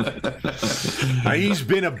 Yeah. He's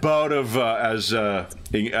been about of as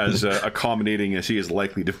accommodating as he is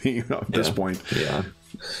likely to be at this point. Yeah.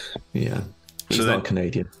 He's not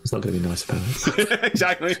Canadian. He's not going to be nice about it.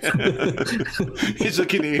 Exactly. He's a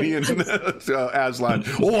Canadian Aslan.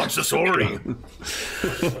 Oh, what's the story?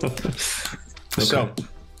 Okay. So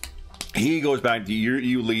he goes back.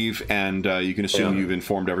 You leave, and you can assume you've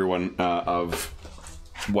informed everyone of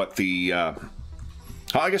what the. I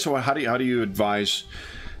guess how do you advise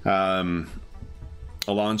Alonzo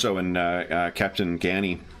and Captain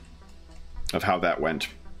Ganny of how that went?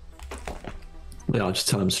 Yeah, I'll just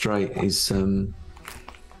tell him straight. He's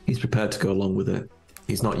prepared to go along with it.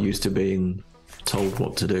 He's not used to being told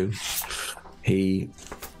what to do. He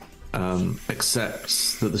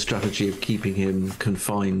accepts that the strategy of keeping him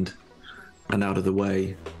confined and out of the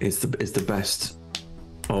way is the best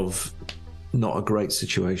of not a great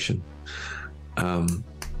situation, and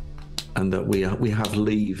that we have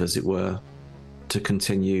leave, as it were, to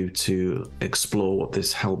continue to explore what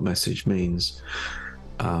this help message means.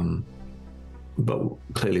 But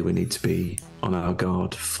clearly we need to be on our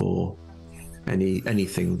guard for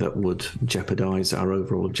anything that would jeopardize our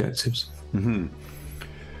overall objectives. Mm-hmm.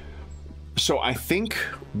 So I think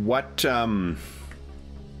what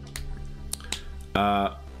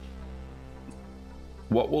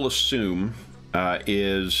we'll assume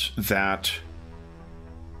is that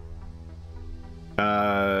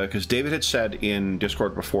because David had said in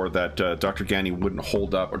Discord before that Dr. Ganny wouldn't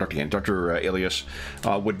hold up, or Dr. Alias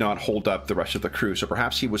would not hold up the rest of the crew. So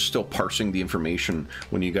perhaps he was still parsing the information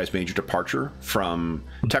when you guys made your departure from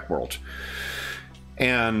Tech World,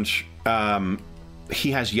 and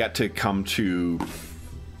he has yet to come to,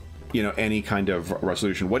 any kind of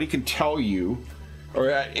resolution. What he can tell you,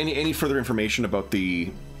 or any further information about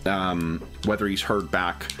the whether he's heard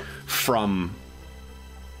back from.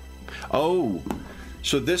 Oh,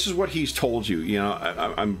 so this is what he's told you.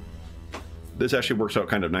 This actually works out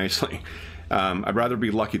kind of nicely. I'd rather be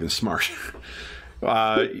lucky than smart.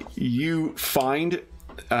 You find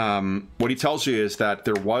what he tells you is that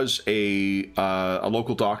there was a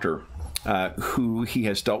local doctor who he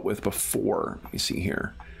has dealt with before. Let me see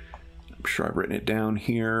here. I'm sure I've written it down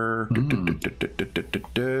here.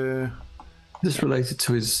 This related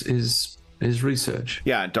to his research.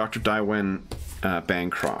 Yeah, Dr. Dywin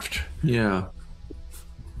Bancroft. Yeah.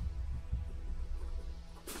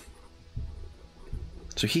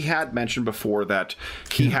 So he had mentioned before that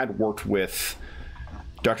he had worked with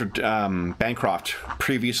Dr. Bancroft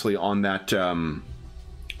previously on that on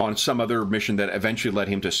some other mission that eventually led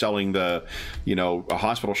him to selling a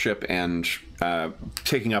hospital ship and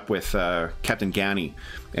taking up with Captain Ganny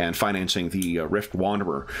and financing the Rift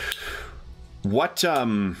Wanderer. What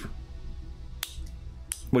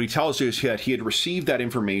he tells you is that he had received that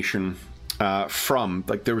information from,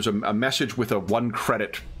 there was a message with a 1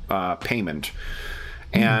 credit payment.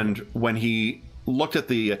 And when he looked at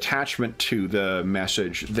the attachment to the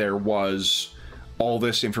message, there was all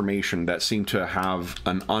this information that seemed to have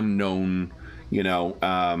an unknown,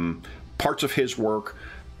 parts of his work.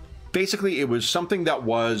 Basically, it was something that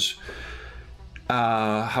was,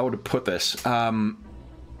 how to put this?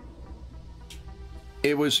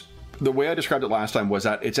 It was, the way I described it last time was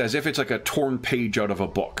that it's as if it's like a torn page out of a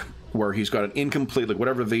book, where he's got an incomplete,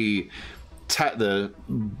 whatever the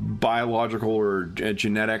biological or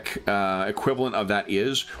genetic equivalent of that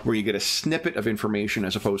is, where you get a snippet of information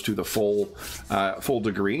as opposed to the full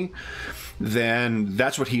degree. Then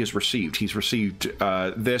that's what he has received. He's received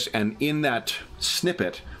this, and in that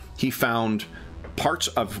snippet, he found parts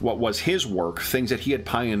of what was his work, things that he had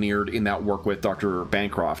pioneered in that work with Dr.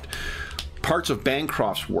 Bancroft, parts of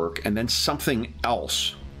Bancroft's work, and then something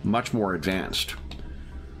else much more advanced.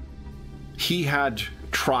 He had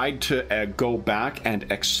tried to go back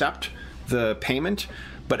and accept the payment,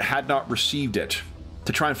 but had not received it,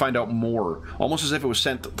 to try and find out more, almost as if it was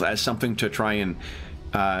sent as something to try and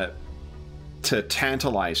to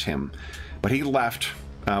tantalize him. But he left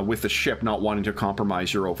with the ship, not wanting to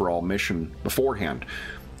compromise your overall mission beforehand.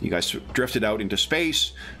 You guys drifted out into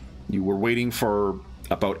space. You were waiting for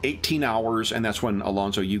about 18 hours, and that's when,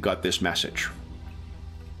 Alonzo, you got this message.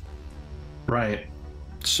 Right.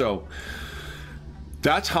 So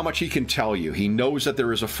that's how much he can tell you. He knows that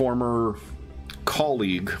there is a former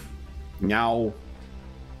colleague now.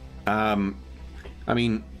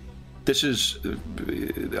 This is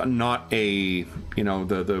not a,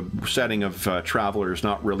 the setting of Traveler is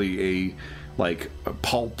not really a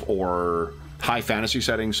pulp or high fantasy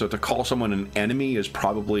setting. So to call someone an enemy is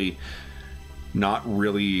probably not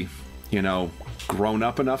really grown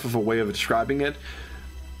up enough of a way of describing it,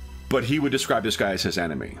 but he would describe this guy as his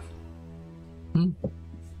enemy.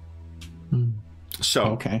 So,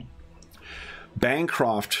 okay.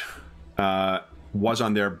 Bancroft was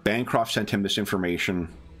on there. Bancroft sent him this information.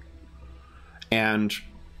 And,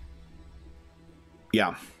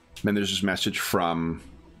 yeah, then there's this message from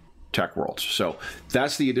Tech World. So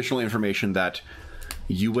that's the additional information that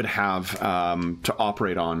you would have to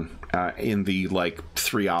operate on in the,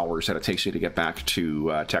 3 hours that it takes you to get back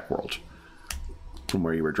to Tech World from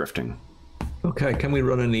where you were drifting. Okay, can we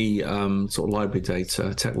run any sort of library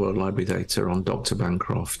data, Tech World library data on Dr.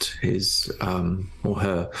 Bancroft, his or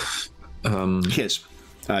her? His.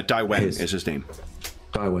 Daiwen is his name.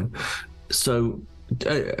 Daiwen. So,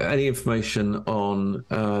 any information on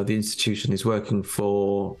the institution he's working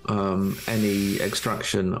for, any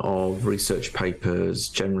extraction of research papers,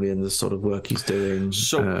 generally in the sort of work he's doing?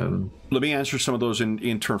 So, let me answer some of those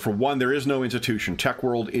in turn. For one, there is no institution. Tech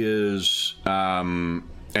World is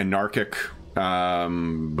anarchic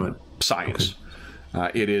science.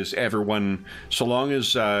 Okay. It is everyone, so long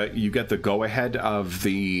as you get the go-ahead of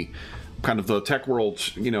the kind of the Tech World,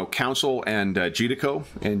 Council and GDCO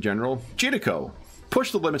in general. GDCO,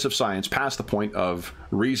 push the limits of science past the point of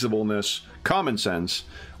reasonableness, common sense,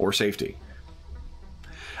 or safety.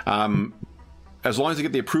 As long as you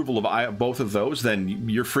get the approval of both of those, then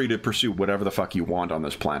you're free to pursue whatever the fuck you want on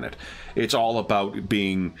this planet. It's all about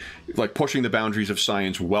being, pushing the boundaries of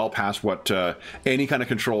science well past what any kind of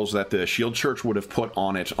controls that the Shield Church would have put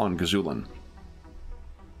on it on Gazulan.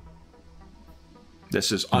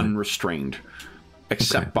 This is unrestrained,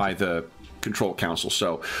 except by the Control Council.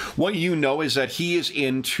 So what you know is that he is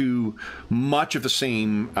into much of the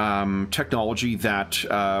same technology that,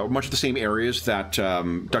 much of the same areas that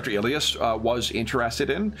Dr. Ilias was interested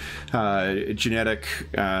in. Genetic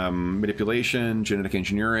manipulation, genetic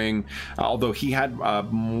engineering, although he had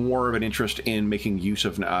more of an interest in making use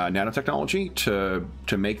of nanotechnology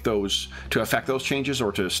to make those, to affect those changes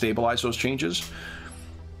or to stabilize those changes.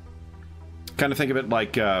 Kind of think of it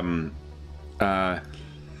like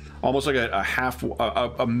almost like a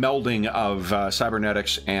melding of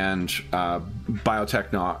cybernetics and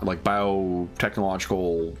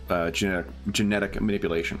biotechnological genetic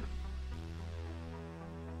manipulation.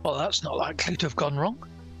 Well, that's not likely to have gone wrong.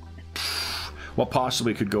 What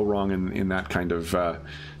possibly could go wrong in that kind of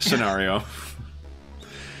scenario?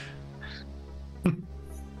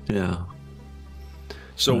 Yeah.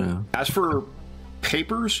 So, as for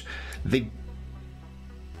papers, they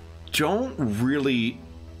don't really...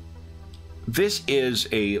 This is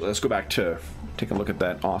a... Let's go back to take a look at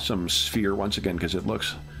that awesome sphere once again, because it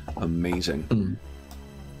looks amazing.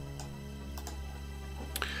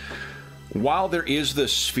 While there is the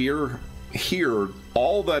sphere here,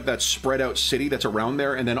 all that spread out city that's around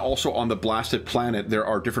there, and then also on the blasted planet, there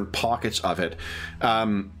are different pockets of it.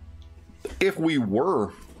 If we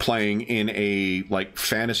were playing in a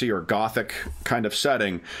fantasy or gothic kind of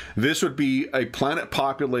setting, this would be a planet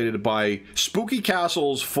populated by spooky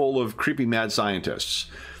castles full of creepy mad scientists.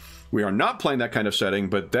 We are not playing that kind of setting,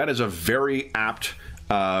 but that is a very apt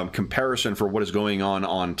comparison for what is going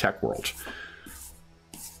on Tech World.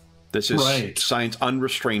 This is science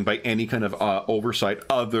unrestrained by any kind of oversight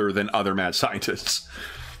other than other mad scientists.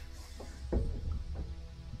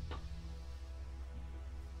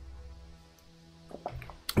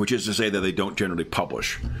 Which is to say that they don't generally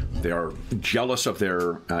publish. They are jealous of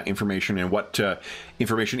their information and what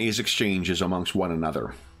information is exchanged amongst one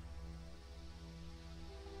another.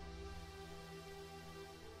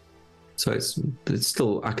 So it's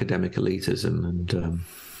still academic elitism and...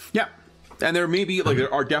 Yeah. And there may be,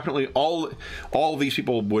 there are definitely all of these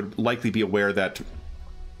people would likely be aware that,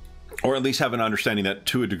 or at least have an understanding that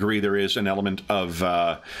to a degree there is an element of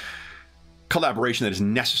collaboration that is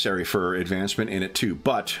necessary for advancement in it too.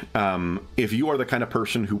 But if you are the kind of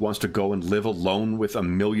person who wants to go and live alone with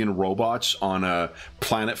 1 million robots on a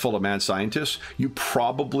planet full of mad scientists, you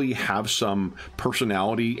probably have some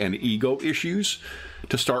personality and ego issues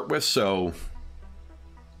to start with. So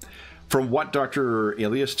from what Dr.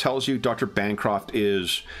 Ilias tells you, Dr. Bancroft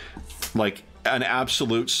is an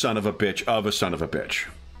absolute son of a bitch of a son of a bitch.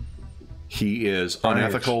 He is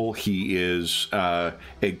unethical. He is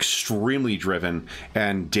extremely driven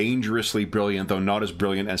and dangerously brilliant, though not as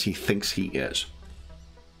brilliant as he thinks he is.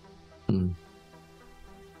 It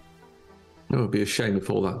would be a shame if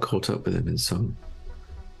all that caught up with him in some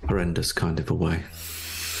horrendous kind of a way.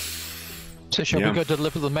 So shall we go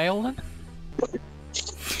deliver the mail then?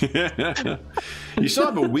 You still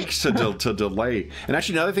have a week to delay. And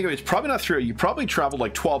actually, another thing, it's probably not through. You probably traveled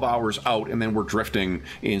like 12 hours out, and then we're drifting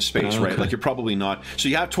in space, right? Like you're probably not. So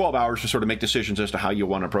you have 12 hours to sort of make decisions as to how you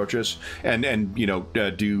want to approach this, and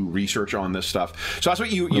do research on this stuff. So that's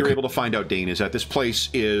what you're able to find out, Dane, is that this place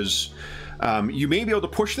is. You may be able to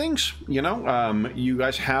push things. You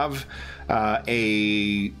guys have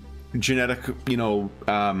a genetic,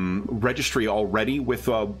 registry already with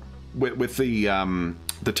the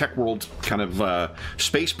Tech World kind of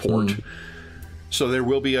spaceport. So there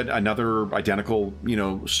will be another identical,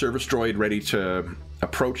 service droid ready to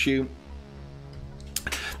approach you.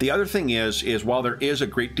 The other thing is while there is a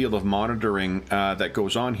great deal of monitoring that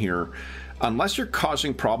goes on here, unless you're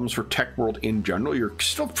causing problems for Tech World in general, you're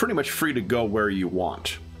still pretty much free to go where you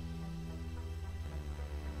want.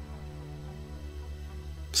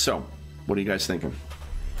 So, what are you guys thinking?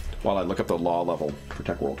 While I look up the law level for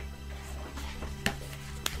Tech World.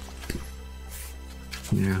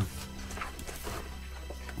 Yeah.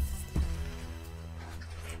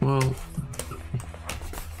 Well,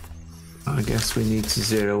 I guess we need to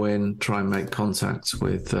zero in, try and make contact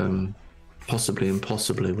with, possibly and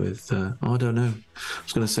possibly with, I don't know. I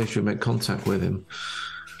was going to say, should we make contact with him?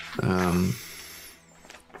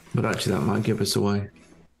 But actually that might give us away.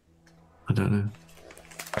 I don't know.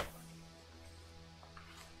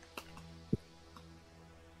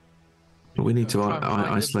 But we need to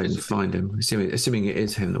isolate and find him, assuming it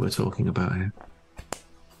is him that we're talking about here.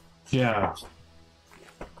 Yeah.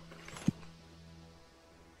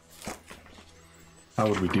 How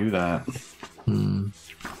would we do that?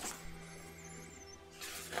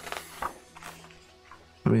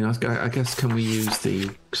 I mean, I guess, can we use the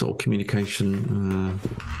sort of communication?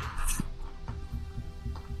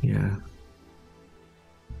 Yeah.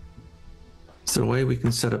 Is there a way we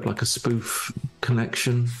can set up like a spoof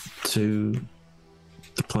connection to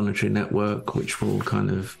the planetary network, which will kind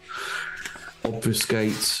of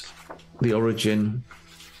obfuscate the origin,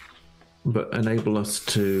 but enable us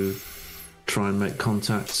to try and make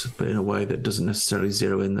contact, but in a way that doesn't necessarily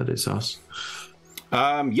zero in that it's us?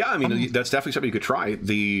 Yeah, I mean, that's definitely something you could try.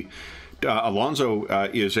 The Alonso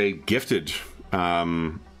is a gifted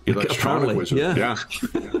electronic wizard. Yeah.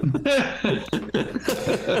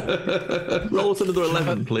 Roll us another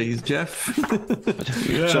 11, please, Jeff.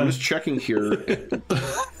 Yeah. So I'm just checking here.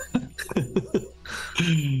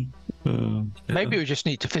 Maybe we just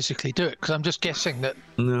need to physically do it, because I'm just guessing that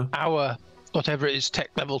our, whatever it is, tech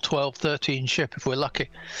level 12, 13 ship, if we're lucky,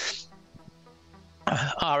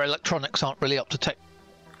 our electronics aren't really up to tech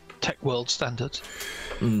world standards.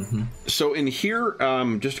 So in here,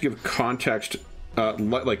 just to give context,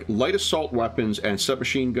 like light assault weapons and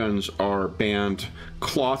submachine guns are banned.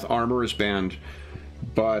 Cloth armor is banned,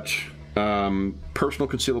 but personal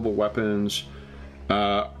concealable weapons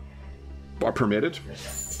are permitted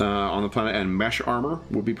on the planet, and mesh armor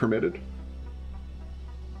would be permitted.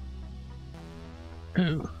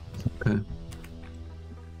 Ooh. Okay.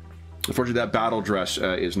 Unfortunately, that battle dress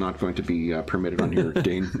is not going to be permitted on here,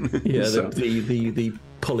 Dane. Yeah, So. the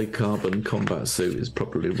polycarbon combat suit is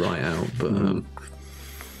probably right out, but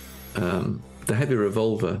the heavy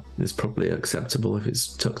revolver is probably acceptable if it's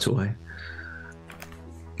tucked away.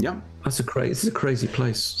 Yeah, this is a crazy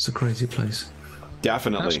place. It's a crazy place.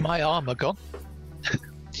 Definitely. That's my armor gone.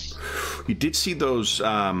 You did see those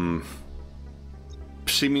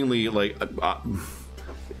seemingly like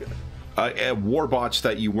warbots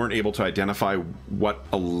that you weren't able to identify what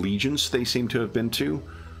allegiance they seem to have been to.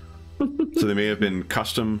 So they may have been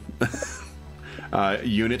custom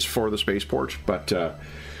units for the spaceport, but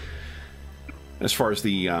as far as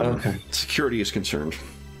the security is concerned,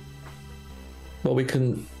 well, we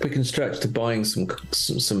can stretch to buying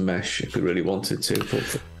some mesh if we really wanted to,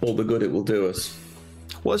 for all the good it will do us.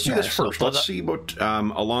 Well, let's do this first. Let's see about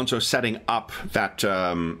Alonso setting up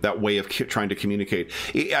that way of trying to communicate.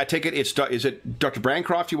 I take it is it Dr.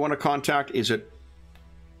 Bancroft you want to contact? Is it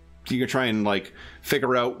you can try and like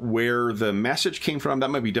figure out where the message came from? That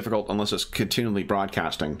might be difficult unless it's continually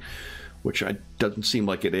broadcasting, which doesn't seem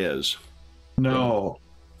like it is. No.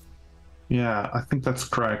 Yeah, I think that's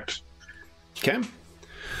correct. Okay.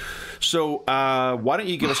 So why don't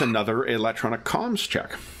you give us another electronic comms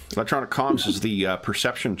check? Electronic comms is the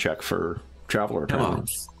perception check for Traveler. Come on.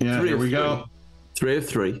 Yeah, here we go. 3 of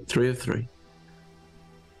 3. 3 of 3.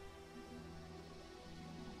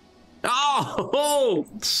 Oh!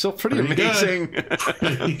 So pretty amazing.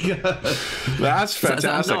 Pretty good. That's fantastic.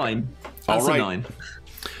 That's a 9. That's all right. A 9.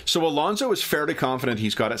 So Alonso is fairly confident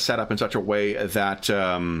he's got it set up in such a way that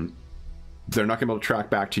they're not going to be able to track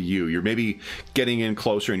back to you. You're maybe getting in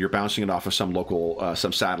closer and you're bouncing it off of some local,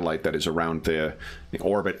 some satellite that is around the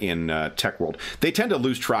orbit in Tech World. They tend to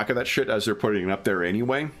lose track of that shit as they're putting it up there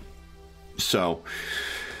anyway. So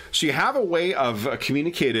you have a way of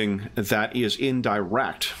communicating that is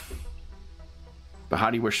indirect. But how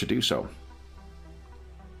do you wish to do so?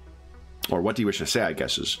 Or what do you wish to say, I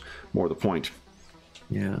guess, is more the point.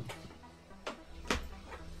 Yeah.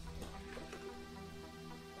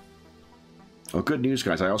 Oh, good news,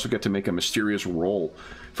 guys. I also get to make a mysterious roll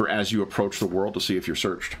for as you approach the world to see if you're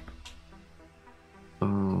searched.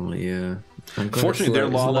 Oh, yeah. Fortunately, their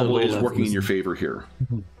law level is working in your favor here.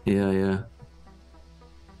 Yeah, yeah.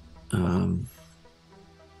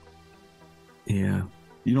 Yeah.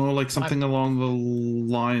 You know, like something along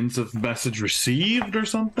the lines of message received or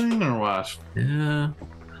something, or what? Yeah.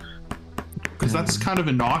 Because that's kind of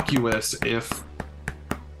innocuous if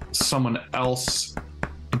someone else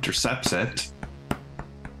intercepts it.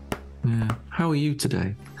 Yeah. How are you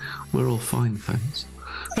today? We're all fine, thanks.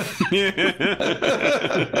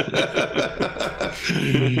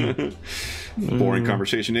 Boring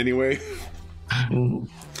conversation anyway.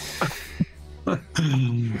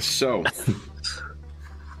 So.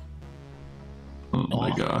 Oh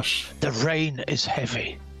my gosh. The rain is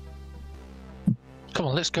heavy. Come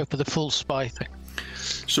on, let's go for the full spy thing.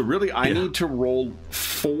 So really, I need to roll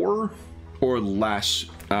 4 or less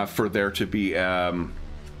for there to be an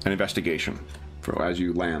investigation for as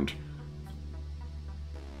you land.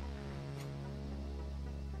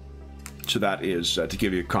 So that is to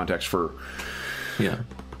give you context for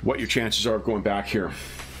what your chances are of going back here.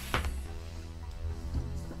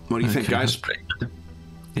 What do you think, guys?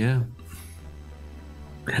 Yeah.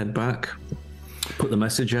 Head back. Put the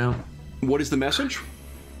message out. What is the message?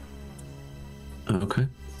 Okay.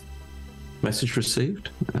 Message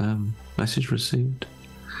received. Message received.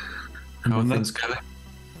 How are things going?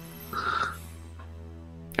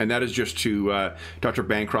 And that is just to Dr.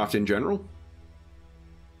 Bancroft in general?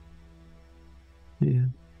 Yeah.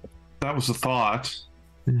 That was the thought.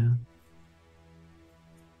 Yeah.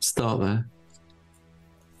 Start there.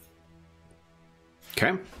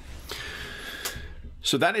 Okay.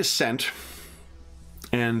 So that is sent.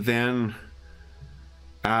 And then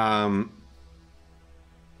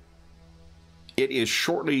it is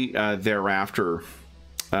shortly thereafter,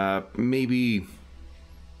 maybe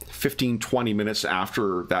 15, 20 minutes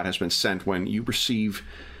after that has been sent, when you receive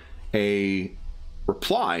a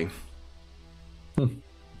reply. I'm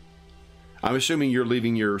assuming you're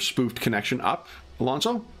leaving your spoofed connection up,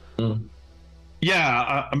 Alonso?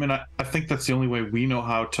 Yeah, I mean, I think that's the only way we know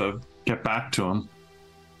how to get back to him.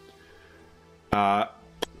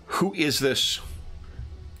 Who is this?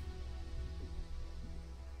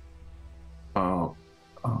 Oh,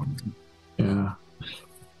 yeah.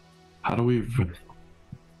 How do we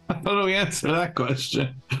answer that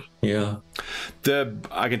question? Yeah.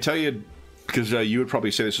 I can tell you, because you would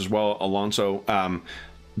probably say this as well, Alonso,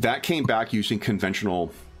 that came back using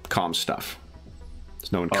conventional comm stuff.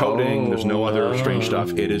 There's no encoding, there's no other strange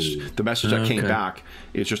stuff. It is the message that came back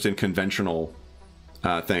is just in conventional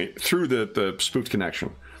thing through the spoofed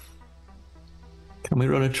connection. Can we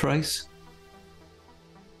run a trace?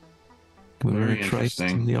 Can we run a trace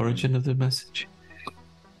in the origin of the message?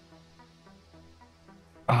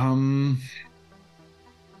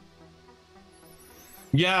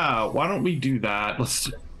 Yeah, why don't we do that? Let's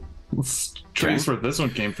trace where this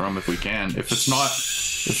one came from if we can. If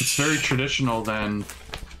it's very traditional, then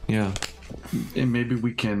and maybe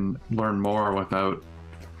we can learn more without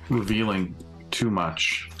revealing too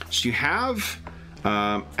much. So you have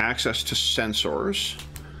access to sensors.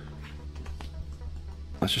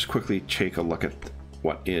 Let's just quickly take a look at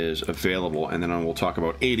what is available, and then we'll talk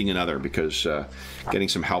about aiding another, because getting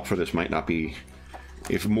some help for this might not be,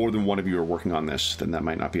 if more than one of you are working on this, then that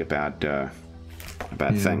might not be a bad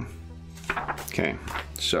thing. Okay,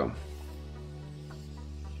 so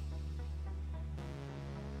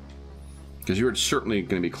because you're certainly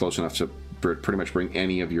going to be close enough to pretty much bring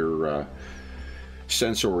any of your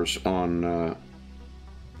sensors on.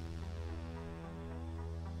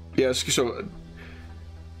 Yes, so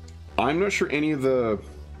I'm not sure any of the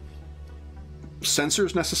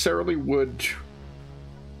sensors necessarily would.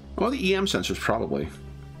 Well, the EM sensors probably.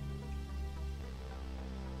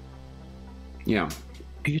 Yeah.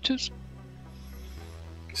 Computers?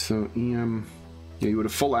 So EM, yeah, you would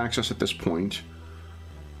have full access at this point.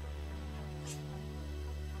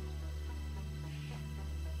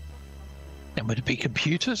 then would it be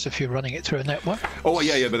computers if you're running it through a network? Oh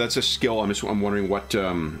yeah, but that's a skill. I'm wondering what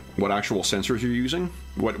actual sensors you're using.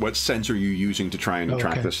 What sensor you're using to try and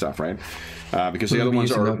track this stuff, right? Because the other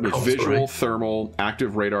ones are visual, thermal,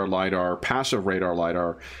 active radar lidar, passive radar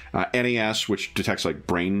lidar, NAS, which detects like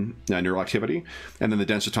brain neural activity, and then the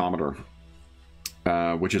densitometer,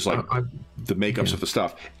 which is like the makeups of the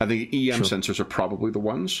stuff. I think EM sensors are probably the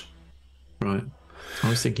ones. Right. I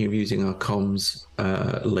was thinking of using our comms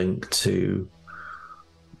link to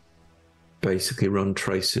basically run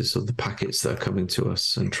traces of the packets that are coming to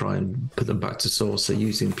us and try and put them back to source. So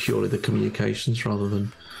using purely the communications rather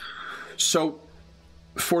than... So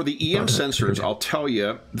for the EM sensors, I'll tell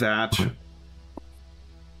you that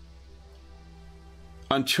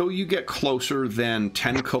until you get closer than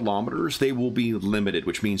 10 kilometers, they will be limited,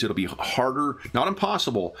 which means it'll be harder, not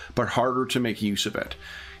impossible, but harder to make use of it.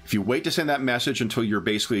 If you wait to send that message until you're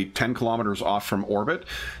basically 10 kilometers off from orbit,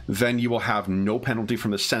 then you will have no penalty from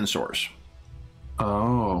the sensors.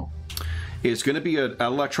 Oh. It's going to be an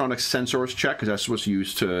electronic sensors check, because that's what's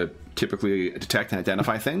used to typically detect and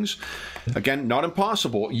identify things. Again, not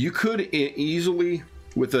impossible. You could easily,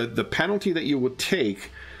 with the penalty that you would take,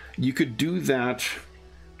 you could do that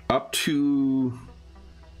up to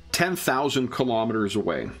 10,000 kilometers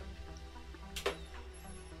away.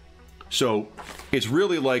 So it's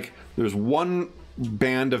really like there's one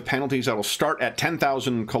band of penalties that will start at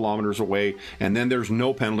 10,000 kilometers away, and then there's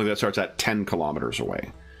no penalty that starts at 10 kilometers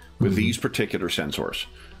away with these particular sensors.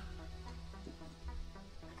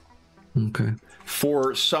 Okay.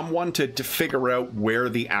 For someone to figure out where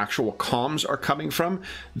the actual comms are coming from,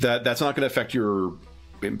 that's not going to affect your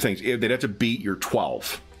things. They'd have to beat your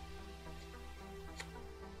 12.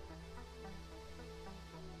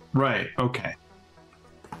 Right, okay.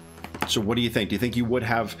 So what do you think? Do you think you would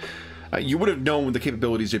have... you would have known the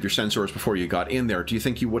capabilities of your sensors before you got in there. Do you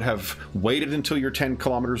think you would have waited until you're 10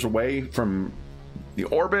 kilometers away from the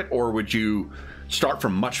orbit, or would you start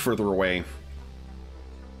from much further away?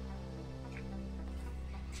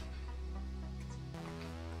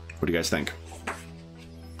 What do you guys think? I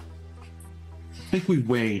think we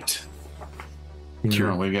wait.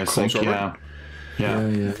 Sure. What do you guys Close think? over? Yeah,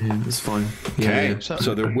 it's fine. Okay,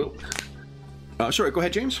 so there will... sorry, go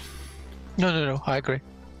ahead, James. No, I agree.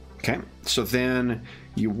 Okay, so then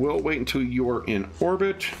you will wait until you're in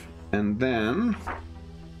orbit, and then...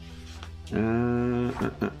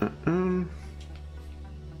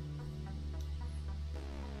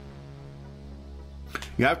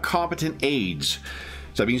 You have competent aids.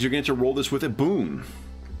 So that means you're going to roll this with a boon.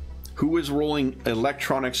 Who is rolling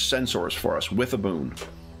electronic sensors for us with a boon?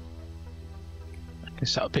 I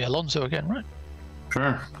guess that would be Alonso again, right?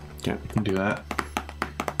 sure. Yeah. You can do that.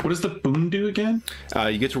 What does the boon do again?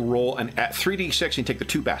 You get to roll an at 3d6 and you take the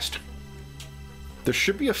two best. There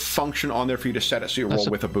should be a function on there for you to set it so you roll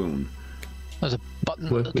with a boon. There's a button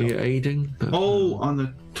Were at the top. we aiding? Oh, on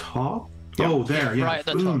the top? Yeah. Oh, there, yeah. Right at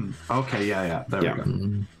the boon. Okay, yeah. There we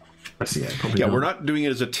go. I see it. Yeah, we're not doing it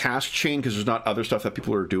as a task chain because there's not other stuff that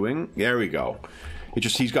people are doing. There we go. It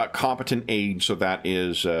just, he's got competent aid, so that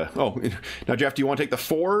is... oh, now, Jeff, do you want to take the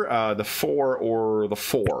 4 or the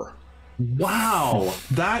 4? Wow,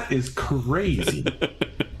 that is crazy.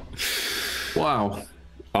 Wow.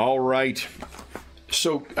 All right.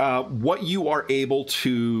 So what you are able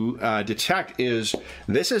to detect is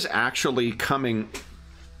this is actually coming...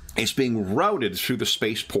 It's being routed through the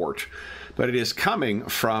spaceport, but it is coming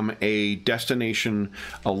from a destination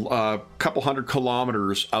a couple hundred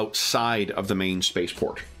kilometers outside of the main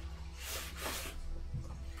spaceport.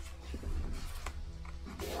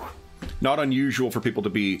 Not unusual for people to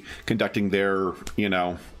be conducting their, you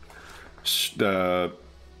know,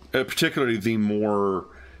 particularly the more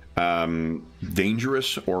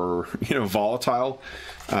dangerous or, you know, volatile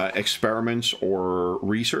experiments or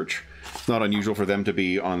research. It's not unusual for them to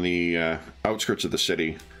be on the outskirts of the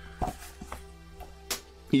city.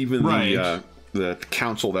 Even the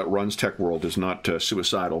council that runs Tech World is not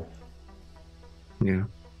suicidal. Yeah.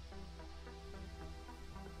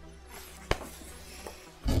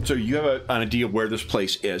 So you have an idea of where this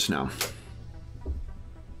place is now.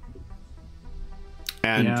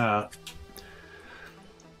 And yeah.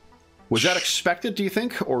 Was that expected, do you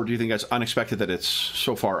think? Or do you think that's unexpected that it's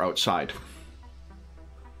so far outside?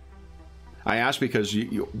 I ask because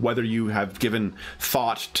whether you have given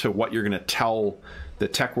thought to what you're going to tell the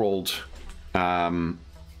Tech World, like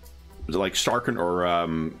Starkin or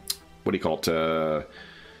what do you call it,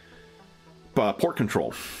 port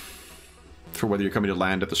control, for whether you're coming to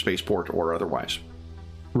land at the spaceport or otherwise.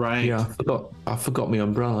 Right. Yeah, I forgot my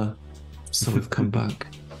umbrella, so we've come back.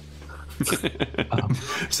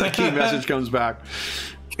 So that key message comes back.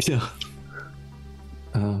 Yeah.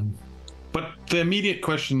 But the immediate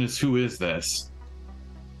question is, who is this?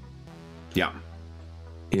 Yeah.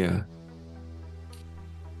 Yeah.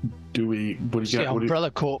 Do we? What do you It's the got?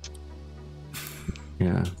 Umbrella Corp.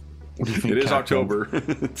 Yeah. What do you think? It is Captain? October.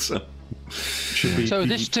 So. Should we? So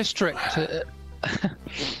this district.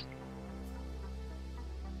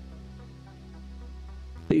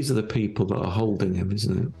 These are the people that are holding him,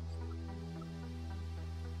 isn't it?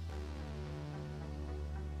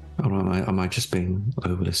 Or am I just being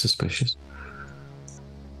overly suspicious?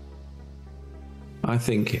 I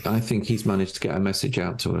think he's managed to get a message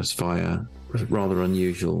out to us via rather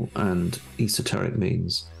unusual and esoteric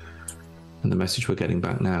means. And the message we're getting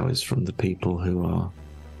back now is from the people who are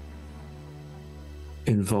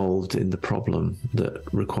involved in the problem that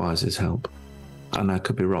requires his help. And I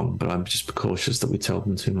could be wrong, but I'm just cautious that we tell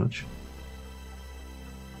them too much.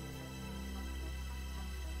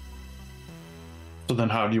 So then,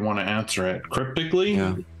 how do you want to answer it? Cryptically?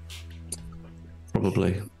 Yeah,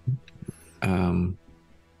 probably.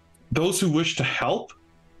 Those who wish to help,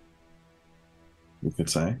 we could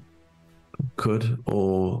say. Could,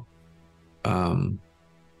 or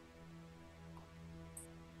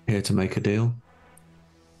here to make a deal.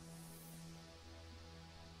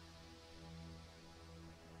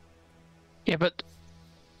 Yeah, but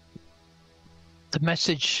the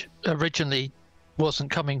message originally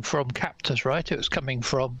wasn't coming from captors, right? It was coming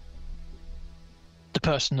from the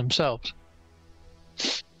person themselves.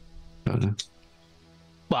 Don't know.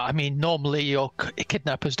 Well, I mean, normally your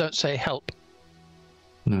kidnappers don't say help.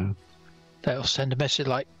 No. They'll send a message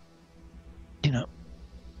like, you know,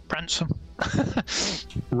 ransom.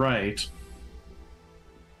 Right.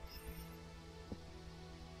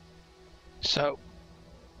 So,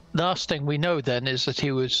 last thing we know then is that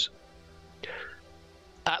he was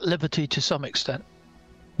at liberty to some extent.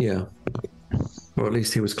 Yeah. Or at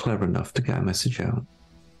least he was clever enough to get a message out.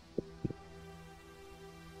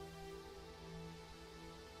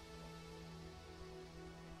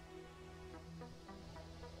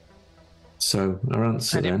 So our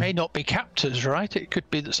answer And then, it may not be captors, right? It could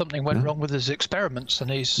be that something went wrong with his experiments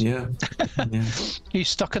and he's yeah, he's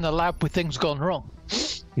stuck in a lab with things gone wrong.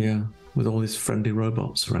 yeah, with all these friendly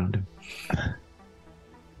robots around him,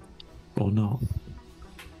 or not.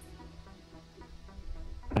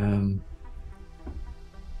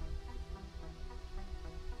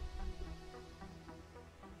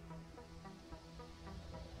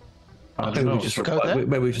 I don't know.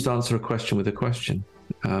 Maybe we just answer a question with a question.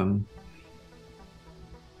 Who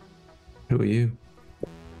are you?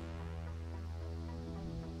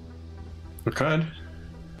 We could.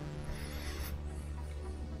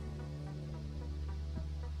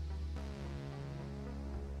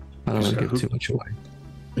 I don't want to give too much away.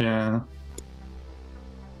 Yeah.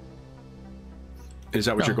 Is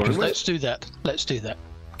that what you're going with? Let's do that. Let's do that.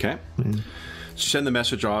 Okay. Send the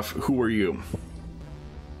message off. Who are you?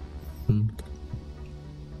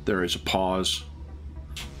 There is a pause.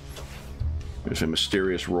 There's a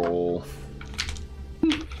mysterious roll.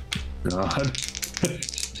 God.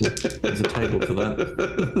 There's a table for that.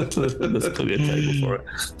 There's clearly a table for it.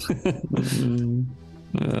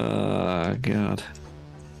 Oh, God.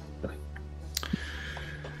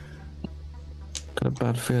 Got a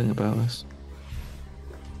bad feeling about this.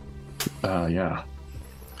 Yeah.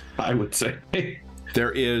 I would say.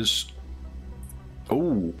 There is.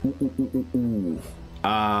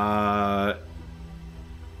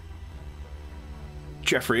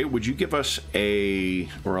 Jeffrey, would you give us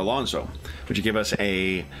or Alonzo, would you give us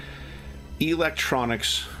a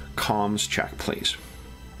electronics comms check, please?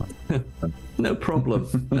 No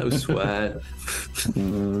problem. No sweat.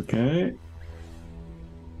 Okay.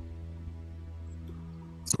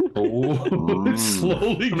 Oh, it's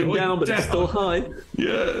slowly going down, but it's still high.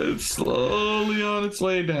 Yeah, it's slowly on its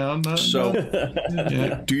way down.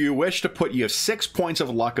 Yeah. Do you wish to put? You have 6 points of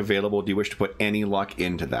luck available. Do you wish to put any luck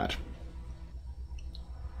into that?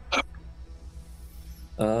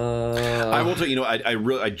 I will tell you.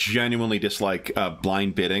 I genuinely dislike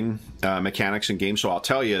blind bidding mechanics in games. So I'll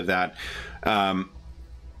tell you that.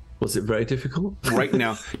 Was it very difficult? Right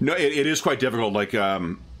now, no, it is quite difficult. Like,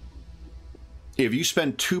 if you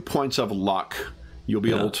spend 2 points of luck, you'll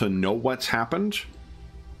be able to know what's happened.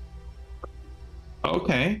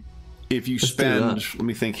 Okay. If you spend, let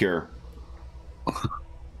me think here.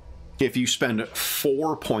 If you spend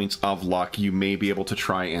 4 points of luck, you may be able to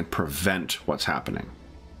try and prevent what's happening.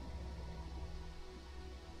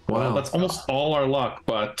 Wow, that's almost all our luck,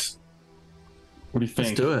 but what do you think?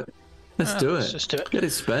 Let's do it. Let's do it. Let's just do it. Get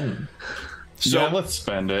it spent. So yeah, let's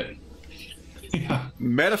spend it.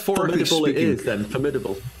 Metaphorically Formidable speaking, it is then.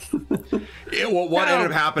 Formidable. Well, what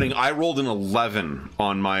ended up happening? I rolled an 11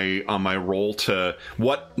 on my roll to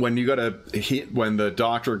when you got a hit when the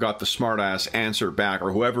doctor got the smartass answer back,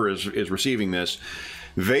 or whoever is receiving this,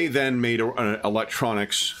 they then made an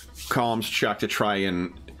electronics comms check to try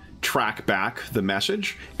and track back the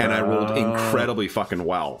message, and I rolled incredibly fucking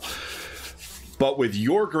well. But with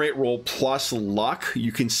your great roll plus luck,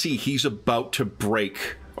 you can see he's about to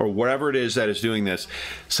break, or whatever it is that is doing this.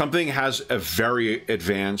 Something has a very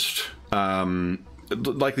advanced,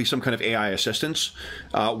 likely some kind of AI assistance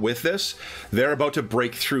with this. They're about to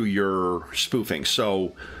break through your spoofing.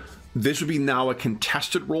 So this would be now a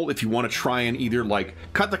contested roll if you want to try and either like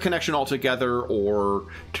cut the connection altogether or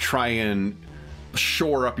to try and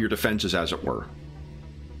shore up your defenses, as it were.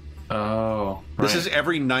 Oh, right. This is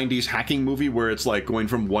every 90s hacking movie where it's like going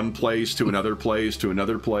from one place to another place to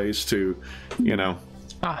another place to, you know.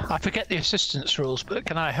 I forget the assistance rules, but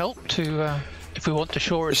can I help to if we want to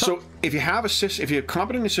shore it up? So if you have if you have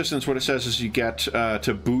competent assistance, what it says is you get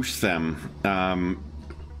to boost them.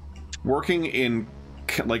 Working in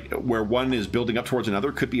like where one is building up towards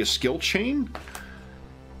another could be a skill chain,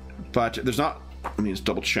 but there's not. Let me just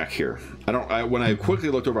double check here. When I quickly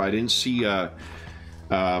looked over, I didn't see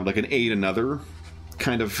like an aid another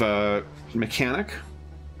kind of mechanic.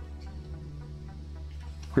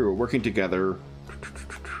 We were working together.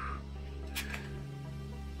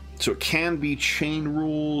 So it can be chain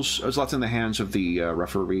rules. There's lots in the hands of the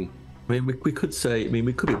referee. I mean, we could say,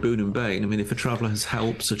 we could be boon and bane. I mean, if a traveller has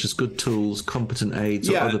help, such as good tools, competent aids,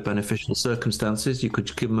 or other beneficial circumstances, you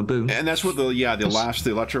could give them a boon. And that's what the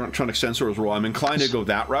electronic sensors roll. I'm inclined to go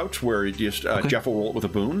that route, where you just Jeff will roll it with a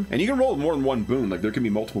boon, and you can roll more than one boon. Like there can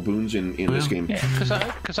be multiple boons in this game.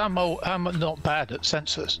 Yeah, because I'm not bad at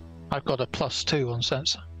sensors. I've got a +2 on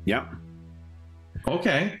sensor. Yeah.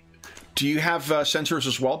 Okay. Do you have sensors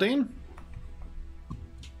as well, Dane?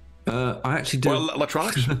 I actually do. Well,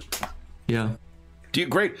 electronics. Yeah.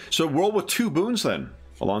 Great. So roll with 2 boons then,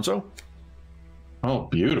 Alonso. Oh,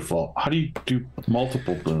 beautiful. How do you do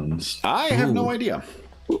multiple boons? I have no idea.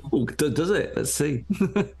 Ooh, does it? Let's see.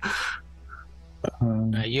 You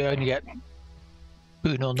only get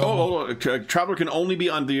boon on normal. Traveler can only be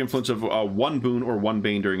under the influence of 1 boon or 1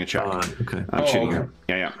 bane during a check. Okay. Okay.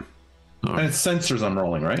 Yeah. Right. And it's sensors I'm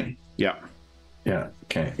rolling, right? Yeah. Yeah.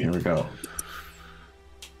 Okay, here we go.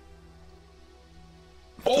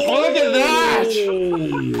 Oh, look at that!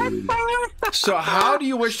 So how do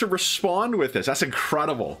you wish to respond with this? That's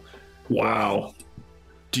incredible. Wow.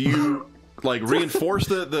 Do you like reinforce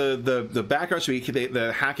the background so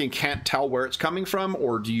the hacking can't tell where it's coming from,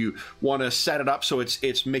 or do you want to set it up so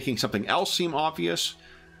it's making something else seem obvious?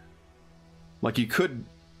 Like you could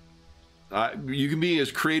you can be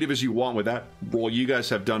as creative as you want with that roll. You guys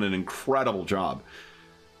have done an incredible job.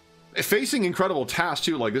 Facing incredible tasks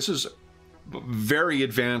too. Like this is very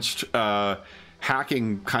advanced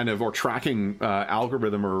hacking kind of or tracking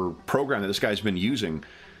algorithm or program that this guy's been using.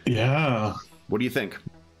 Yeah. What do you think?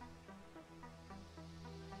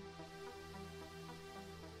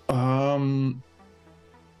 What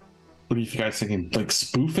are you guys thinking? Like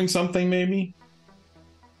spoofing something, maybe?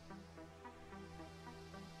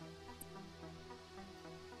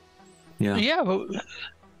 Yeah. Yeah. Well,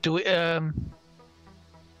 do we?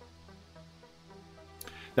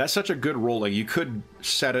 That's such a good roll. Like you could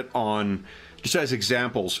set it on, just as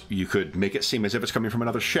examples, you could make it seem as if it's coming from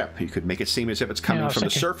another ship. You could make it seem as if it's coming from the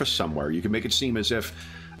surface somewhere. You could make it seem as if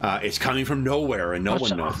it's coming from nowhere and no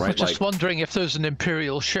one knows, right? I was just wondering if there's an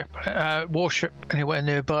Imperial ship, warship anywhere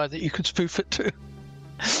nearby that you could spoof it to.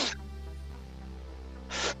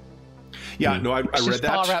 Yeah, no, I read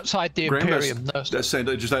that. Far outside the Imperium. That's saying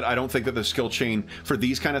just that I don't think that the skill chain for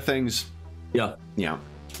these kind of things. Yeah.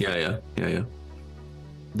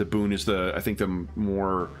 The boon is I think the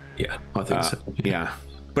more. Yeah, I think so. Yeah,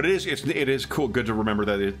 but it is cool. Good to remember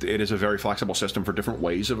that it is a very flexible system for different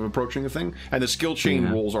ways of approaching a thing, and the skill chain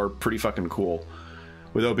rolls are pretty fucking cool,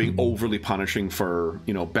 without being overly punishing for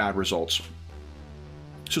bad results.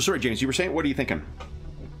 So sorry, James, you were saying, what are you thinking?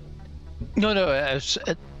 No,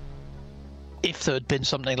 if there had been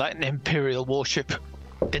something like an Imperial warship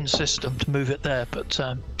in system to move it there, but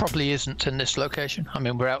probably isn't in this location. I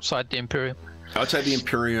mean, we're outside the Imperium. Outside the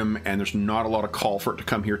Imperium, and there's not a lot of call for it to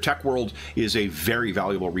come here. Tech World is a very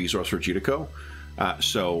valuable resource for GeDeCo.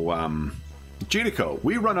 GeDeCo,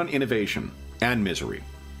 we run on innovation and misery.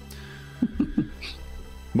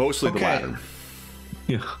 Mostly the latter.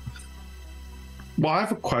 Yeah. Well, I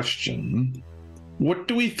have a question. What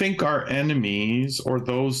do we think our enemies, or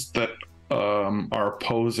those that are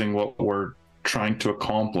opposing what we're trying to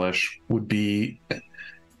accomplish, would be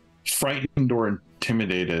frightened or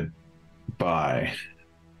intimidated by?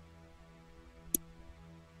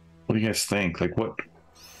 What do you guys think? Like, what?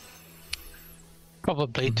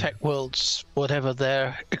 Probably Tech World's whatever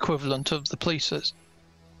their equivalent of the police is.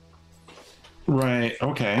 Right.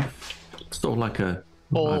 Okay. Sort of like a,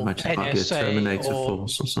 or I imagine it might be a NSA Terminator or...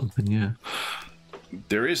 force or something. Yeah.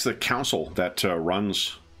 There is the council that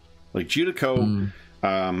runs, like Judico,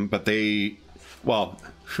 but they, well,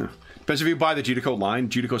 depends if you buy the Judico line.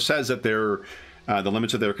 Judico says that they're the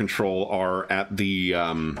limits of their control are at the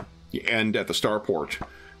end at the starport.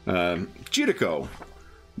 Judico,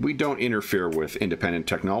 we don't interfere with independent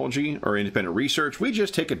technology or independent research. We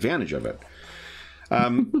just take advantage of it.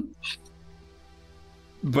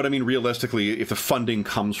 But I mean, realistically, if the funding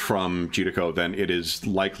comes from Judico, then it is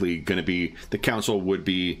likely going to be the council would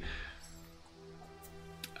be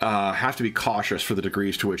have to be cautious for the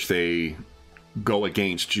degrees to which they go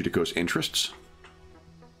against Judico's interests.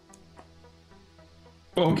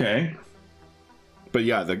 Okay. But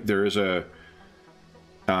yeah, there is a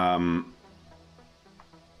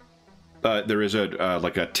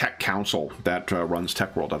like a tech council that runs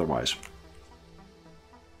Tech World otherwise.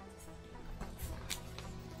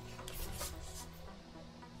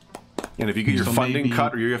 And if you get your funding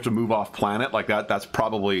cut or you have to move off planet like that, that's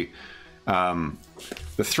probably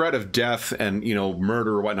the threat of death and, you know,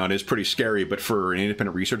 murder or whatnot is pretty scary. But for an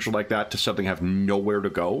independent researcher like that to suddenly have nowhere to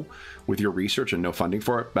go with your research and no funding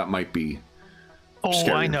for it, that might be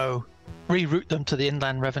scary. I know. Reroute them to the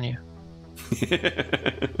Inland Revenue.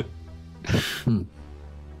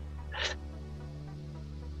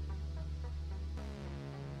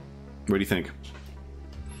 What do you think?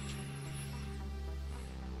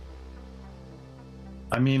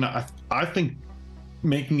 I mean, I think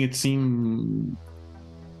making it seem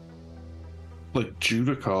like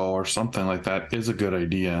Judico or something like that is a good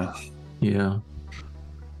idea. Yeah.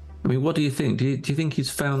 I mean, what do you think? Do you think he's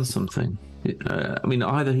found something? I mean,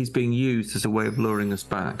 either he's being used as a way of luring us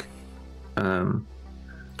back.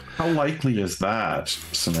 How likely is that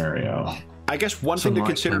scenario? I guess one thing to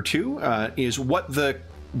consider too is what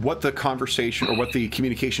the conversation or what the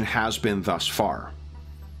communication has been thus far.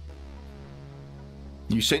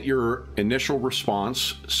 You sent your initial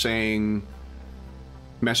response saying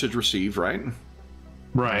message received, right?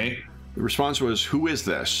 Right. The response was, who is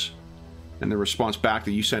this? And the response back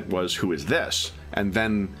that you sent was, who is this? And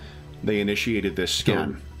then they initiated this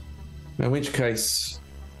scan. In which case,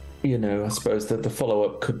 you know, I suppose that the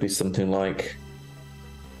follow-up could be something like...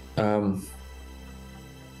 Well,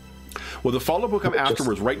 the follow-up will come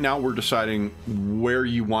afterwards. Right now, we're deciding where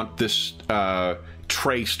you want this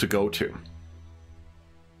trace to go to.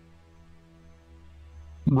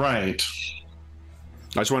 Right.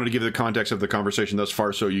 I just wanted to give the context of the conversation thus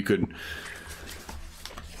far so you could...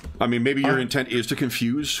 I mean, maybe your intent is to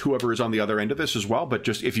confuse whoever is on the other end of this as well, but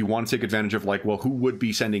just if you want to take advantage of, like, well, who would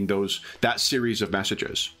be sending that series of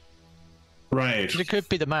messages? Right. It could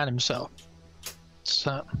be the man himself.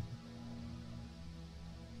 So...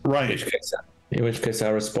 Right. In which case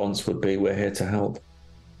our response would be, we're here to help.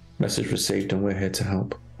 Message received and we're here to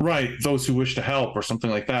help. Right, those who wish to help or something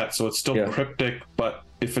like that. So it's still cryptic, but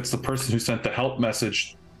if it's the person who sent the help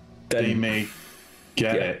message, then they may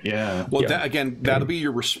get it. Yeah. Well, that'll be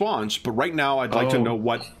your response. But right now, I'd like to know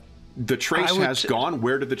what the trace has gone.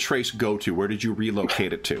 Where did the trace go to? Where did you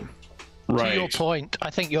relocate it to? Right. To your point, I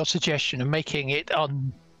think your suggestion of making it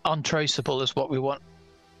untraceable is what we want.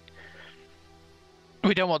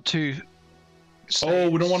 We don't want to say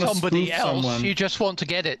we don't want somebody to else. Someone. You just want to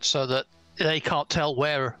get it so that they can't tell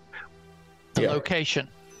where the location.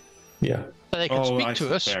 Yeah. So they can speak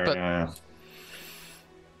to us, but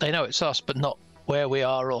they know it's us, but not where we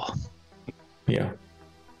are or... Yeah.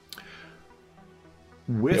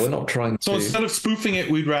 We're not trying to... So instead of spoofing it,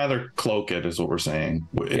 we'd rather cloak it, is what we're saying.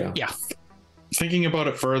 Yeah. Thinking about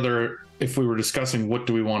it further, if we were discussing what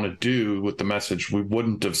do we want to do with the message, we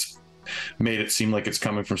wouldn't have made it seem like it's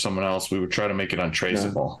coming from someone else. We would try to make it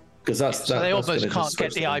untraceable. Because so they almost can't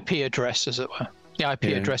get the IP address, as it were. The IP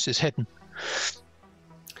address is hidden.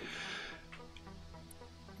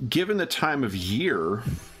 Given the time of year,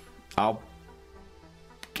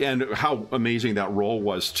 and how amazing that roll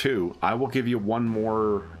was too, I will give you one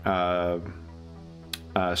more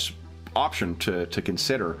option to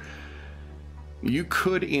consider. You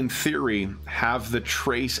could, in theory, have the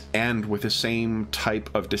trace end with the same type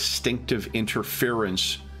of distinctive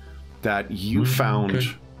interference that you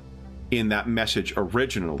found in that message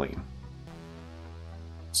originally.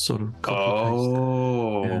 Sort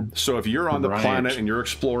of So if you're on the planet and you're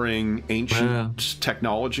exploring ancient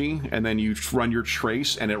technology and then you run your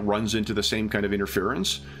trace and it runs into the same kind of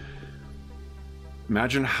interference,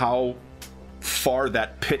 Imagine how far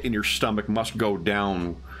that pit in your stomach must go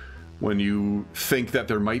down when you think that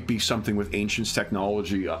there might be something with Ancient's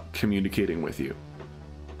technology communicating with you.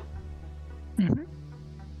 Mm-hmm.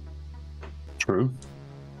 True.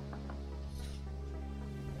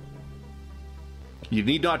 You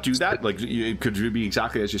need not do that. Like, it could be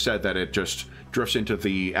exactly as you said, that it just drifts into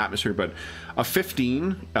the atmosphere. But a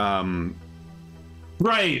 15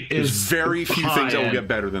 right is very few things that will get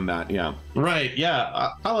better than that. Yeah. Right.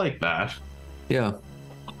 Yeah. I like that. Yeah.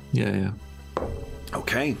 Yeah.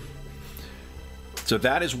 Okay. So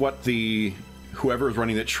that is what whoever is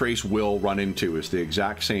running that trace will run into, is the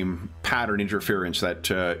exact same pattern interference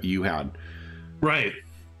that you had. Right.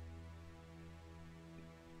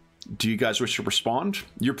 Do you guys wish to respond?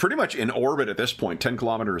 You're pretty much in orbit at this point, 10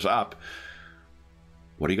 kilometers up.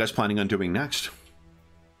 What are you guys planning on doing next?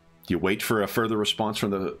 Do you wait for a further response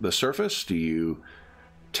from the surface? Do you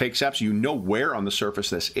take steps? You know where on the surface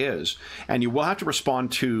this is, and you will have to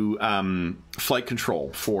respond to flight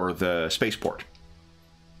control for the spaceport.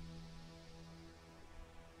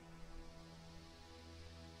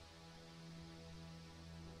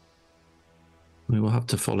 We will have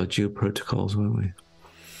to follow due protocols, won't we?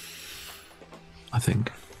 I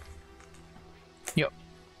think. Yep.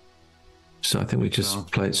 So I think we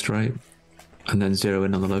just play it straight and then zero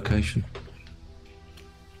in on the location.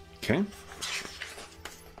 Okay.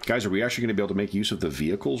 Guys, are we actually going to be able to make use of the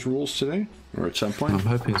vehicles rules today? Or at some point? I'm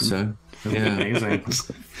hoping so. Yeah. Amazing.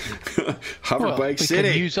 Hoverbike City.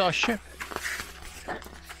 We can use our ship.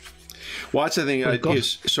 Well, that's the thing.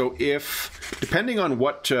 Is so if, depending on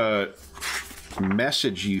what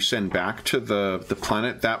message you send back to the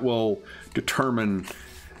planet, that will determine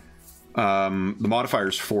the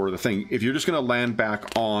modifiers for the thing. If you're just going to land back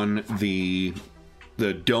on the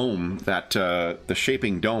dome, that the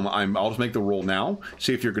shaping dome, I'll just make the roll now.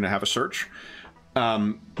 See if you're going to have a search.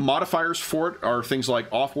 Modifiers for it are things like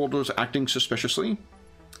off-worlders acting suspiciously.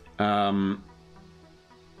 That's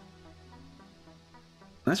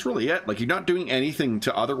really it. Like, you're not doing anything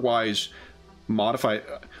to otherwise modify.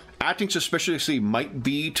 Acting suspiciously might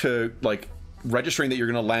be to, like, registering that you're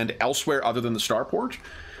going to land elsewhere other than the starport,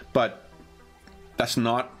 but that's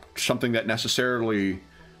not something that necessarily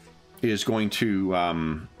is going to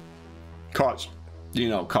cause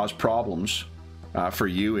problems for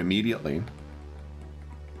you immediately.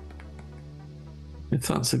 If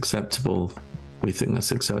that's acceptable, we think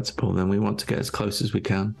that's acceptable, then we want to get as close as we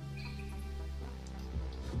can.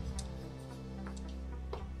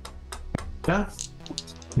 Yeah.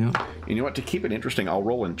 Yeah. You know what? To keep it interesting, I'll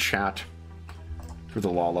roll in chat for the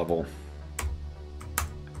law level.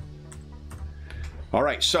 All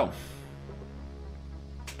right, so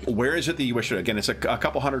where is it that you wish to? Again, it's a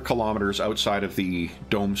couple hundred kilometers outside of the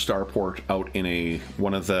dome starport, out in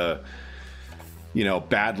one of the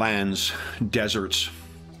Badlands deserts,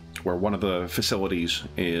 where one of the facilities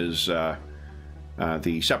is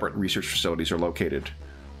the separate research facilities are located.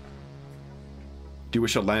 Do you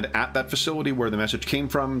wish to land at that facility where the message came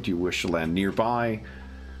from? Do you wish to land nearby?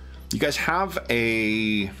 You guys have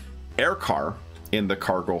a air car in the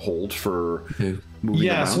cargo hold for moving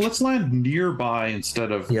around. So let's land nearby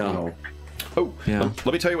instead of Oh, yeah.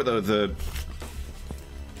 Let me tell you what the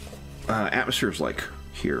atmosphere is like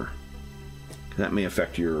here. That may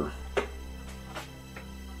affect your...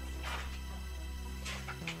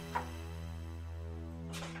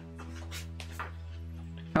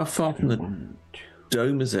 How far from the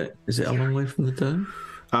dome is it? Is it a long way from the dome?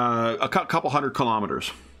 A couple hundred kilometers.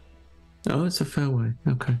 Oh, it's a fair way.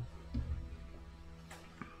 Okay.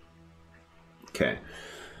 Okay.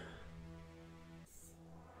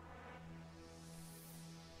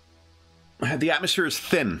 The atmosphere is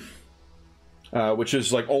thin, which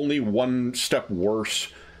is like only one step worse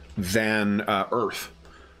than Earth.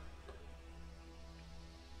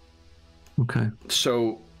 Okay.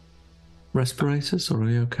 So... respirators, or are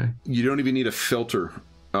you okay? You don't even need a filter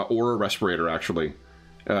or a respirator, actually.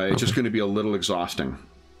 It's just going to be a little exhausting.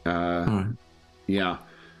 All right. Yeah.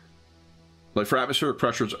 Like, for atmospheric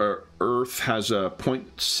pressures, Earth has a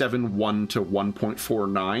 0.71 to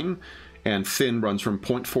 1.49, and thin runs from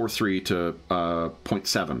 0.43 to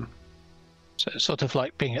 0.7. So it's sort of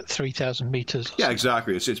like being at 3,000 meters. Yeah,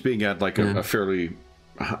 exactly. It's being at like a fairly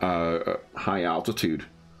high altitude.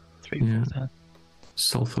 3,000.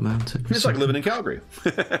 Sulphur Mountain. It's like living in Calgary.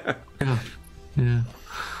 Yeah.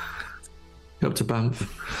 Up to Banff.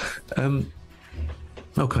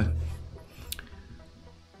 Okay.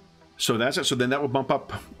 So that's it. So then that would bump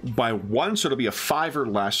up by 1, so it'll be a 5 or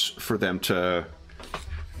less for them to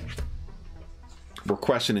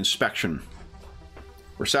request an inspection.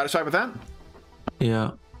 We're satisfied with that?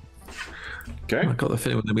 Yeah. Okay. I got the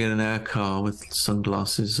feeling we're going to be in an air car with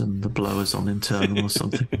sunglasses and the blowers on internal or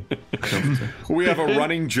something. We have a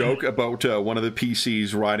running joke about one of the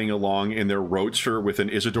PCs riding along in their roadster with an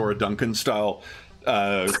Isadora Duncan style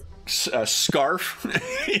scarf,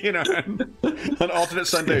 you know, on alternate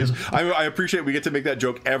Sundays. I appreciate we get to make that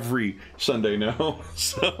joke every Sunday now.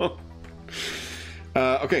 So,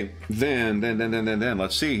 okay, then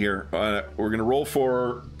let's see here. We're gonna roll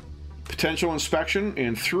for potential inspection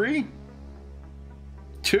in 3,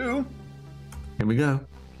 2. Here we go.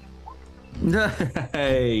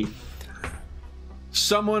 Hey.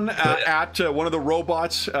 Someone at one of the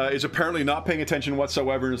robots is apparently not paying attention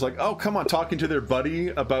whatsoever and is like, oh, come on, talking to their buddy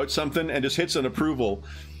about something, and just hits an approval.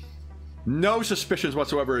 No suspicions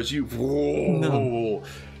whatsoever as you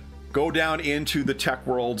go down into the tech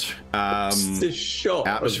world. This shot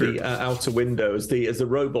atmosphere. Of the outer windows, as the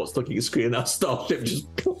robot's looking at the screen, that starship just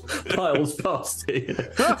piles past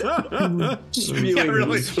it. Yeah,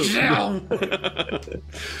 really.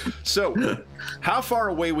 So, how far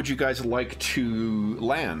away would you guys like to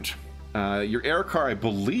land? Your air car, I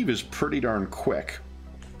believe, is pretty darn quick.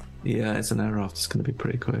 Yeah, it's an aircraft. It's going to be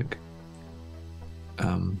pretty quick.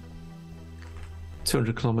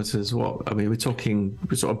 200 kilometers. What? I mean, we're talking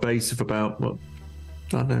sort of base of about what?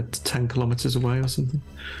 I don't know, 10 kilometers away or something.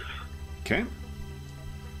 Okay.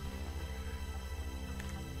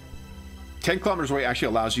 10 kilometers away actually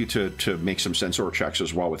allows you to make some sensor checks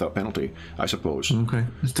as well without penalty, I suppose. Okay,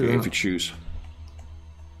 let's do it. If you choose.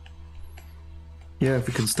 Yeah, if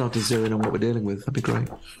we can start to zero in on what we're dealing with, that'd be great.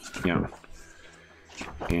 Yeah.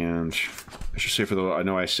 And I should say, I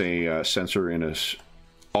know I say sensor in a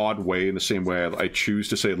odd way, in the same way I choose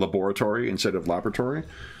to say laboratory instead of laboratory,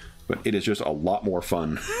 but it is just a lot more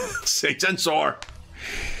fun. Say sensor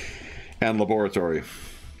and laboratory.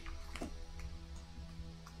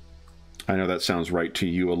 I know that sounds right to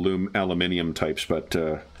you aluminium types, but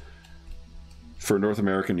for North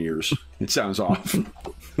American ears, it sounds off.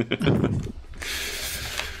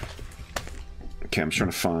 Okay, I'm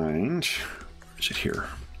trying to find... Is it here?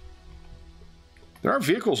 There are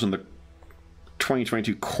vehicles in the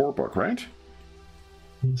 2022 core book, right?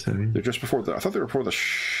 Sorry. They're just before I thought they were before the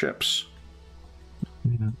ships.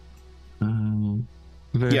 Yeah.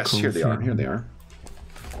 Yes, here they are. Here they are.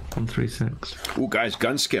 136. Ooh, guys,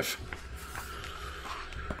 gun skiff.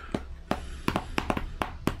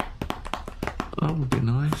 That would be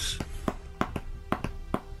nice.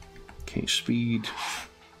 Okay, speed.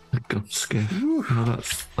 A gun skiff. Oh,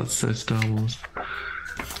 that's so Star Wars.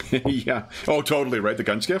 Yeah. Oh, totally, right? The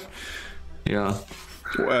gun skiff? Yeah.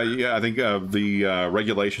 Yeah, I think the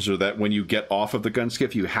regulations are that when you get off of the gun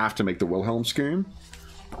skiff, you have to make the Wilhelm scream.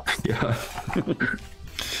 Yeah.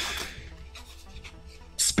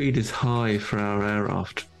 Speed is high for our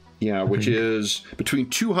aircraft. Yeah, which is between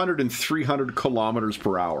 200 and 300 kilometers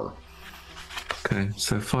per hour. Okay,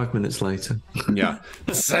 so 5 minutes later. Yeah.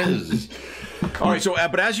 All right, so,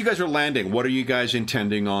 but as you guys are landing, what are you guys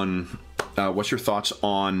intending on? What's your thoughts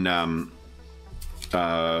on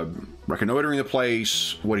reconnoitering the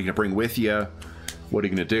place? What are you going to bring with you? What are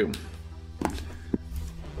you going to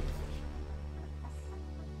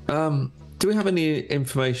do? Do we have any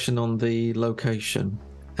information on the location?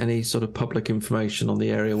 Any sort of public information on the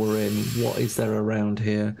area we're in? What is there around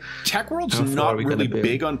here? Tech World's not really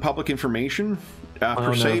big on public information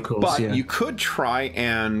per se, but you could try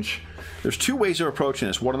and... There's two ways of approaching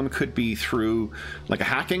this. One of them could be through like a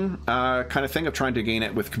hacking kind of thing of trying to gain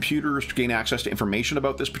it with computers to gain access to information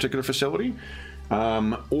about this particular facility.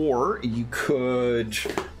 Or you could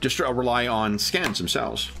just rely on scans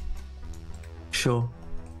themselves. Sure.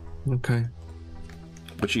 Okay.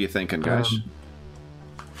 What are you thinking, guys?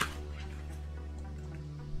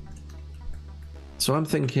 So I'm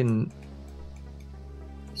thinking,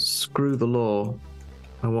 screw the law.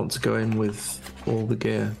 I want to go in with all the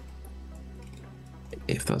gear,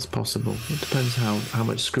 if that's possible. It depends how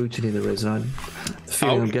much scrutiny there is. And the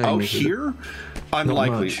feeling I'm getting out here,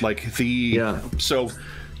 unlikely. Like so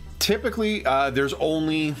typically there's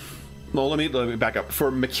only. Well, let me back up.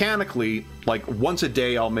 For mechanically, like once a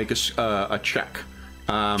day, I'll make a check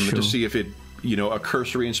to see if it. A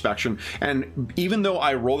cursory inspection. And even though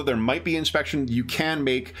I roll that there might be inspection, you can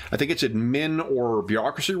make, I think it's admin or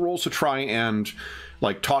bureaucracy rolls to try and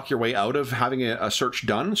like talk your way out of having a search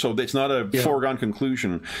done. So it's not a foregone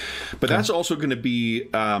conclusion. But that's also going to be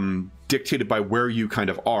dictated by where you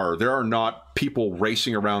kind of are. There are not people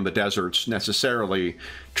racing around the deserts necessarily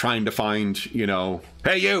trying to find,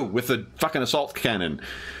 hey, you with the fucking assault cannon.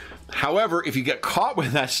 However, if you get caught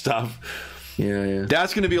with that stuff,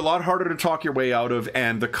 that's going to be a lot harder to talk your way out of,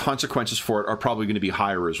 and the consequences for it are probably going to be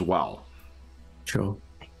higher as well. Sure.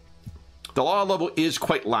 The law level is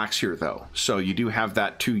quite lax here, though, so you do have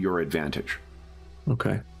that to your advantage.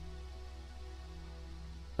 Okay.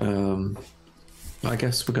 I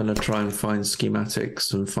guess we're going to try and find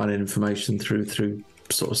schematics and find information through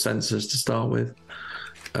sort of sensors to start with.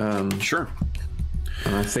 Sure.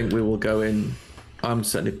 And I think we will go in. I'm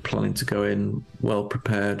certainly planning to go in well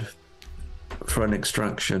prepared for an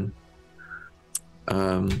extraction.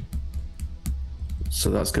 So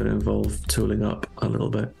that's going to involve tooling up a little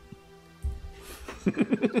bit.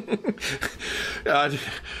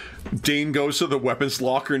 Dane goes to the weapons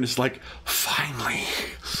locker and is like, finally.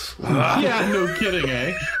 Yeah, no kidding,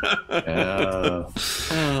 eh?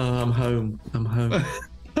 I'm home.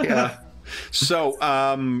 Yeah. So,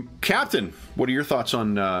 Captain, what are your thoughts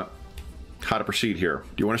on how to proceed here?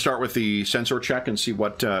 Do you want to start with the sensor check and see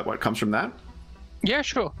what comes from that? Yeah,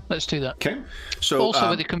 sure. Let's do that. Okay. So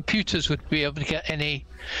also, with the computers, would we be able to get any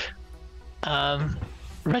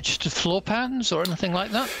registered floor plans or anything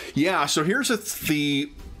like that? Yeah. So here's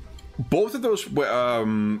both of those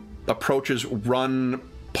approaches run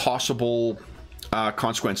possible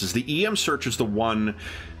consequences. The EM search is the one.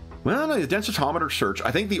 Well, no, the densitometer search.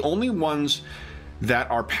 I think the only ones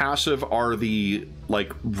that are passive are the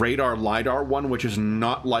radar lidar one, which is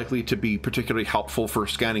not likely to be particularly helpful for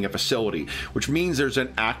scanning a facility, which means there's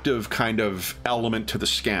an active kind of element to the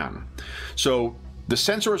scan. So the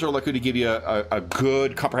sensors are likely to give you a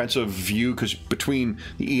good comprehensive view, because between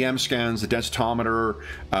the EM scans, the densitometer,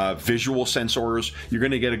 visual sensors, you're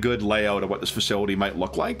going to get a good layout of what this facility might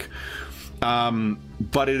look like.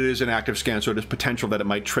 But it is an active scan, so it is potential that it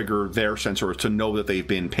might trigger their sensors to know that they've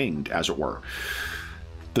been pinged, as it were.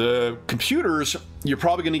 The computers, you're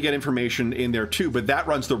probably going to get information in there too, but that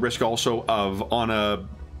runs the risk also of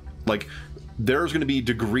there's going to be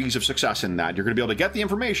degrees of success in that. You're going to be able to get the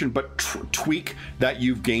information, but tweak that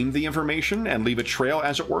you've gained the information and leave a trail,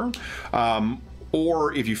 as it were.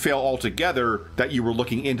 Or if you fail altogether, that you were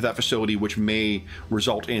looking into that facility, which may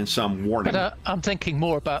result in some warning. But I'm thinking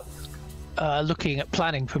more about looking at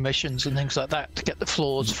planning permissions and things like that to get the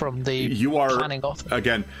flaws from the planning office.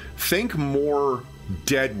 Again, think more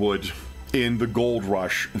Deadwood in the gold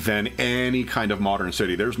rush than any kind of modern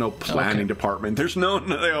city. There's no planning department. There's no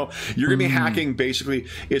you're going to be hacking. Basically,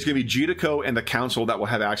 it's going to be GDCO and the council that will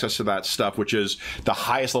have access to that stuff, which is the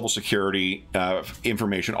highest level security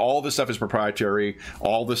information. All this stuff is proprietary.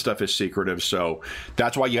 All this stuff is secretive. So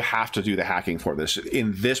that's why you have to do the hacking for this.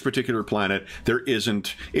 In this particular planet, there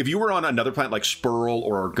isn't. If you were on another planet like Spurl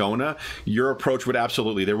or Argona, your approach would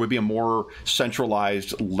there would be a more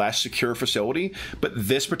centralized, less secure facility. But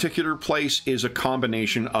this particular place is a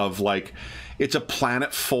combination of it's a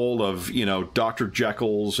planet full of Dr.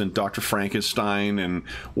 Jekylls and Dr. Frankenstein and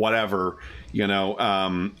whatever,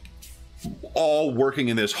 all working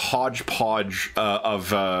in this hodgepodge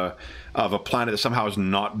of a planet that somehow has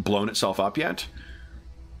not blown itself up yet,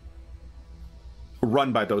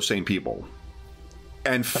 run by those same people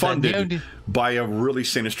and funded by a really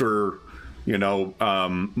sinister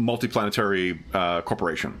multiplanetary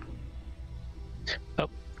corporation.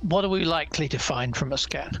 What are we likely to find from a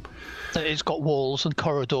scan? That it's got walls and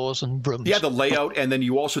corridors and rooms. Yeah, the layout, and then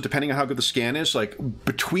you also, depending on how good the scan is,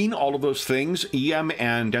 between all of those things, EM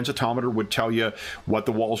and densitometer would tell you what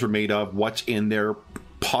the walls are made of, what's in there,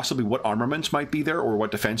 possibly what armaments might be there, or what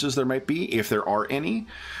defenses there might be, if there are any.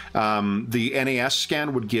 The NAS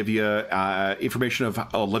scan would give you information of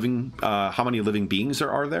how many living beings there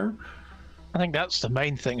are there. I think that's the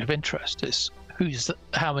main thing of interest, is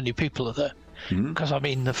how many people are there. Because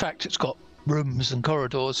the fact it's got rooms and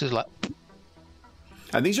corridors is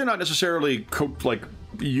and these are not necessarily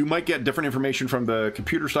you might get different information from the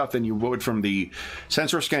computer stuff than you would from the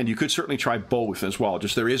sensor scan. You could certainly try both as well.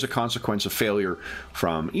 Just there is a consequence of failure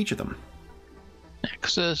from each of them.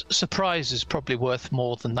 Because a surprise is probably worth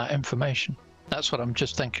more than that information. That's what I'm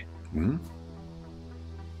just thinking.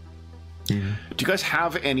 Do you guys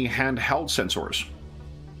have any handheld sensors?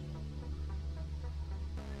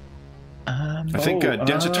 I think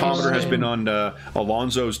densitometer has been on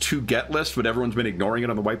Alonzo's to get list, but everyone's been ignoring it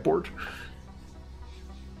on the whiteboard.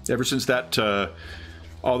 Ever since that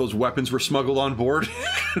all those weapons were smuggled on board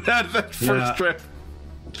that first trip.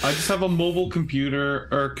 I just have a mobile computer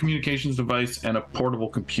or communications device and a portable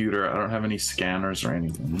computer. I don't have any scanners or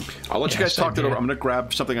anything. I'll let you guys talk that over. I'm going to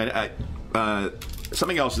grab something.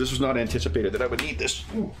 Something else. This was not anticipated that I would need this.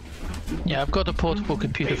 Yeah, I've got a portable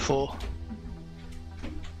computer for.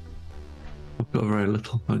 I've got very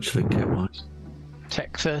little, actually, kit-wise.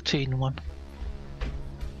 Tech 13 one.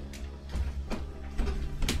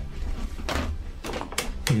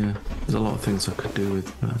 Yeah, there's a lot of things I could do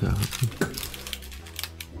with that.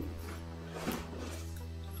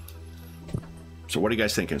 So what are you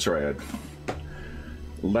guys thinking? Sorry, I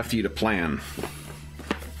left you to plan.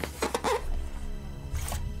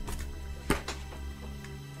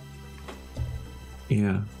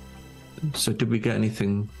 Yeah. So did we get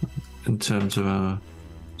anything in terms of our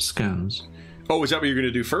scans? Oh, is that what you're going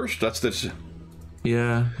to do first? That's this.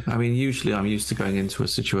 Yeah. I mean, usually I'm used to going into a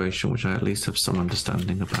situation which I at least have some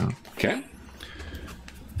understanding about. Okay.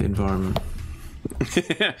 The environment.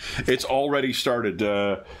 It's already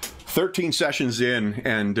started. 13 sessions in,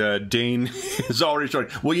 and Dane is already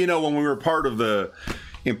starting. Well, you know, when we were part of the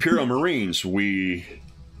Imperial Marines, we...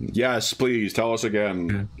 Yes, please, tell us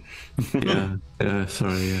again. Yeah,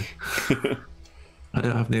 sorry, yeah. I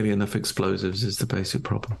don't have nearly enough explosives is the basic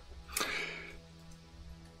problem.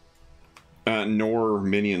 Nor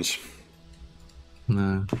minions.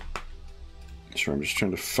 No. So I'm just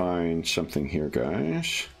trying to find something here,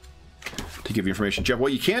 guys, to give you information. Jeff,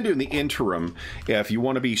 what you can do in the interim, if you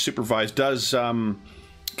want to be supervised, does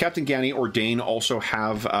Captain Ganny or Dane also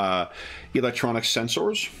have electronic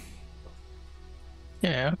sensors?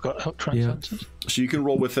 Yeah, I've got electronic sensors. So you can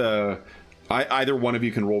roll with either one of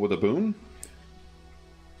you can roll with a boon.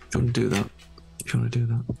 Do you want to do that? If you want to do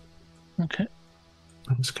that. Okay.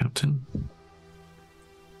 Thanks, Captain.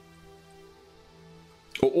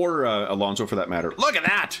 Or Alonso, for that matter. Look at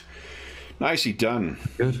that! Nicely done.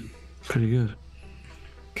 Good. Pretty good.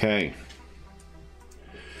 Okay.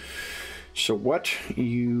 So what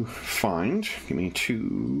you find... Give me 2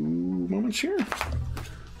 moments here.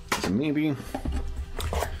 Maybe...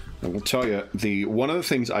 I will tell you, one of the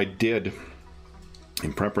things I did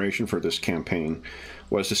in preparation for this campaign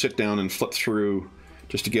was to sit down and flip through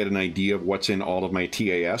just to get an idea of what's in all of my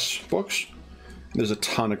TAS books. There's a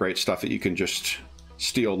ton of great stuff that you can just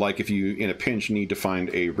steal, like if you, in a pinch, need to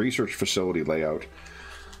find a research facility layout.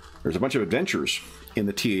 There's a bunch of adventures in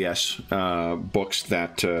the TAS books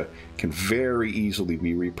that can very easily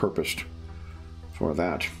be repurposed for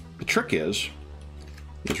that. The trick is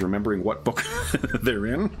remembering what book they're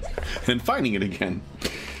in and finding it again.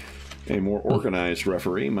 A more organized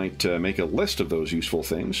referee might make a list of those useful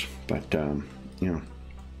things, but, you know.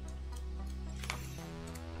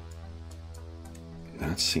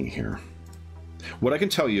 Let's see here. What I can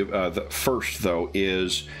tell you first, though,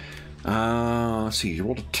 is, let's see, you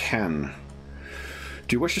rolled a 10.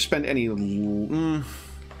 Do you wish to spend any... No.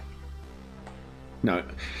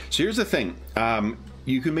 So here's the thing.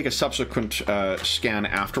 You can make a subsequent scan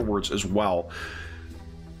afterwards as well.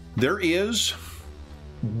 There is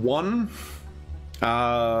one...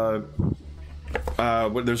 there's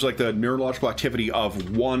like the neurological activity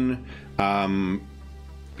of one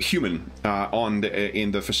human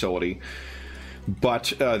in the facility.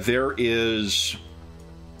 But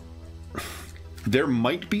there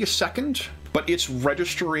might be a second, but it's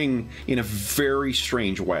registering in a very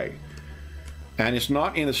strange way. And it's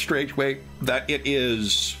not in a strange way that it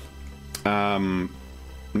is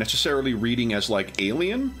necessarily reading as like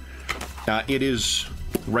alien. It is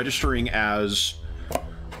registering as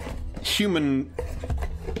human,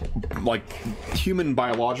 like human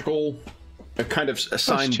biological kind of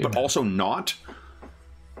sign, but also not.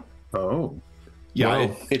 Oh. Yeah,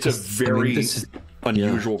 well, it's a very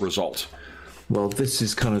unusual result. Well, this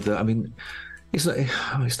is kind of the... I mean, it's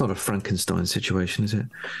not a Frankenstein situation, is it?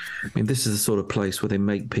 I mean, this is the sort of place where they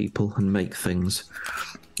make people and make things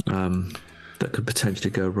that could potentially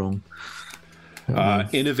go wrong.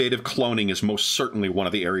 Innovative cloning is most certainly one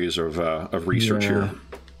of the areas of research here.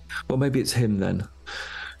 Well, maybe it's him then.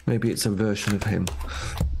 Maybe it's a version of him.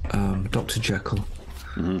 Dr. Jekyll,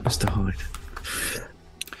 Mr. Hyde.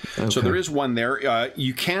 Okay. So there is one there.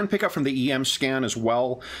 You can pick up from the EM scan as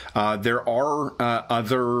well. There are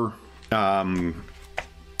other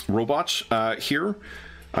robots here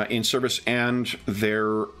in service, and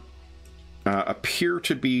there appear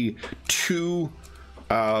to be 2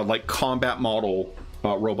 like combat model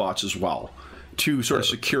robots as well. 2 sort of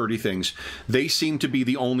security things. They seem to be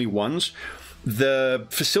the only ones. The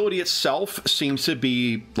facility itself seems to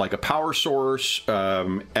be like a power source,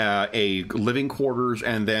 a living quarters,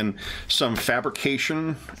 and then some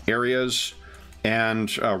fabrication areas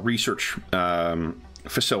and research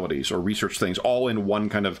facilities or research things, all in one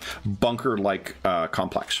kind of bunker-like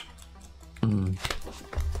complex.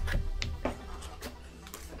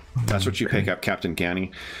 That's what you pick up, Captain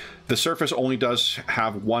Ganny. The surface only does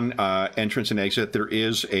have one entrance and exit. There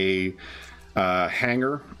is a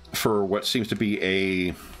hangar for what seems to be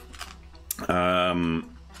a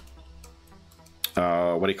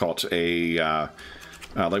what do you call it?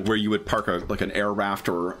 Like where you would park like an air raft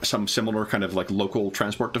or some similar kind of like local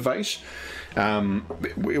transport device.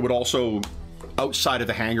 It would also outside of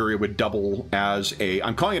the hangar, it would double as a...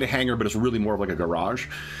 I'm calling it a hangar, but it's really more of like a garage.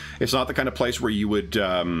 It's not the kind of place where you would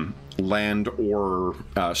land or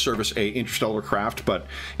service a interstellar craft, but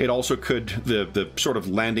it also could... The sort of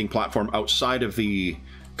landing platform outside of the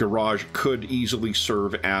garage could easily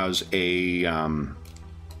serve as a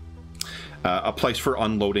place for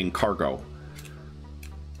unloading cargo.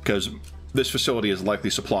 Because this facility is likely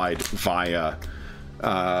supplied via...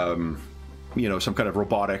 you know, some kind of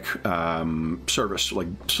robotic service, like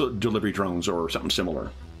delivery drones or something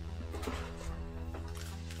similar.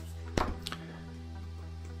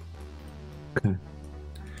 Okay.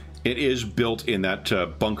 It is built in that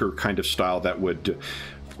bunker kind of style that would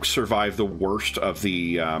survive the worst of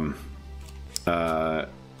the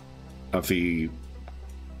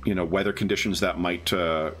you know, weather conditions that might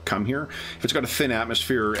come here. If it's got a thin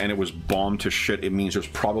atmosphere and it was bombed to shit, it means there's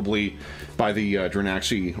probably, by the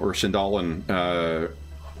Dranaxi or Sindalan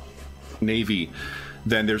Navy,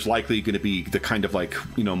 then there's likely going to be the kind of like,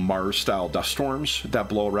 you know, Mars-style dust storms that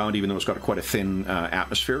blow around, even though it's got quite a thin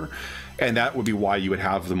atmosphere. And that would be why you would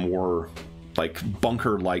have the more like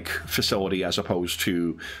bunker-like facility as opposed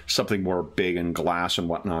to something more big and glass and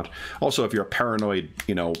whatnot. Also, if you're a paranoid,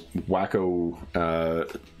 you know, wacko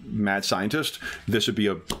mad scientist, this would be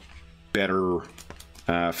a better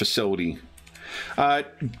facility.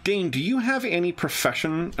 Dane, do you have any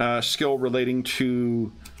profession skill relating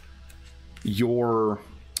to your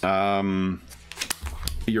time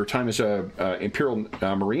as a Imperial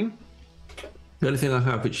Marine? The only thing I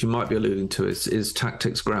have, which you might be alluding to, is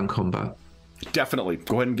tactics, ground combat. Definitely.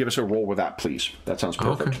 Go ahead and give us a roll with that, please. That sounds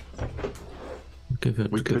perfect. Okay.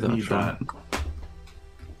 We could need that.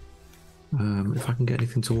 If I can get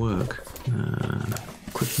anything to work.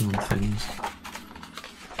 Clicking on things.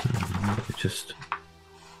 Just...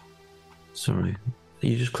 Sorry.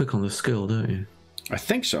 You just click on the skill, don't you? I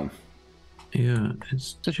think so. Yeah,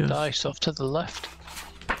 it's The just... dice off to the left.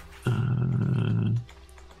 Let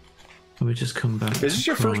me just come back. Is this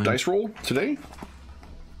your first dice roll today?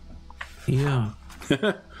 Yeah.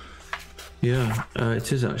 Yeah,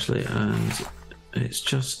 it is actually, and it's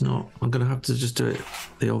just not... I'm going to have to just do it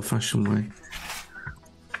the old-fashioned way.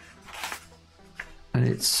 And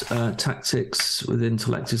it's tactics with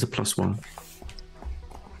intellect is a +1.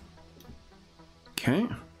 Okay.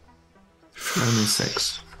 Only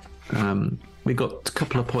 6. We got a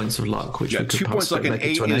couple of points of luck, which we could 2 points. Like an 8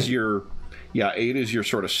 is 8. your... Yeah, 8 is your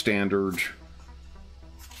sort of standard...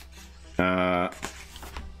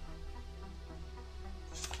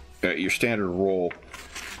 your standard roll.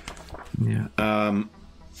 Yeah.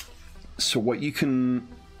 So what you can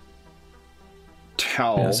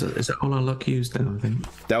tell... Yeah, is that all our luck used now, I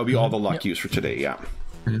think? That would be all the luck used for today, yeah.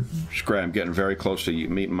 Yeah. Scram, I'm getting very close to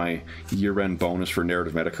meeting my year-end bonus for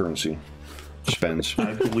narrative metacurrency spends.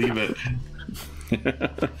 I believe it.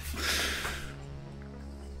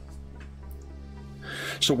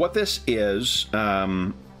 So what this is...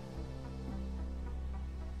 let's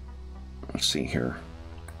see here.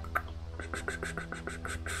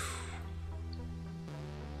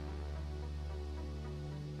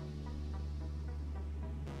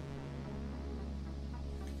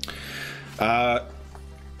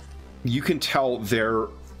 You can tell they're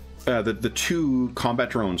the 2 combat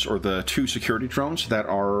drones or the 2 security drones that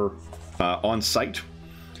are on site.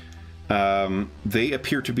 They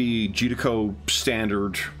appear to be GDCO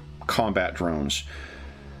standard combat drones.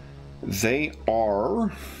 They are...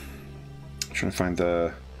 I'm trying to find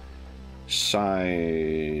the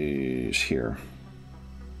size here.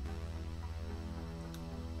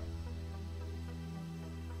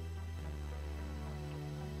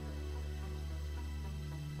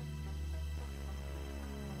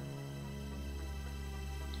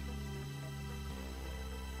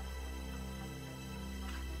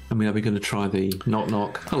 I mean, are we going to try the knock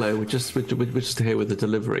knock? Hello, we're just here with the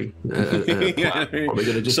delivery. Yeah. Are we going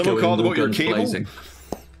to just Someone go called in about your guns cable? blazing?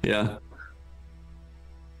 Yeah.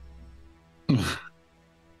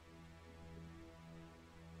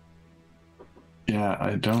 Yeah,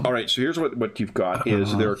 I don't... All right, so here's what you've got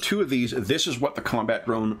is there are 2 of these. This is what the combat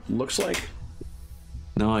drone looks like.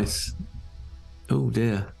 Nice. Oh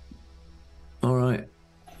dear. All right.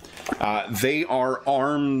 They are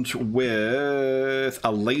armed with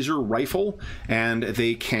a laser rifle, and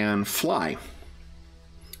they can fly.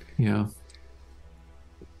 Yeah.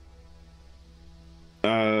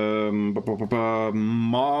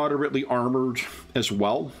 Moderately armored as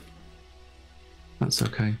well. That's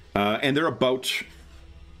okay. And they're about...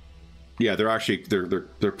 Yeah, they're actually...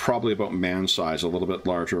 They're probably about man size, a little bit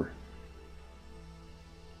larger.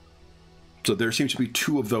 So there seems to be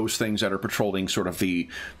 2 of those things that are patrolling sort of the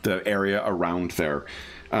area around there.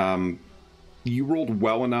 you rolled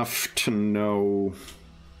well enough to know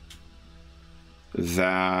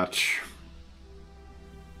that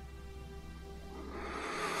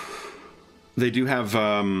they do have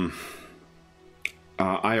IR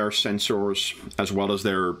sensors, as well as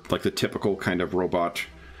their, like, the typical kind of robot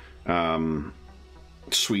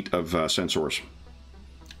suite of sensors.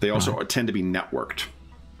 They also tend to be networked.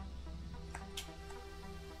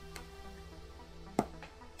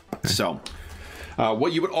 So,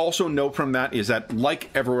 what you would also know from that is that, like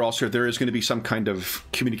everywhere else here, there is going to be some kind of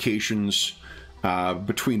communications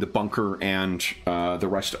between the bunker and the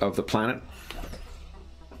rest of the planet,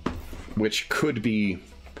 which could be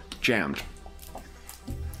jammed,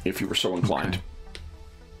 if you were so inclined. Okay.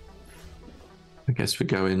 I guess we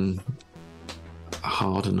go in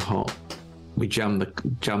hard and hot. We jam the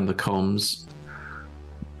comms,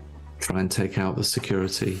 try and take out the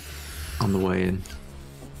security on the way in,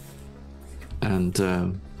 and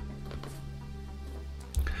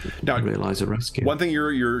now realize a rescue. One thing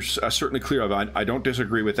you're certainly clear of, I don't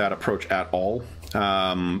disagree with that approach at all,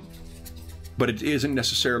 but it isn't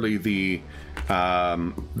necessarily the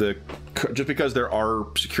just because there are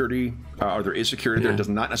security or there is security there does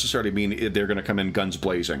not necessarily mean they're going to come in guns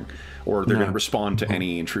blazing, or they're going to respond to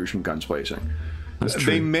any intrusion guns blazing. That's true.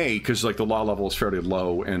 They may, because like the law level is fairly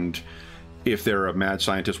low, and if they're a mad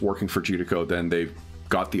scientist working for Judico, then they've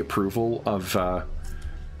got the approval of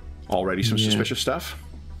already some suspicious stuff.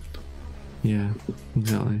 Yeah,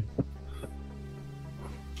 exactly.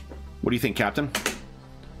 What do you think, Captain?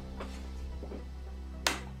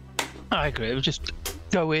 I agree. We'll just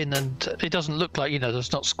go in, and it doesn't look like,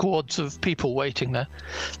 there's not squads of people waiting there.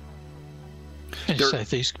 So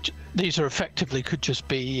these are effectively could just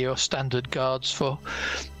be your standard guards for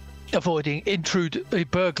avoiding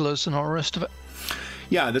burglars and all the rest of it.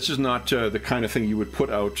 Yeah, this is not the kind of thing you would put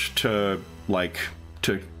out to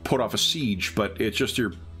put off a siege, but it's just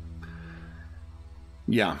your...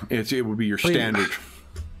 Yeah, it would be your standard...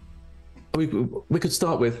 We could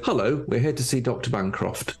start with, hello, we're here to see Dr.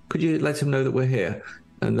 Bancroft. Could you let him know that we're here?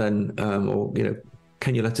 And then,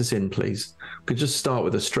 can you let us in, please? We could just start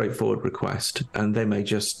with a straightforward request, and they may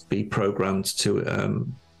just be programmed to,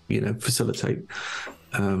 facilitate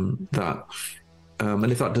that.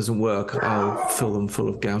 And if that doesn't work, I'll fill them full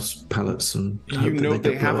of Gauss pellets. And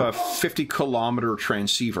they have a 50-kilometer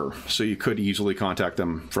transceiver, so you could easily contact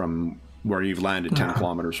them from where you've landed 10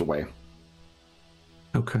 kilometers away.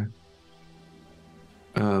 Okay.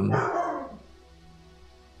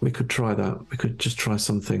 We could try that. We could just try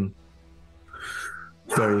something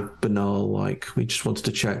very banal, like we just wanted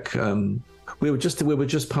to check. We were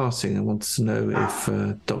just passing and wanted to know if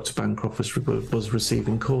Dr. Bancroft was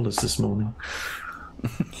receiving callers this morning.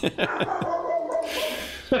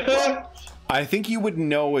 I think you would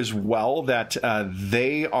know as well that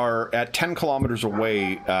they are at 10 kilometers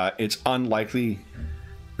away. It's unlikely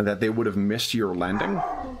that they would have missed your landing.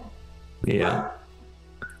 Yeah.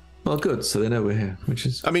 Well, good. So they know we're here, which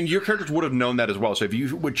is... I mean, your characters would have known that as well. So if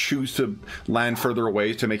you would choose to land further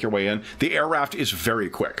away to make your way in, the air raft is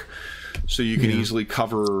very quick. So you can easily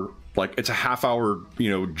cover, like, it's a half-hour,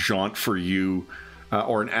 jaunt for you,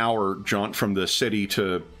 or an hour jaunt from the city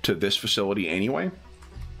to this facility anyway.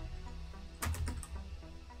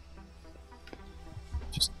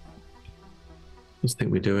 Just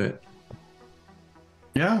think we do it.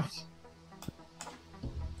 Yeah.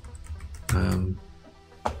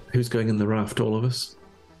 Who's going in the raft? All of us?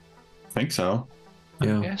 I think so.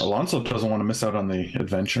 Yeah. Alonso doesn't want to miss out on the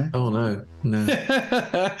adventure. Oh, no.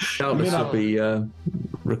 Albus will be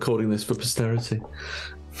recording this for posterity.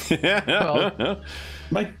 Well,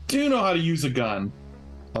 I do know how to use a gun.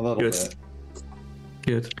 A little bit.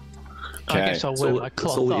 Good. Okay. I guess I'll wear my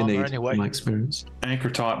cloth armor anyway. My experience. Anchor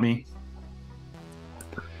taught me.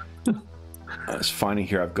 It's finding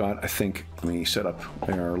here. I've got, I think, let me set up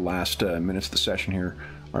in our last minutes of the session here,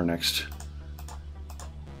 our next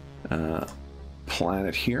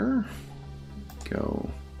planet here. Go.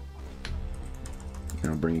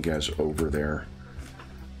 I'll bring you guys over there.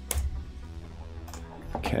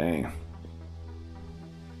 Okay.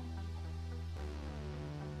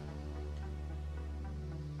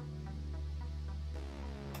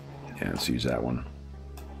 Yeah, let's use that one.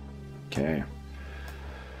 Okay.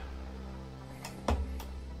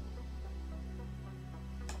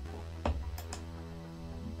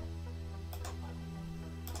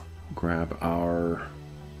 Grab our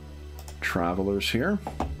travelers here.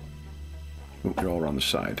 Ooh, they're all around the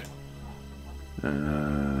side.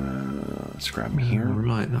 Let's grab them here.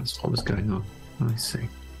 Right, that's what was going on. I see.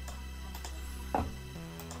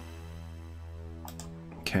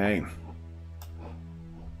 Okay.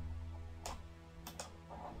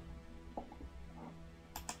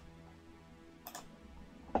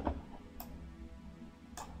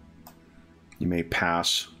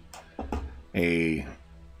 pass a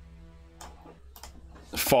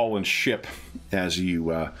fallen ship as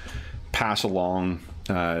you pass along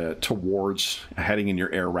heading in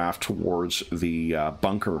your air raft towards the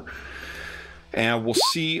bunker. And we'll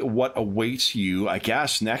see what awaits you, I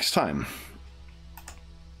guess, next time.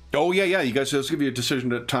 Oh, yeah. You guys, let's give you a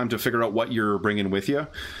decision time to figure out what you're bringing with you.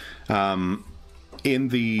 In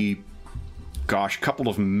the, couple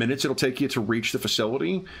of minutes it'll take you to reach the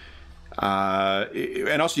facility.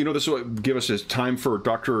 And also, this will give us time for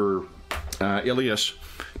Dr. Ilias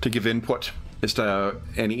to give input as to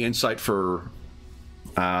any insight for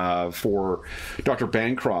Dr.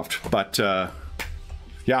 Bancroft. But,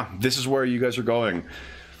 yeah, this is where you guys are going.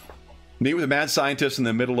 Meet with a mad scientist in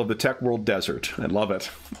the middle of the tech world desert. I love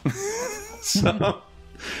it. So,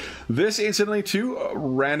 this incidentally too, a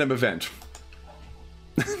random event.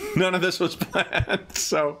 None of this was planned.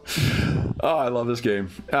 So, I love this game.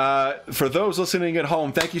 For those listening at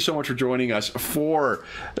home, thank you so much for joining us for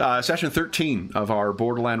session 13 of our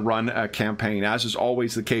Borderland Run campaign. As is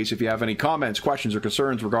always the case, if you have any comments, questions, or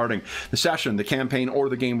concerns regarding the session, the campaign, or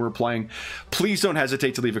the game we're playing, please don't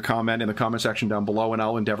hesitate to leave a comment in the comment section down below, and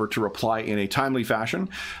I'll endeavor to reply in a timely fashion.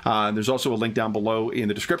 There's also a link down below in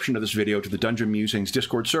the description of this video to the Dungeon Musings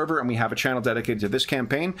Discord server, and we have a channel dedicated to this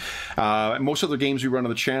campaign. Most of the games we run on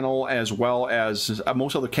the channel, as well as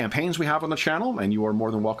most other campaigns we have on the channel, and you are more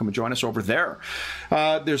than welcome to join us over there.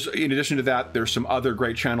 There's, in addition to that, there's some other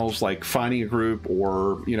great channels like finding a group,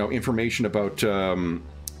 or information about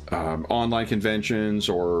online conventions,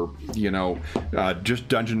 or just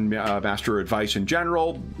dungeon master advice in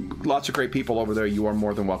general. Lots of great people over there. You are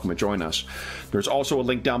more than welcome to join us. There's also a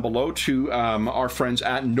link down below to our friends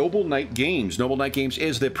at Noble Knight Games. Noble Knight Games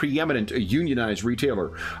is the preeminent unionized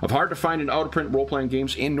retailer of hard to find and out of print role-playing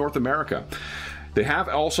games in North America. They have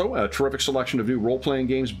also a terrific selection of new role-playing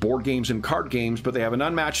games, board games, and card games, but they have an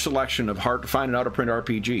unmatched selection of hard-to-find and out-of-print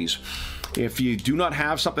RPGs. If you do not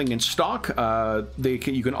have something in stock,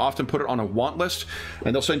 you can often put it on a want list,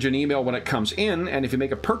 and they'll send you an email when it comes in. And if you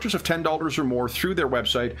make a purchase of $10 or more through their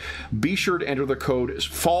website, be sure to enter the code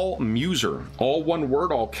FALLMUSER. All one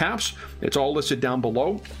word, all caps. It's all listed down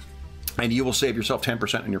below, and you will save yourself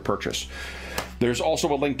 10% on your purchase. There's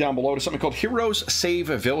also a link down below to something called Heroes Save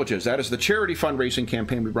Villages. That is the charity fundraising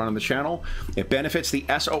campaign we run on the channel. It benefits the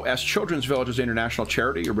SOS Children's Villages International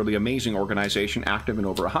Charity, a really amazing organization active in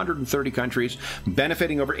over 130 countries,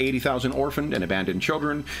 benefiting over 80,000 orphaned and abandoned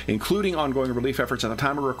children, including ongoing relief efforts at the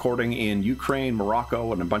time of recording in Ukraine,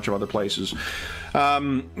 Morocco, and a bunch of other places.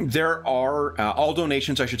 There are all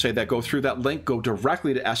donations, I should say, that go through that link go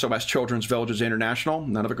directly to SOS Children's Villages International.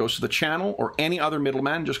 None of it goes to the channel or any other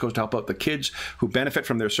middleman. Just goes to help out the kids who benefit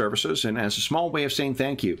from their services, and as a small way of saying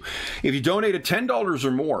thank you. If you donated $10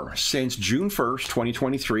 or more since June 1st,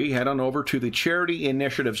 2023, head on over to the Charity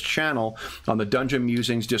Initiatives channel on the Dungeon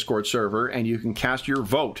Musings Discord server, and you can cast your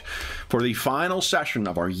vote for the final session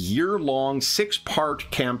of our year-long 6-part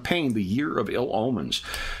campaign, The Year of Ill Omens.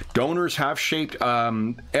 Donors have shaped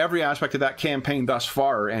every aspect of that campaign thus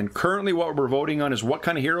far, and currently what we're voting on is what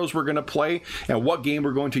kind of heroes we're going to play and what game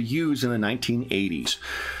we're going to use in the 1980s.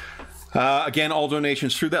 Again, all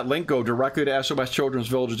donations through that link go directly to SOS Children's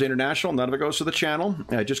Villages International. None of it goes to the channel.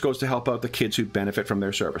 It just goes to help out the kids who benefit from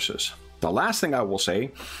their services. The last thing I will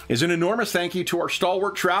say is an enormous thank you to our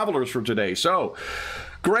stalwart travelers for today. So,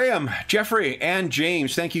 Graham, Jeffrey, and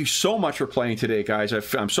James, thank you so much for playing today, guys.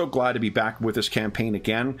 I'm so glad to be back with this campaign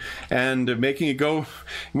again and making it go.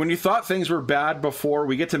 When you thought things were bad before,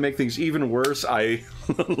 we get to make things even worse. I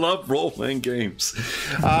love role-playing games.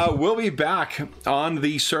 We'll be back on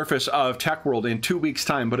the surface of Tech World in 2 weeks'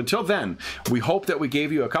 time, but until then, we hope that we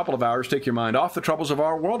gave you a couple of hours to take your mind off the troubles of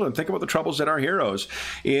our world and think about the troubles that our heroes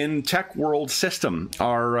in Tech World system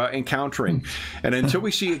are encountering. And until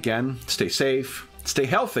we see you again, stay safe, stay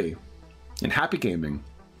healthy, and happy gaming.